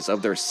pages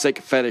of their sick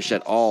fetish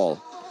at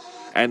all,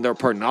 and their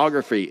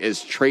pornography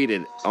is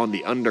traded on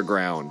the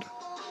underground.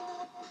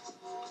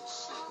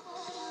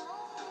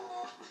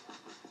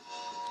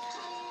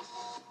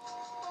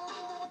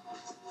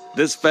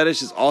 This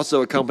fetish is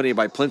also accompanied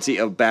by plenty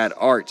of bad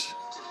art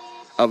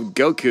of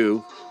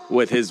Goku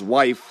with his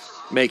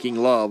wife making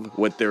love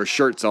with their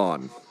shirts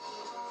on.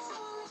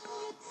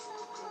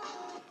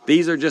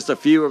 These are just a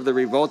few of the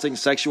revolting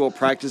sexual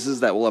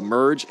practices that will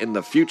emerge in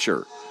the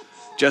future.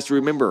 Just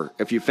remember,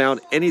 if you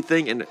found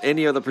anything in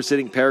any of the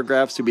preceding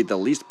paragraphs to be the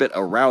least bit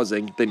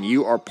arousing, then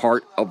you are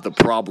part of the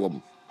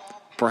problem.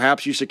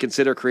 Perhaps you should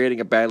consider creating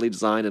a badly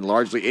designed and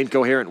largely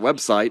incoherent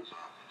website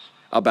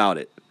about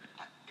it.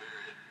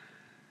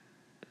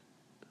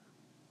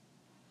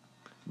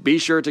 Be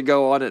sure to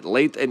go on at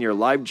length in your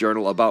live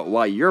journal about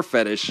why your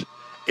fetish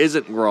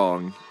isn't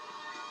wrong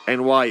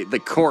and why the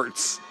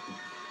courts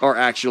are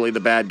actually the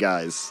bad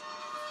guys.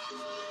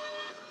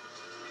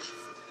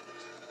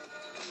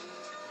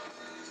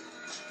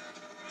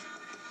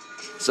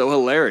 So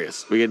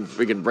hilarious. We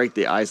can break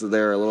the ice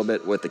there a little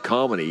bit with the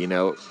comedy, you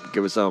know.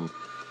 Give it some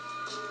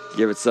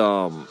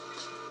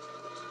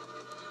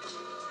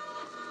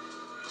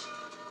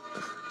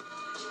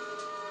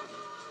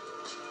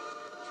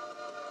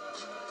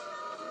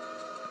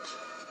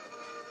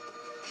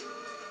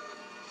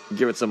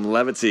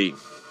levity.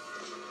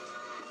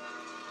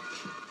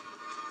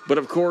 But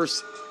of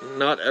course,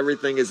 not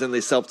everything is in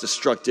the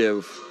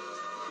self-destructive,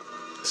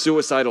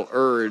 suicidal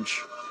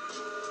urge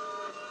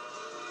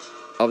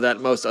of that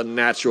most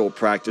unnatural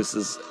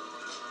practices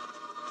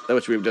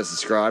which we've just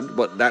described,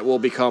 but that will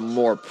become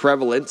more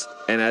prevalent,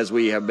 and as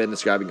we have been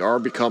describing, are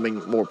becoming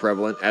more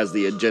prevalent as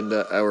the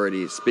agenda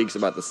already speaks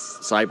about the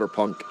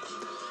cyberpunk,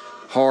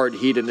 hard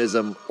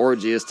hedonism,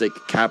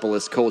 orgiastic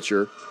capitalist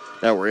culture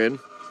that we're in.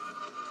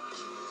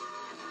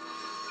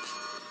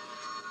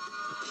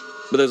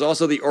 But there's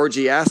also the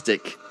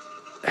orgiastic,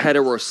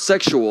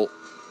 heterosexual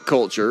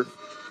culture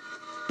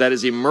that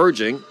is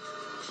emerging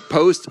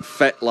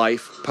post-Fet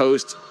Life,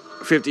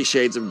 post-50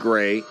 Shades of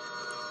Grey,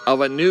 of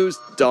a new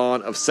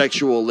dawn of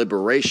sexual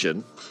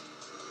liberation,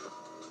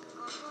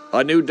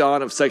 a new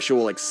dawn of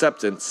sexual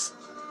acceptance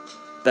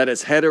that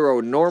is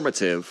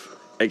heteronormative,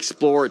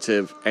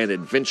 explorative, and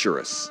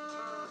adventurous.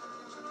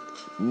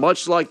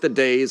 Much like the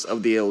days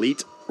of the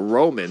elite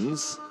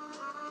Romans,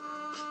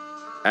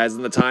 as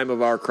in the time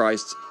of our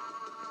Christ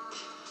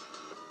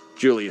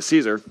Julius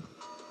Caesar,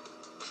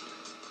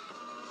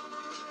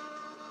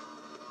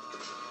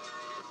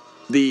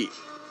 the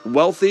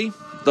wealthy,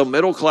 the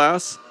middle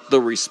class, the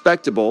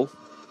respectable,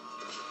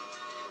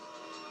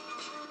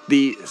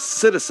 the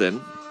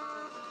citizen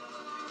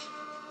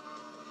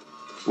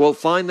will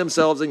find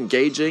themselves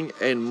engaging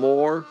in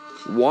more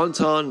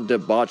wanton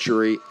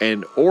debauchery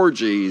and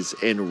orgies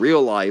in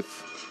real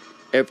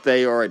life if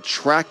they are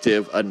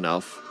attractive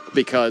enough,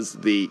 because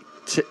the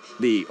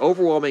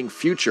overwhelming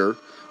future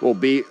will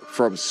be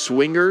from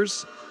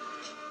swingers,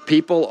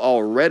 people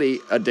already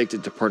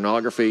addicted to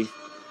pornography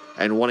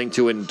and wanting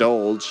to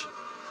indulge,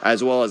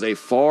 as well as a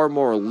far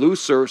more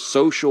looser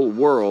social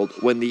world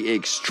when the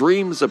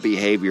extremes of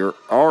behavior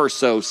are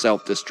so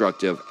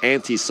self-destructive,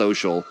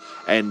 antisocial,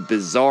 and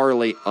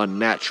bizarrely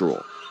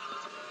unnatural.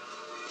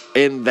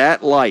 In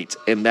that light,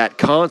 in that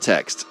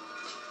context,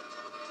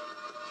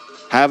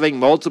 having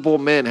multiple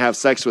men have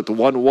sex with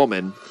one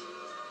woman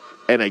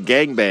and a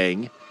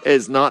gangbang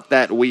is not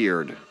that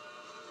weird.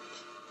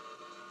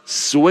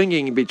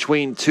 Swinging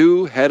between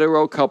two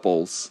hetero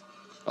couples,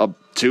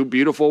 two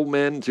beautiful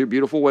men, two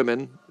beautiful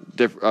women,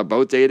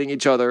 both dating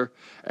each other,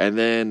 and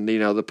then,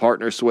 the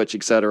partner switch,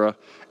 etc.,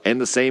 in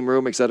the same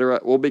room, etc.,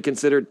 will be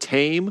considered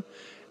tame,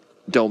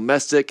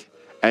 domestic,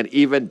 and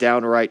even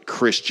downright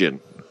Christian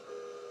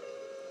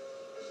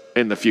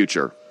in the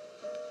future,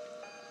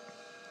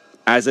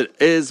 as it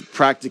is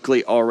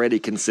practically already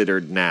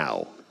considered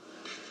now.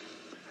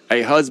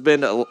 A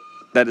husband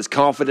that is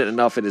confident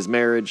enough in his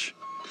marriage,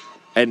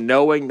 and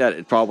knowing that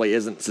it probably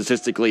isn't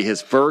statistically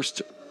his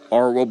first,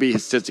 or will be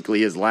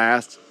statistically his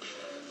last,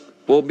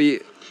 will be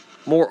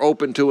more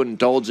open to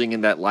indulging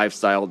in that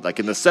lifestyle, like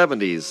in the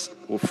 70s,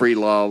 with free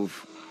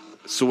love,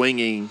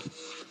 swinging,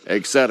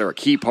 etc.,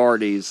 key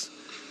parties,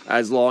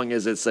 as long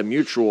as it's a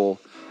mutual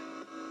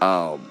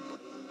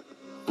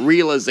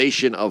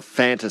realization of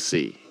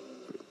fantasy.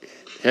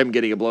 Him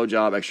getting a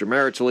blowjob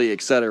extramaritally,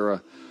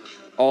 etc.,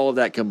 all of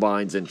that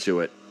combines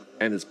into it,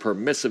 and its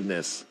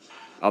permissiveness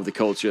of the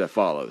culture that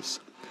follows.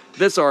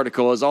 This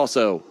article is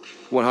also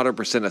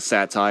 100% a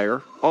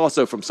satire,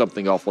 also from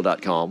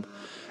somethingawful.com,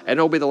 and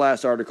it'll be the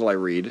last article I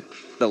read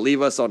that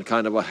leave us on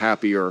kind of a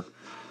happier,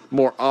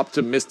 more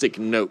optimistic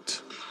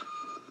note.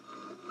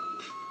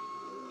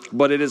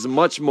 But it is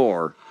much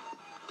more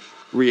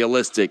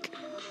realistic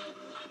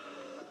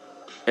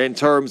in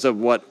terms of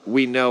what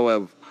we know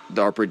of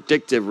our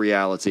predictive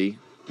reality,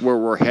 where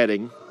we're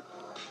heading,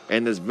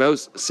 in this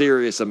most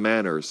serious of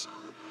manners.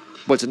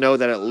 But to know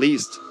that at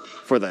least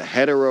for the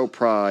hetero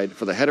pride,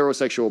 for the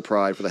heterosexual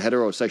pride, for the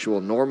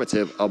heterosexual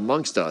normative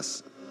amongst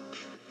us,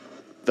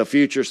 the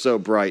future's so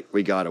bright,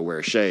 we gotta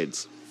wear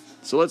shades.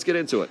 So let's get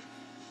into it.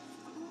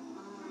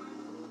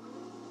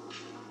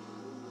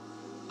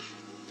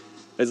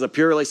 It's a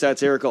purely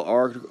satirical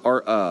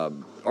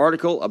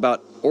article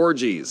about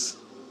orgies.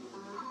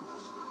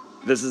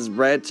 This is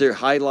read to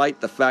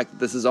highlight the fact that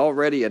this is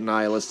already a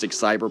nihilistic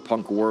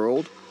cyberpunk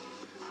world.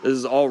 This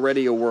is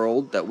already a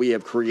world that we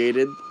have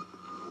created,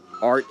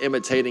 art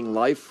imitating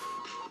life,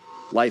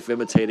 life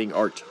imitating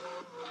art.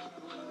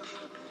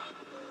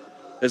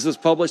 This was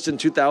published in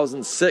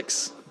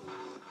 2006.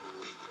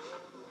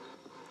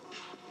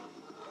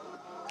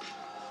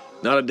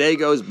 Not a day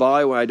goes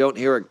by when I don't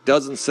hear a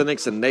dozen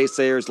cynics and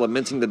naysayers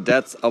lamenting the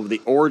deaths of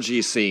the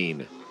orgy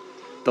scene.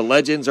 The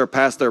legends are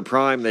past their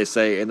prime, they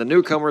say, and the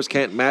newcomers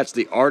can't match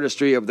the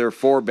artistry of their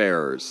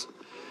forebears.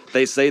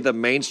 They say the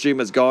mainstream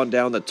has gone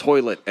down the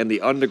toilet and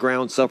the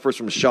underground suffers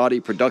from shoddy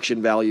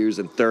production values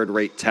and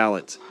third-rate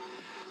talent.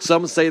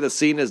 Some say the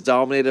scene is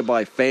dominated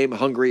by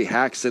fame-hungry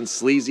hacks and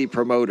sleazy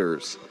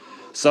promoters.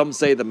 Some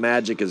say the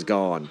magic is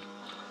gone.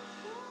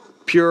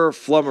 Pure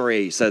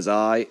flummery, says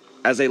I.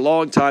 As a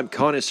longtime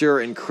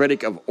connoisseur and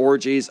critic of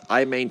orgies,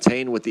 I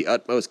maintain with the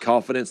utmost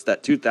confidence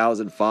that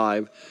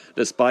 2005,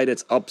 despite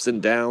its ups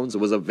and downs,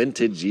 was a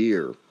vintage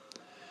year.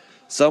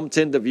 Some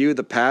tend to view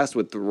the past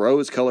with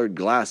rose-colored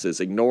glasses,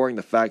 ignoring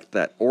the fact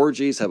that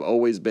orgies have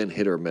always been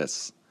hit or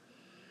miss.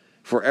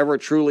 For ever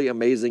truly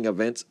amazing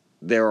events,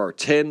 there are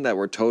 10 that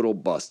were total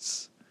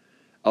busts.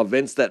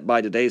 Events that by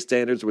today's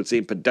standards would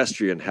seem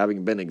pedestrian,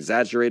 having been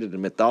exaggerated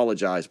and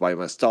mythologized by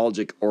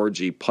nostalgic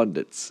orgy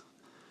pundits.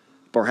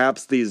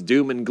 Perhaps these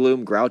doom and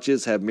gloom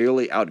grouches have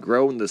merely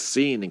outgrown the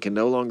scene and can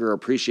no longer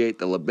appreciate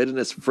the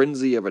libidinous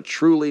frenzy of a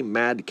truly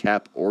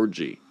madcap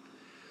orgy.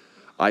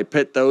 I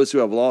pit those who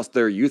have lost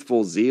their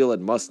youthful zeal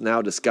and must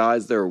now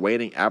disguise their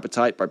waning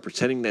appetite by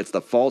pretending that it's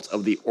the fault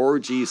of the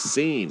orgy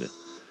scene.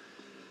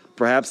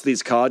 Perhaps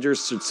these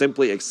codgers should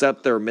simply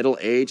accept their middle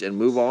age and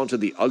move on to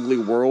the ugly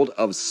world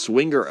of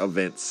swinger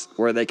events,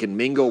 where they can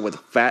mingle with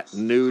fat,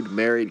 nude,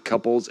 married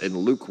couples in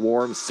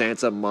lukewarm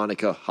Santa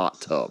Monica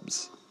hot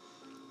tubs.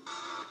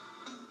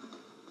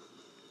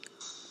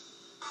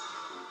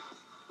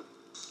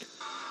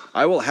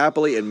 I will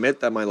happily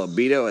admit that my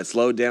libido has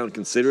slowed down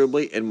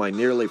considerably in my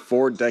nearly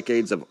 4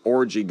 decades of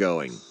orgy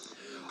going.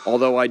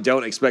 Although I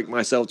don't expect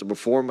myself to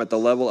perform at the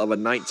level of a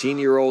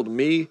 19-year-old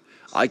me,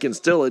 I can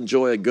still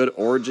enjoy a good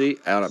orgy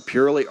on a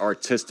purely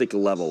artistic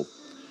level.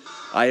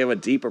 I have a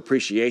deep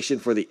appreciation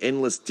for the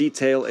endless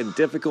detail and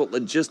difficult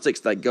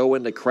logistics that go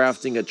into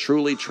crafting a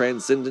truly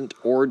transcendent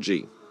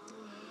orgy.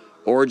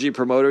 Orgy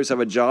promoters have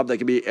a job that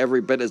can be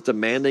every bit as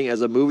demanding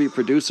as a movie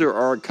producer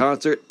or a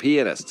concert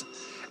pianist,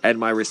 and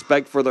my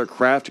respect for their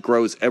craft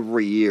grows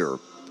every year.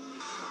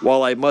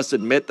 While I must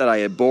admit that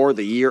I abhor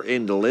the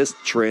year-end list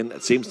trend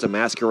that seems to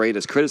masquerade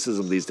as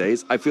criticism these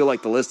days, I feel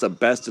like the list of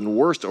best and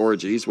worst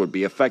orgies would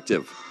be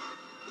effective.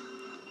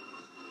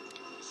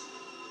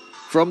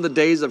 From the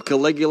days of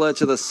Caligula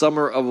to the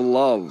summer of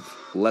love,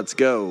 let's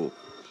go.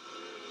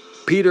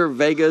 Peter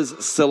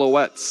Vega's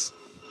Silhouettes.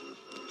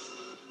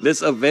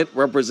 This event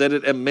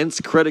represented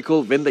immense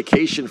critical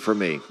vindication for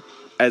me.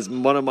 As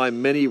one of my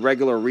many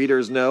regular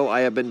readers know,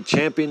 I have been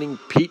championing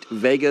Pete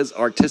Vega's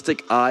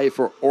artistic eye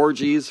for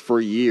orgies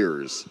for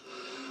years.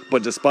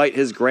 But despite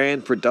his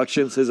grand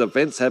productions, his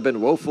events have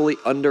been woefully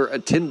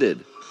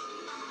underattended.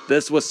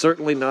 This was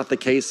certainly not the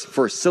case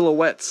for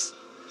Silhouettes,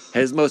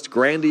 his most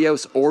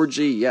grandiose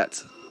orgy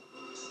yet.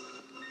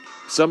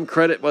 Some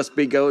credit must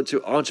be go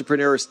to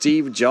entrepreneur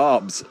Steve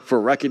Jobs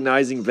for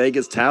recognizing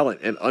Vega's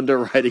talent and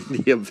underwriting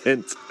the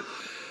event.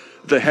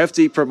 the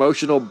hefty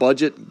promotional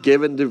budget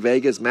given to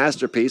Vega's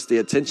masterpiece the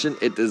attention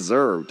it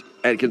deserved,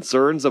 and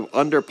concerns of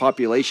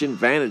underpopulation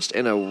vanished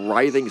in a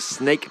writhing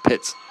snake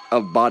pit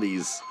of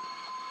bodies.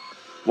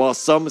 While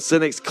some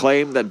cynics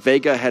claim that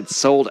Vega had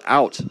sold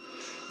out,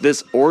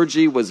 this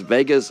orgy was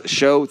Vega's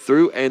show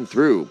through and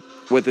through,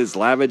 with his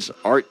lavish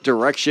art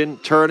direction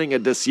turning a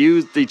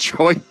disused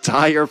Detroit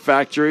tire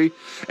factory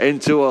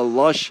into a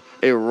lush,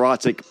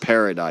 erotic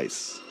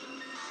paradise.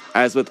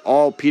 As with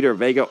all Peter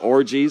Vega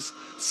orgies,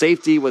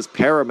 safety was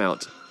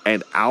paramount,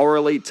 and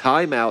hourly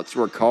timeouts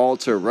were called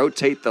to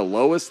rotate the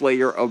lowest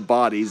layer of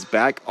bodies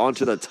back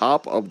onto the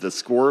top of the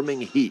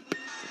squirming heap.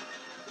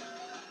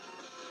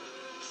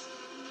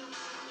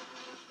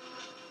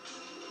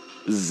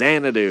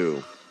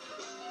 Xanadu.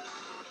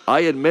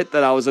 I admit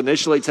that I was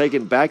initially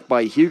taken back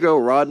by Hugo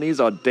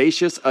Rodney's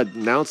audacious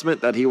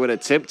announcement that he would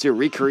attempt to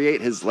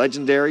recreate his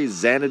legendary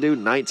Xanadu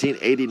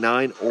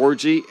 1989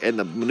 orgy in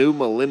the new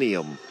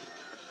millennium.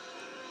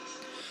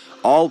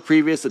 All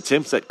previous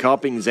attempts at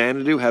copying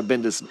Xanadu have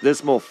been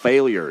dismal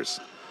failures.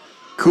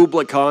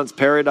 Kubla Khan's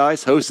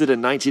Paradise, hosted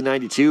in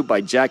 1992 by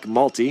Jack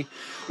Malty,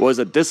 was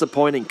a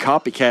disappointing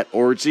copycat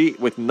orgy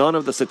with none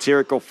of the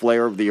satirical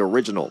flair of the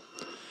original.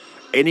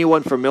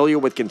 Anyone familiar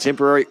with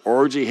contemporary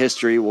orgy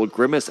history will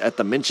grimace at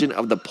the mention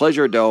of the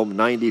Pleasure Dome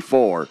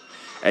 94,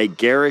 a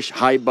garish,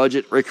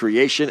 high-budget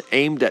recreation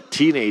aimed at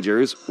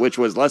teenagers, which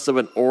was less of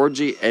an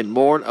orgy and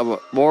more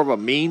of a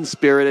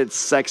mean-spirited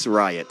sex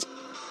riot.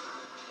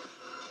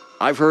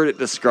 I've heard it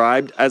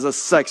described as a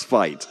sex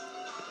fight.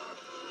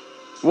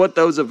 What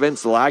those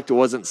events lacked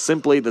wasn't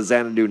simply the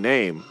Xanadu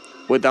name.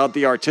 Without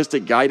the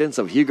artistic guidance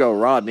of Hugo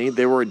Rodney,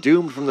 they were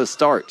doomed from the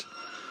start.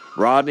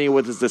 Rodney,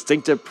 with his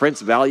distinctive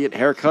Prince Valiant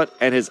haircut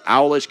and his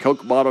owlish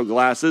Coke bottle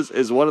glasses,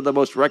 is one of the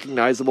most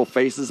recognizable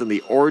faces in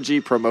the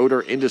orgy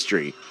promoter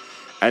industry,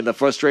 and the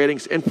frustrating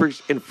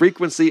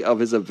infrequency of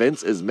his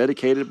events is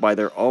mitigated by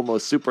their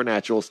almost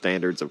supernatural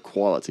standards of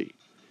quality.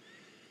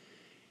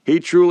 He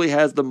truly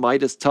has the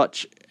Midas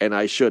touch, and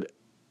I should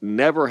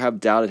never have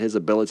doubted his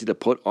ability to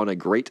put on a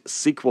great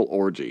sequel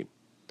orgy.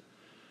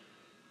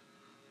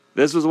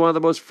 This was one of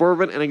the most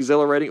fervent and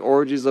exhilarating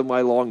orgies of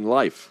my long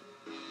life.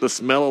 The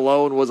smell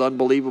alone was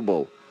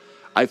unbelievable.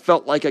 I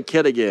felt like a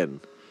kid again.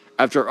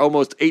 After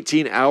almost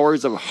 18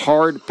 hours of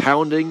hard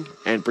pounding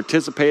and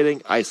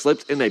participating, I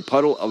slipped in a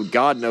puddle of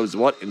God knows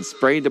what and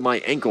sprained my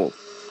ankle.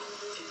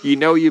 You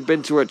know you've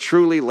been to a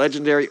truly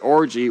legendary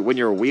orgy when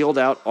you're wheeled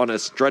out on a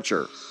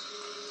stretcher.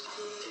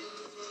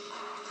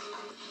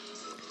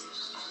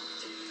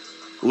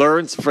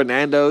 Lawrence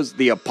Fernando's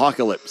The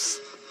Apocalypse.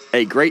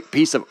 A great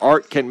piece of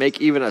art can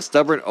make even a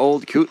stubborn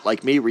old coot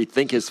like me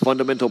rethink his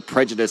fundamental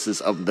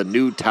prejudices of the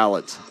new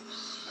talent.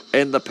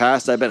 In the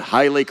past, I've been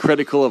highly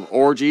critical of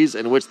orgies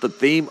in which the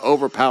theme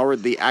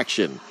overpowered the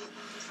action.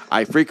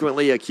 I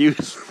frequently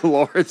accuse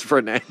Lawrence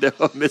Fernando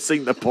of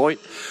missing the point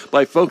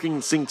by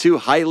focusing too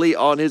highly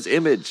on his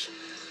image.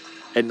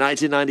 In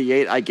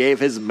 1998, I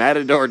gave his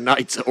Matador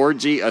Nights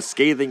orgy a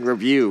scathing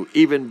review,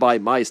 even by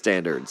my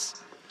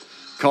standards,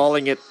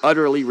 calling it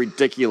utterly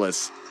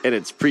ridiculous in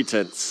its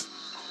pretense.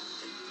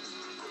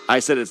 I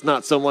said it's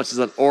not so much as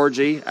an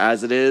orgy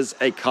as it is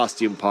a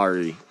costume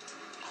party.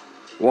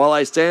 While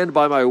I stand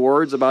by my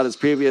words about his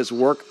previous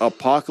work,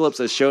 Apocalypse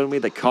has shown me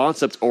that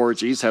concept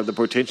orgies have the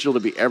potential to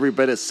be every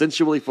bit as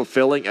sensually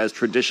fulfilling as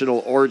traditional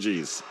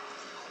orgies.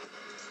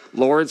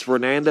 Lawrence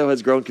Fernando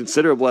has grown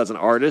considerable as an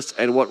artist,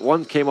 and what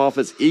once came off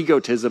as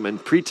egotism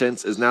and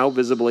pretense is now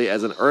visibly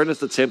as an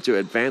earnest attempt to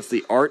advance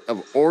the art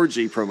of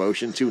orgy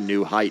promotion to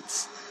new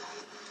heights.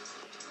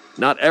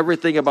 Not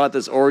everything about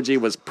this orgy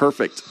was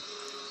perfect.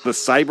 The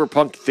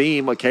cyberpunk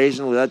theme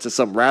occasionally led to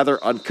some rather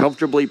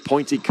uncomfortably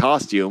pointy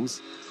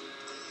costumes,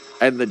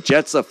 and the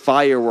jets of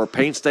fire were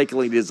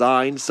painstakingly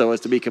designed so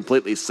as to be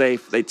completely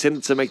safe. They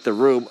tended to make the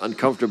room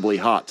uncomfortably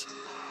hot.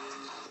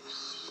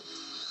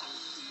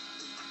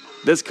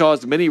 This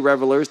caused many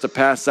revelers to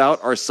pass out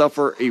or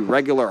suffer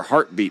irregular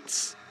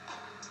heartbeats.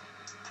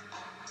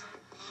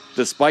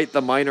 Despite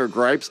the minor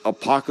gripes,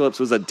 Apocalypse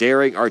was a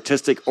daring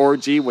artistic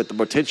orgy with the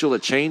potential to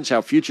change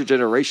how future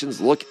generations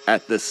look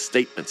at this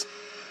statement.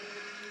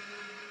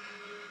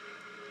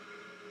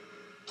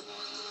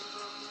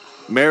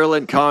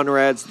 Marilyn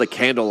Conrad's The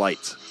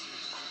Candlelight.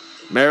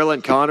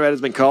 Marilyn Conrad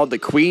has been called the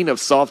queen of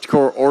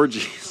softcore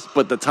orgies,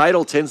 but the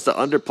title tends to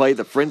underplay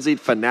the frenzied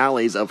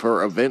finales of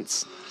her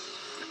events.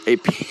 A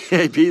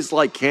piece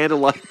like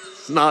Candlelight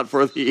is not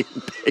for the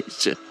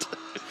impatient,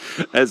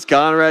 as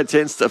Conrad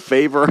tends to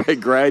favor a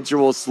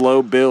gradual,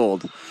 slow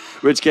build,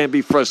 which can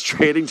be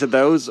frustrating to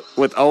those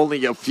with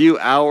only a few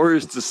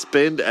hours to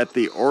spend at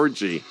the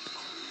orgy.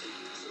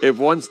 If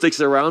one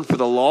sticks around for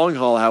the long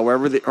haul,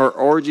 however, her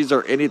orgies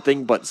are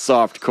anything but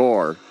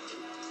softcore.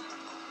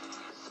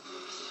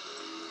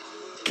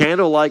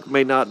 Candlelight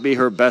may not be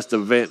her best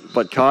event,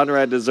 but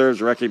Conrad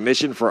deserves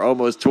recognition for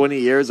almost 20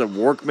 years of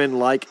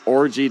workmanlike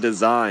orgy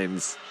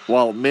designs.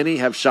 While many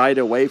have shied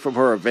away from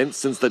her events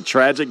since the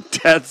tragic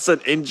deaths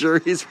and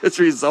injuries which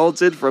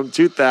resulted from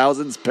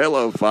 2000's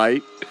pillow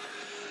fight,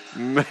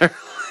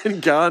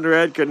 and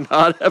Conrad could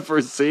not have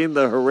foreseen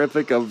the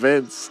horrific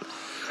events,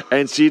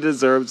 and she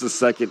deserves a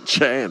second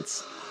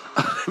chance.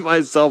 I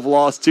myself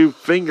lost 2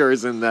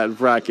 fingers in that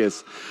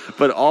fracas,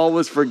 but all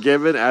was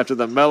forgiven after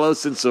the mellow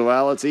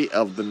sensuality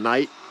of the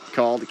night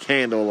called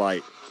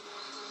candlelight.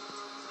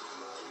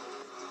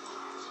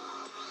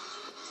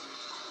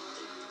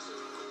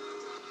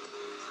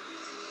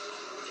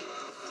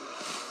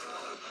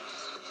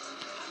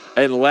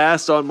 And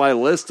last on my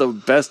list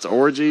of best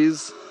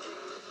orgies,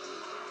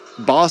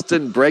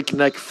 Boston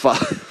Breakneck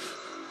 5.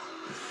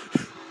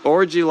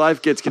 Orgy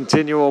Life gets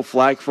continual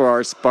flack for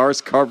our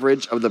sparse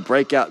coverage of the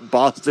breakout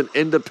Boston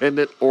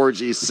independent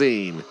orgy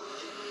scene.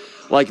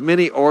 Like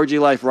many Orgy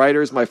Life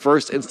writers, my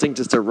first instinct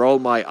is to roll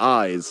my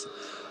eyes.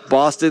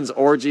 Boston's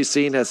orgy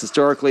scene has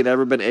historically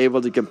never been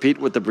able to compete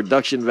with the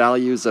production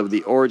values of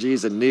the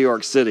orgies in New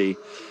York City,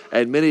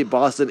 and many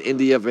Boston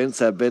indie events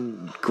have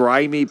been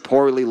grimy,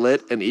 poorly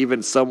lit, and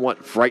even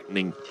somewhat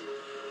frightening.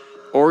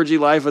 Orgy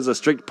Life has a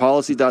strict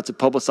policy not to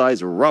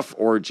publicize rough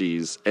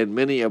orgies, and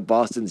many of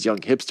Boston's young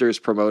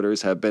hipsters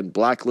promoters have been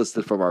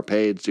blacklisted from our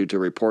page due to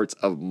reports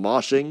of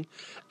moshing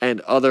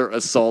and other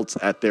assaults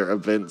at their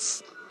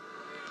events.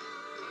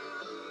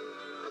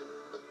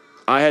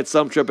 I had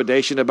some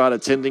trepidation about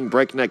attending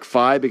Breakneck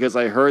 5 because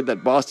I heard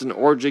that Boston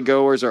orgy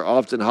goers are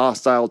often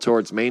hostile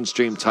towards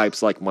mainstream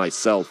types like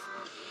myself.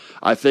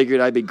 I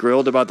figured I'd be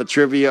grilled about the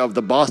trivia of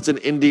the Boston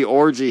indie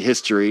orgy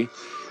history,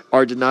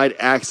 or denied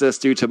access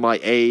due to my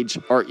age,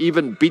 or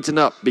even beaten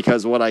up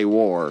because of what I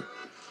wore.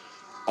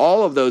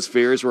 All of those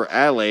fears were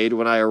allayed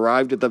when I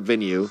arrived at the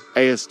venue,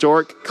 a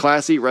historic,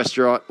 classy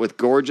restaurant with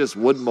gorgeous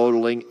wood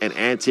modeling and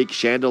antique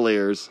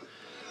chandeliers.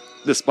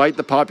 Despite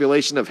the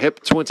population of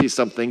hip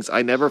 20-somethings,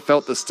 I never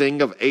felt the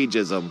sting of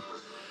ageism.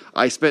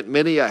 I spent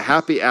many a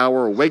happy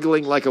hour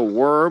wiggling like a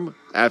worm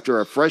after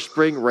a fresh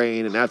spring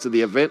rain, and after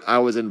the event I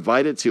was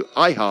invited to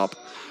IHOP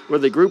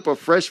with a group of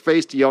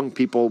fresh-faced young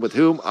people with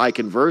whom I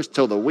conversed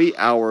till the wee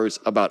hours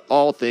about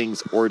all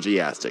things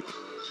orgiastic.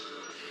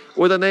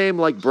 With a name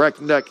like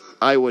Breakneck,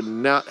 I would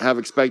not have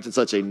expected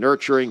such a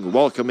nurturing,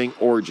 welcoming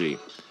orgy.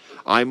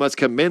 I must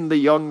commend the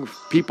young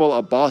people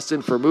of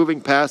Boston for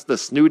moving past the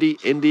snooty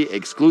indie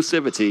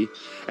exclusivity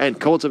and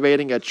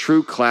cultivating a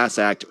true class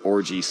act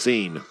orgy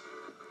scene.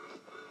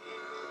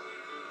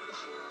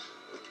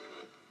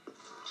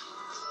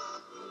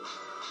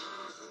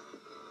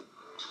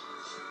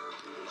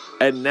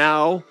 And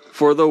now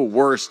for the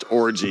worst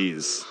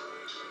orgies.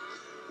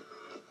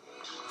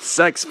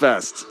 Sex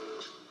Fest,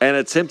 an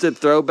attempted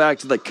throwback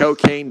to the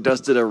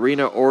cocaine-dusted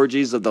arena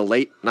orgies of the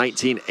late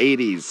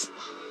 1980s.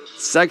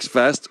 Sex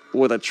Fest,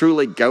 with a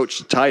truly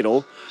gauche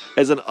title,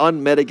 is an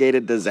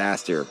unmitigated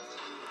disaster.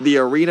 The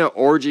arena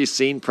orgy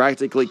scene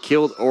practically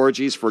killed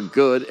orgies for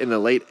good in the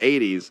late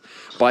 80s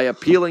by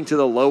appealing to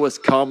the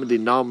lowest common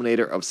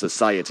denominator of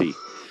society,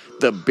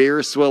 the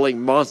beer-swilling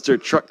monster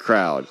truck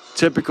crowd.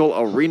 Typical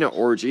arena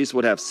orgies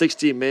would have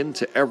 60 men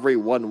to every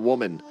 1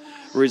 woman,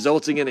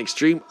 resulting in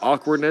extreme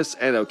awkwardness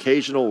and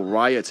occasional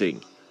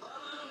rioting.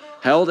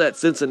 Held at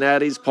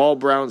Cincinnati's Paul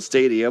Brown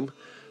Stadium,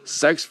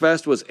 Sex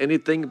Fest was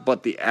anything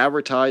but the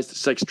advertised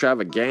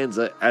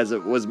sextravaganza, as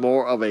it was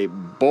more of a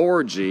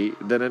borgy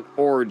than an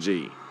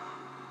orgy.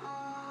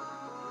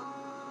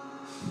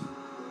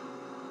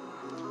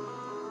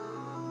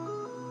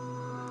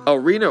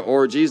 Arena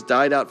orgies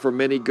died out for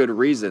many good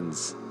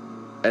reasons,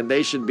 and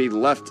they should be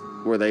left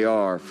where they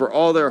are. For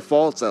all their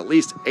faults, at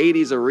least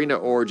 80s arena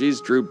orgies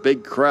drew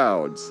big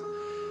crowds.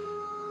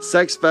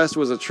 Sex Fest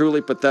was a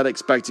truly pathetic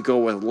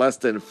spectacle with less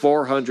than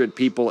 400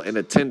 people in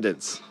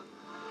attendance.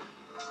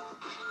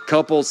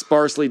 Couples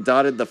sparsely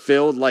dotted the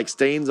field like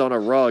stains on a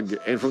rug,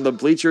 and from the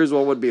bleachers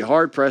one would be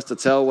hard-pressed to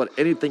tell what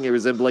anything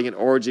resembling an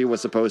orgy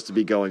was supposed to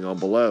be going on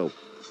below.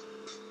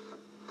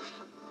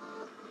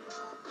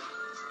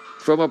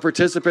 From a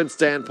participant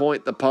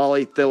standpoint, the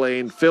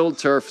polyethylene-filled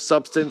turf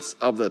substance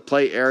of the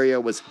play area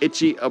was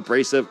itchy,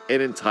 abrasive,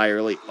 and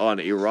entirely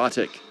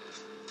unerotic.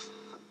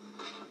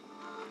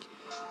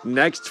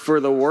 Next for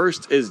the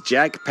worst is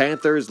Jack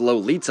Panther's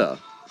Lolita.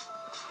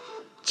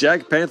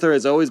 Jack Panther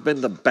has always been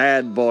the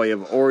bad boy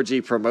of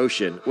orgy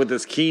promotion, with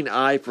his keen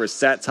eye for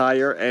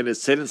satire and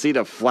his tendency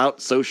to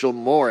flout social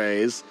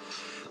mores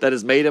that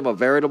has made him a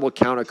veritable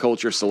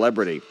counterculture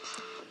celebrity.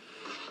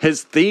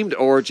 His themed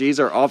orgies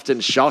are often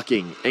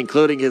shocking,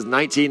 including his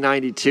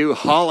 1992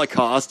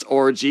 Holocaust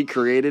orgy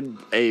created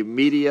a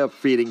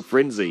media-feeding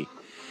frenzy,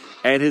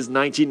 and his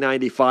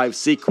 1995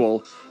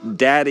 sequel,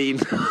 Daddy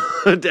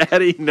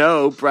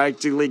No,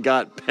 practically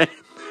got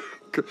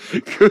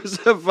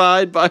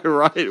crucified by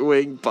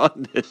right-wing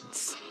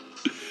pundits.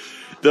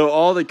 Though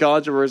all the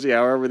controversy,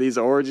 however, these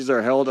orgies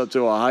are held up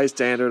to a high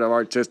standard of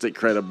artistic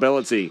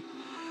credibility.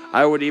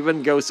 I would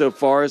even go so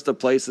far as to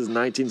place his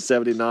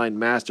 1979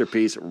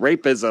 masterpiece,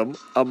 Rapism,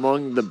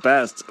 among the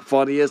best,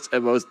 funniest,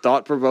 and most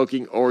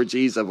thought-provoking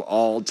orgies of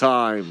all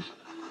time.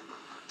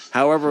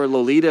 However,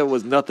 Lolita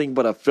was nothing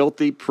but a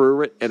filthy,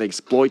 prurient, and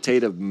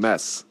exploitative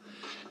mess.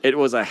 It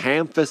was a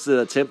ham-fisted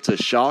attempt to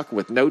shock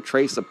with no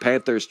trace of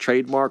Panther's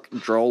trademark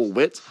droll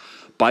wit,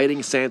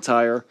 biting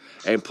satire,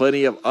 and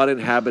plenty of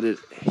uninhabited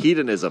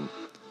hedonism.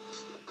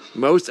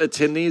 Most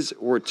attendees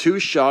were too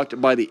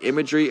shocked by the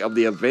imagery of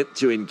the event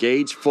to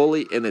engage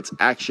fully in its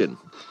action.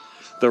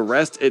 The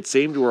rest, it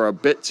seemed, were a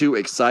bit too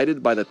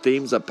excited by the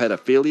themes of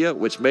pedophilia,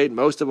 which made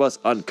most of us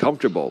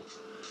uncomfortable.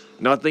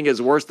 Nothing is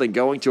worse than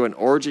going to an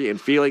orgy and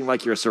feeling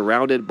like you're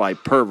surrounded by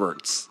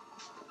perverts.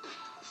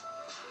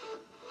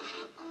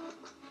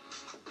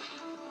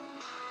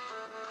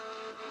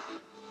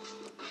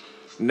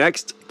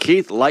 Next,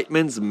 Keith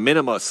Lightman's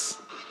Minimus.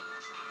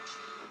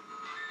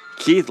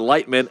 Keith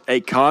Lightman, a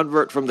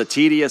convert from the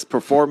tedious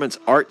performance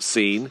art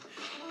scene,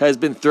 has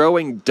been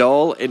throwing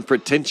dull and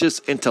pretentious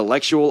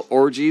intellectual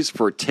orgies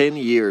for 10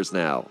 years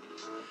now.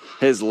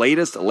 His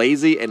latest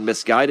lazy and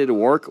misguided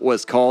work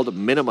was called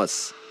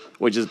Minimus,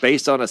 which is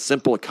based on a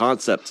simple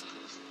concept.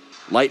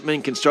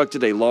 Lightman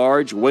constructed a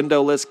large,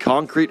 windowless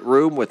concrete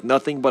room with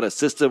nothing but a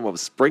system of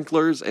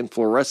sprinklers and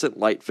fluorescent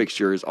light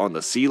fixtures on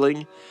the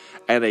ceiling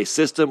and a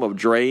system of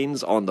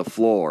drains on the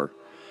floor.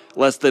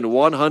 Less than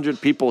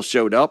 100 people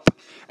showed up,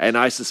 and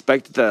I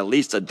suspect that at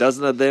least a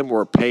dozen of them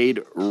were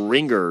paid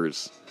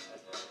ringers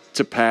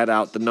to pad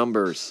out the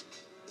numbers.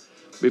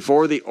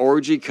 Before the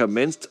orgy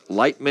commenced,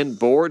 Lightman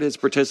bored his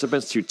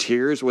participants to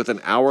tears with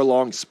an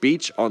hour-long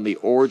speech on the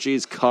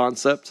orgy's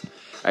concept,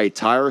 a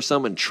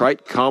tiresome and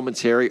trite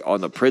commentary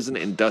on the prison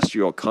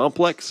industrial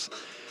complex.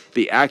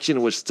 The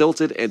action was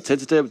stilted and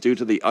tentative due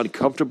to the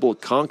uncomfortable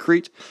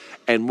concrete,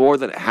 and more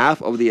than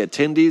half of the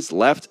attendees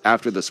left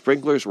after the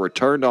sprinklers were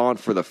turned on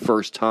for the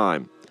first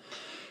time.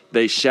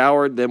 They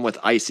showered them with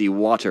icy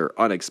water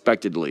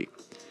unexpectedly.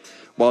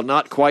 While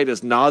not quite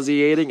as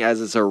nauseating as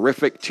his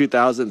horrific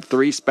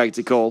 2003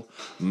 spectacle,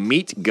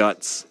 Meat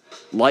Guts,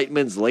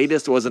 Lightman's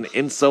latest was an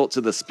insult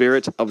to the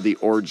spirit of the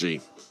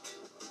orgy.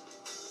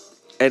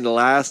 And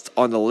last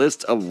on the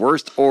list of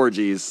worst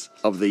orgies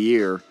of the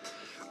year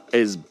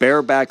is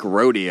Bareback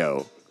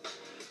Rodeo.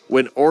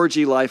 When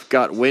Orgy Life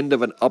got wind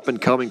of an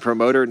up-and-coming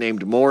promoter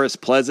named Morris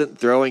Pleasant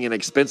throwing an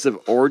expensive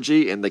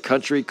orgy in the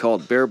country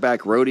called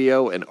Bareback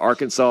Rodeo in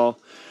Arkansas,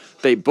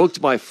 they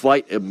booked my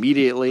flight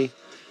immediately.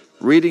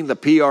 Reading the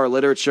PR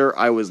literature,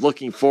 I was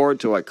looking forward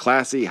to a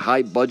classy,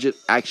 high-budget,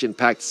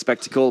 action-packed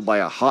spectacle by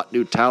a hot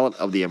new talent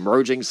of the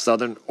emerging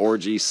southern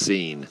orgy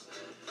scene.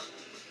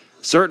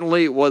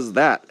 Certainly was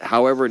that.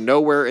 However,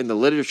 nowhere in the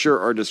literature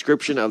or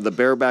description of the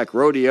Bareback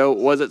Rodeo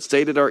was it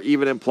stated or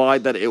even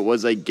implied that it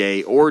was a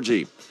gay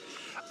orgy.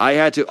 I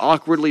had to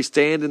awkwardly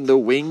stand in the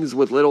wings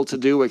with little to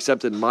do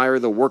except admire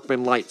the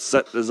workmanlike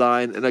set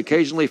design and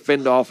occasionally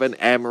fend off an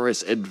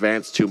amorous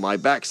advance to my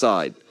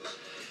backside.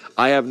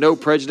 I have no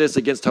prejudice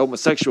against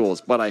homosexuals,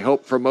 but I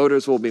hope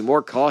promoters will be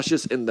more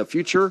cautious in the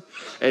future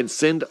and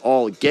send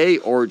all gay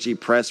orgy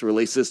press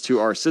releases to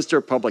our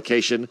sister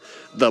publication,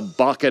 The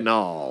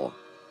Bacchanal.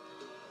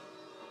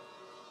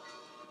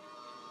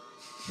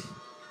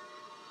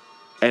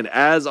 And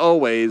as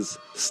always,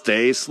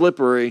 stay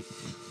slippery.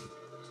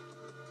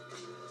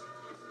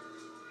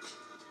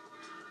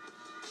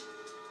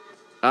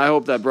 I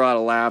hope that brought a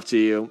laugh to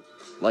you,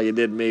 like it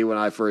did me when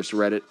I first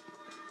read it.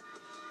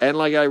 And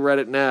like I read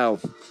it now,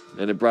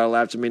 and it brought a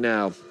laugh to me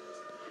now.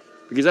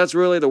 Because that's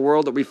really the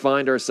world that we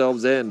find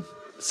ourselves in.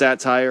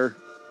 Satire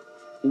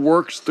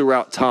works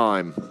throughout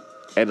time,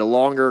 and the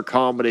longer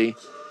comedy,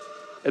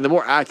 and the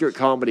more accurate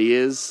comedy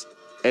is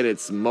at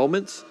its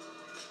moment,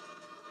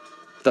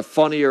 the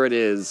funnier it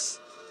is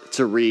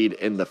to read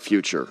in the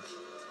future.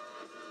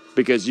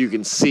 Because you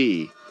can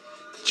see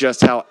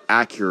just how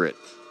accurate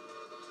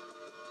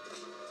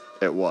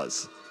it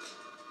was.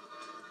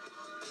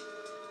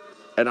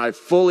 And I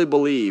fully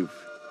believe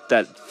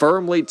that,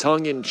 firmly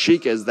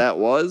tongue-in-cheek as that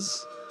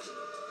was,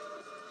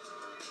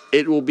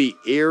 it will be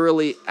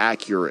eerily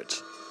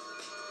accurate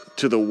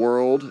to the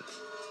world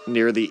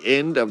near the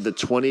end of the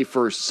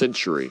 21st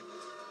century.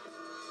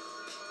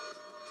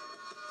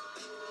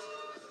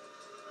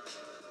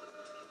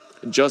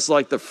 Just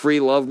like the free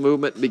love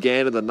movement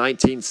began in the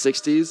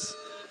 1960s,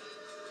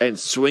 and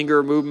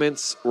swinger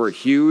movements were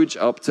huge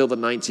up till the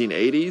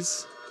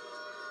 1980s,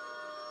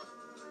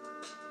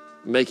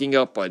 making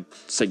up a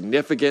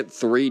significant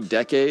 3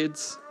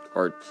 decades,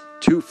 or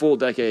 2 full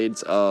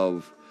decades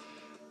of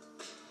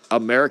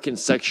American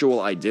sexual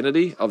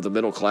identity of the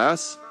middle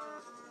class,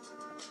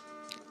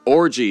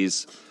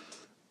 orgies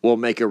will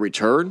make a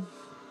return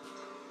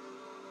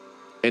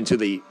into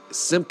the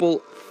simple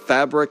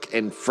fabric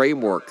and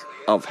framework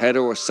of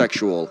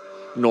heterosexual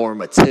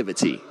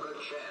normativity.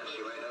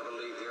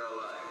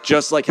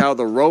 Just like how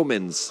the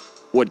Romans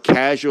would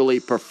casually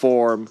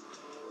perform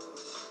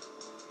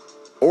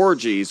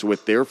orgies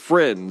with their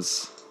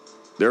friends,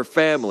 their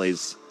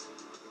families,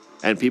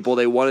 and people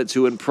they wanted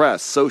to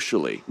impress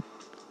socially.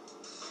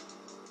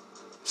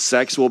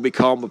 Sex will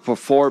become a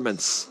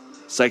performance.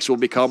 Sex will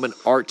become an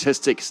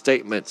artistic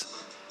statement.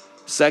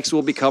 Sex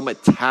will become a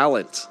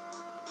talent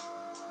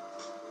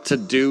to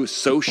do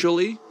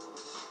socially,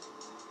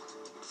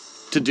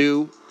 to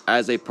do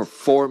as a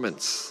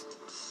performance.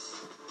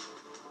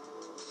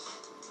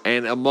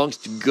 And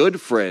amongst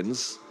good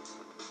friends,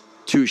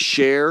 to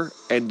share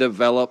and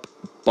develop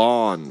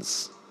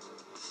bonds.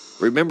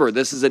 Remember,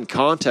 this is in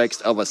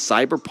context of a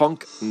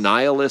cyberpunk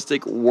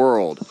nihilistic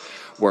world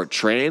where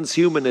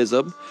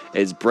transhumanism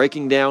is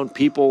breaking down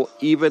people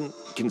even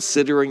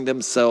considering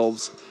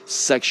themselves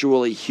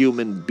sexually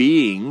human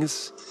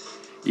beings.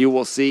 You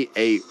will see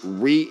a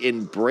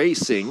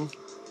re-embracing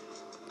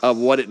of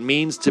what it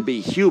means to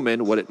be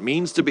human, what it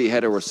means to be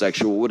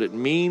heterosexual, what it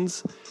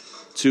means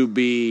to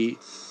be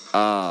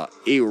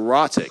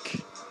erotic,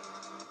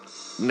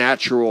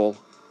 natural,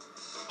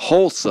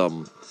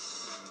 wholesome,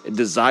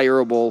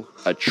 desirable,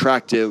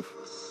 attractive.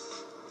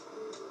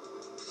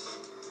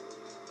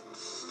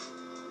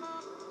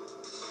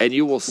 And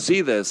you will see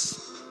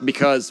this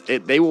because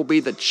they will be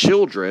the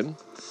children,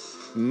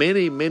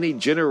 many, many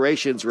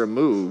generations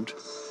removed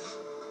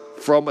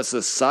from a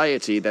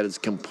society that is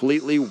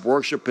completely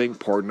worshiping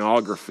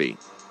pornography,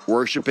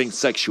 worshiping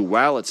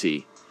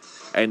sexuality,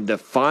 and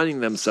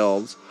defining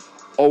themselves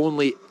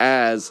only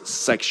as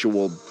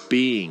sexual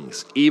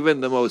beings.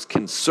 Even the most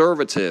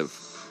conservative,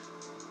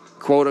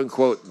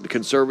 quote-unquote,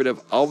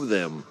 conservative of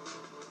them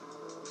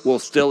will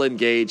still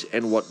engage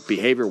in what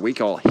behavior we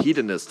call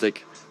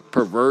hedonistic,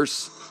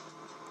 perverse,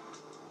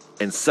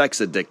 and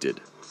sex-addicted.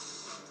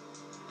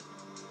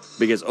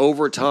 Because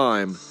over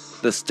time,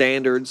 the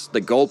standards,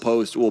 the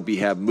goalposts will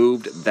have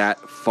moved that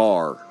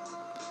far.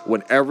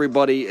 When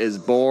everybody is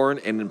born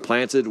and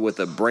implanted with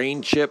a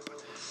brain chip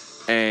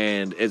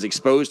and is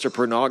exposed to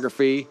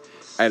pornography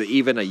at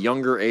even a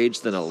younger age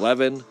than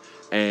 11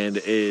 and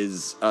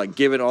is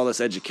given all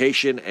this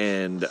education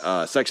and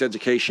sex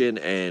education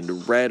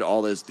and read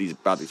all these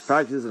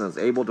practices and is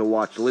able to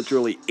watch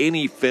literally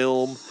any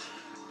film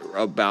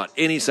about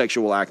any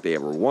sexual act they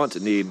ever want to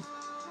need,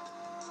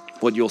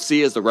 what you'll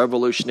see is the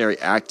revolutionary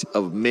act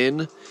of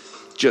men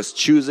just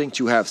choosing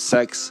to have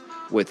sex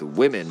with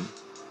women,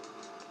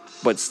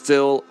 but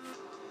still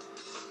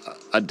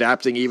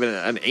adapting even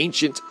an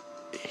ancient,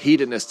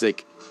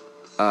 hedonistic,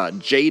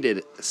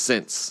 jaded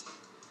sense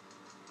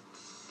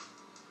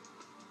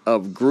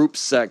of group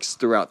sex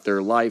throughout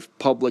their life,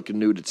 public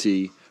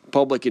nudity,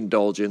 public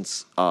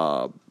indulgence,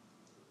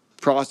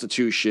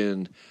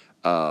 prostitution,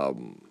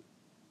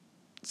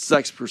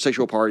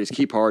 sexual parties,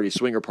 key parties,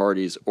 swinger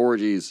parties,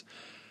 orgies,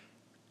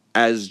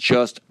 as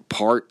just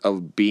part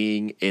of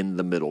being in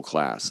the middle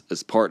class,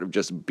 as part of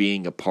just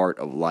being a part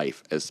of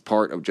life, as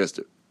part of just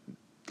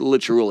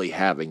literally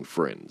having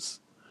friends.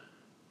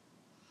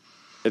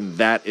 And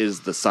that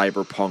is the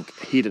cyberpunk,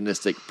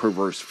 hedonistic,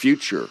 perverse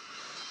future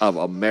of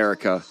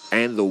America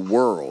and the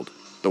world,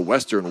 the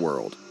Western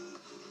world,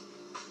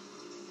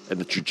 and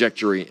the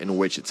trajectory in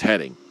which it's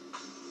heading.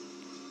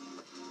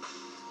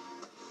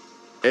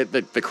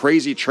 The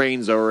crazy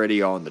train's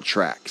already on the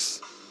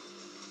tracks.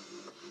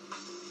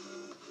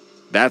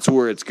 That's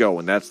where it's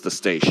going. That's the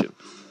station.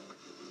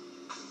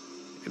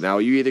 And now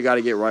you either got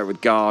to get right with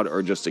God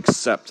or just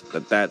accept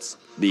that that's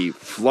the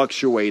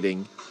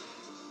fluctuating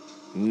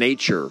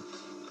nature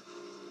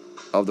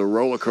of the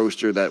roller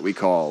coaster that we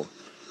call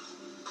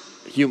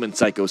human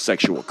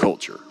psychosexual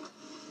culture.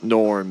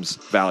 Norms,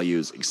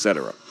 values,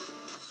 etc.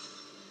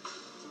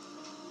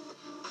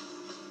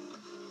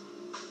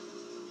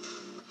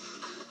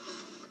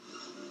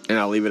 And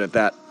I'll leave it at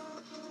that.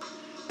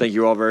 Thank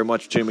you all very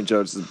much for tuning into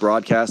this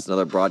broadcast,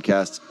 another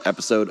broadcast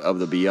episode of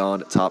the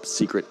Beyond Top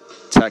Secret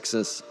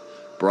Texas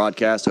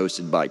broadcast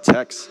hosted by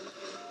Tex.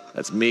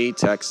 That's me,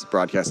 Tex,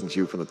 broadcasting to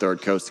you from the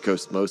third coast, the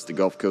coast most, the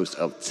Gulf Coast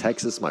of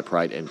Texas. My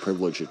pride and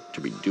privilege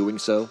to be doing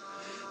so.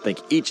 Thank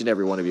each and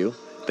every one of you.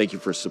 Thank you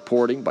for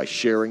supporting, by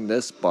sharing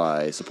this,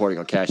 by supporting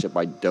on Cash App,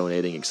 by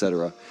donating,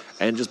 etc.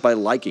 And just by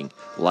liking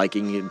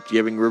and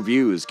giving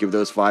reviews. Give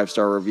those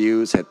 5-star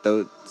reviews. Hit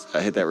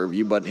that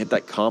review button. Hit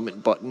that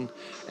comment button.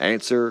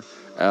 Answer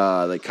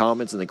the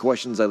comments and the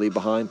questions I leave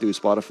behind through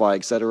Spotify,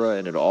 etc.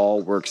 And it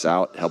all works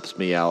out. Helps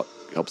me out.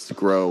 Helps to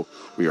grow.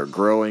 We are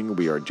growing.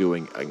 We are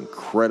doing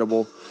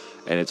incredible.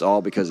 And it's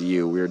all because of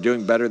you. We are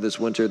doing better this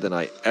winter than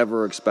I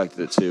ever expected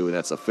it to. And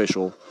that's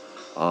official.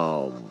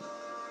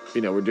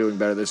 We're doing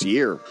better this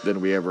year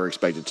than we ever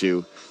expected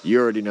to. You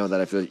already know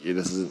that. I feel like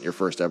this isn't your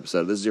first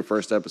episode. This is your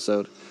first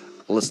episode.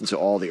 Listen to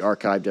all the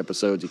archived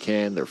episodes you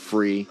can. They're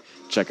free.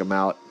 Check them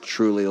out.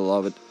 Truly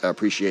love it. I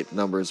appreciate the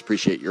numbers.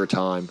 Appreciate your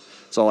time.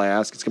 That's all I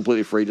ask. It's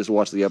completely free. Just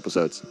watch the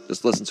episodes.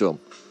 Just listen to them.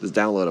 Just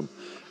download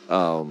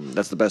them.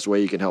 That's the best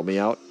way you can help me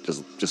out.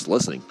 Just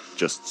listening.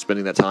 Just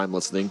spending that time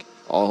listening.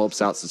 All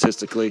helps out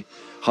statistically.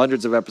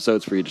 Hundreds of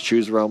episodes for you to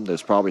choose from.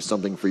 There's probably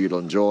something for you to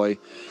enjoy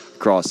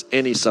across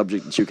any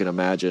subject that you can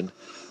imagine.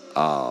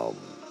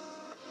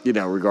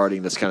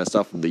 Regarding this kind of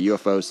stuff, from the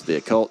UFOs to the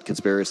occult,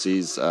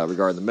 conspiracies,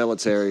 regarding the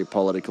military,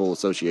 political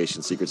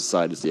associations, secret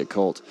societies, the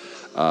occult,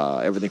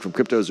 everything from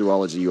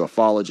cryptozoology,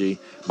 ufology,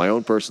 my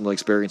own personal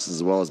experiences,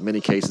 as well as many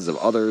cases of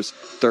others,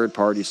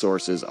 third-party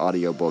sources,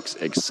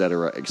 audiobooks,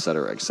 etc.,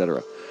 etc.,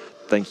 etc.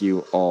 Thank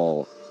you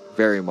all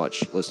very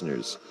much,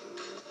 listeners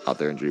out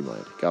there in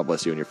Dreamland. God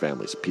bless you and your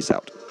families. Peace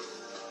out.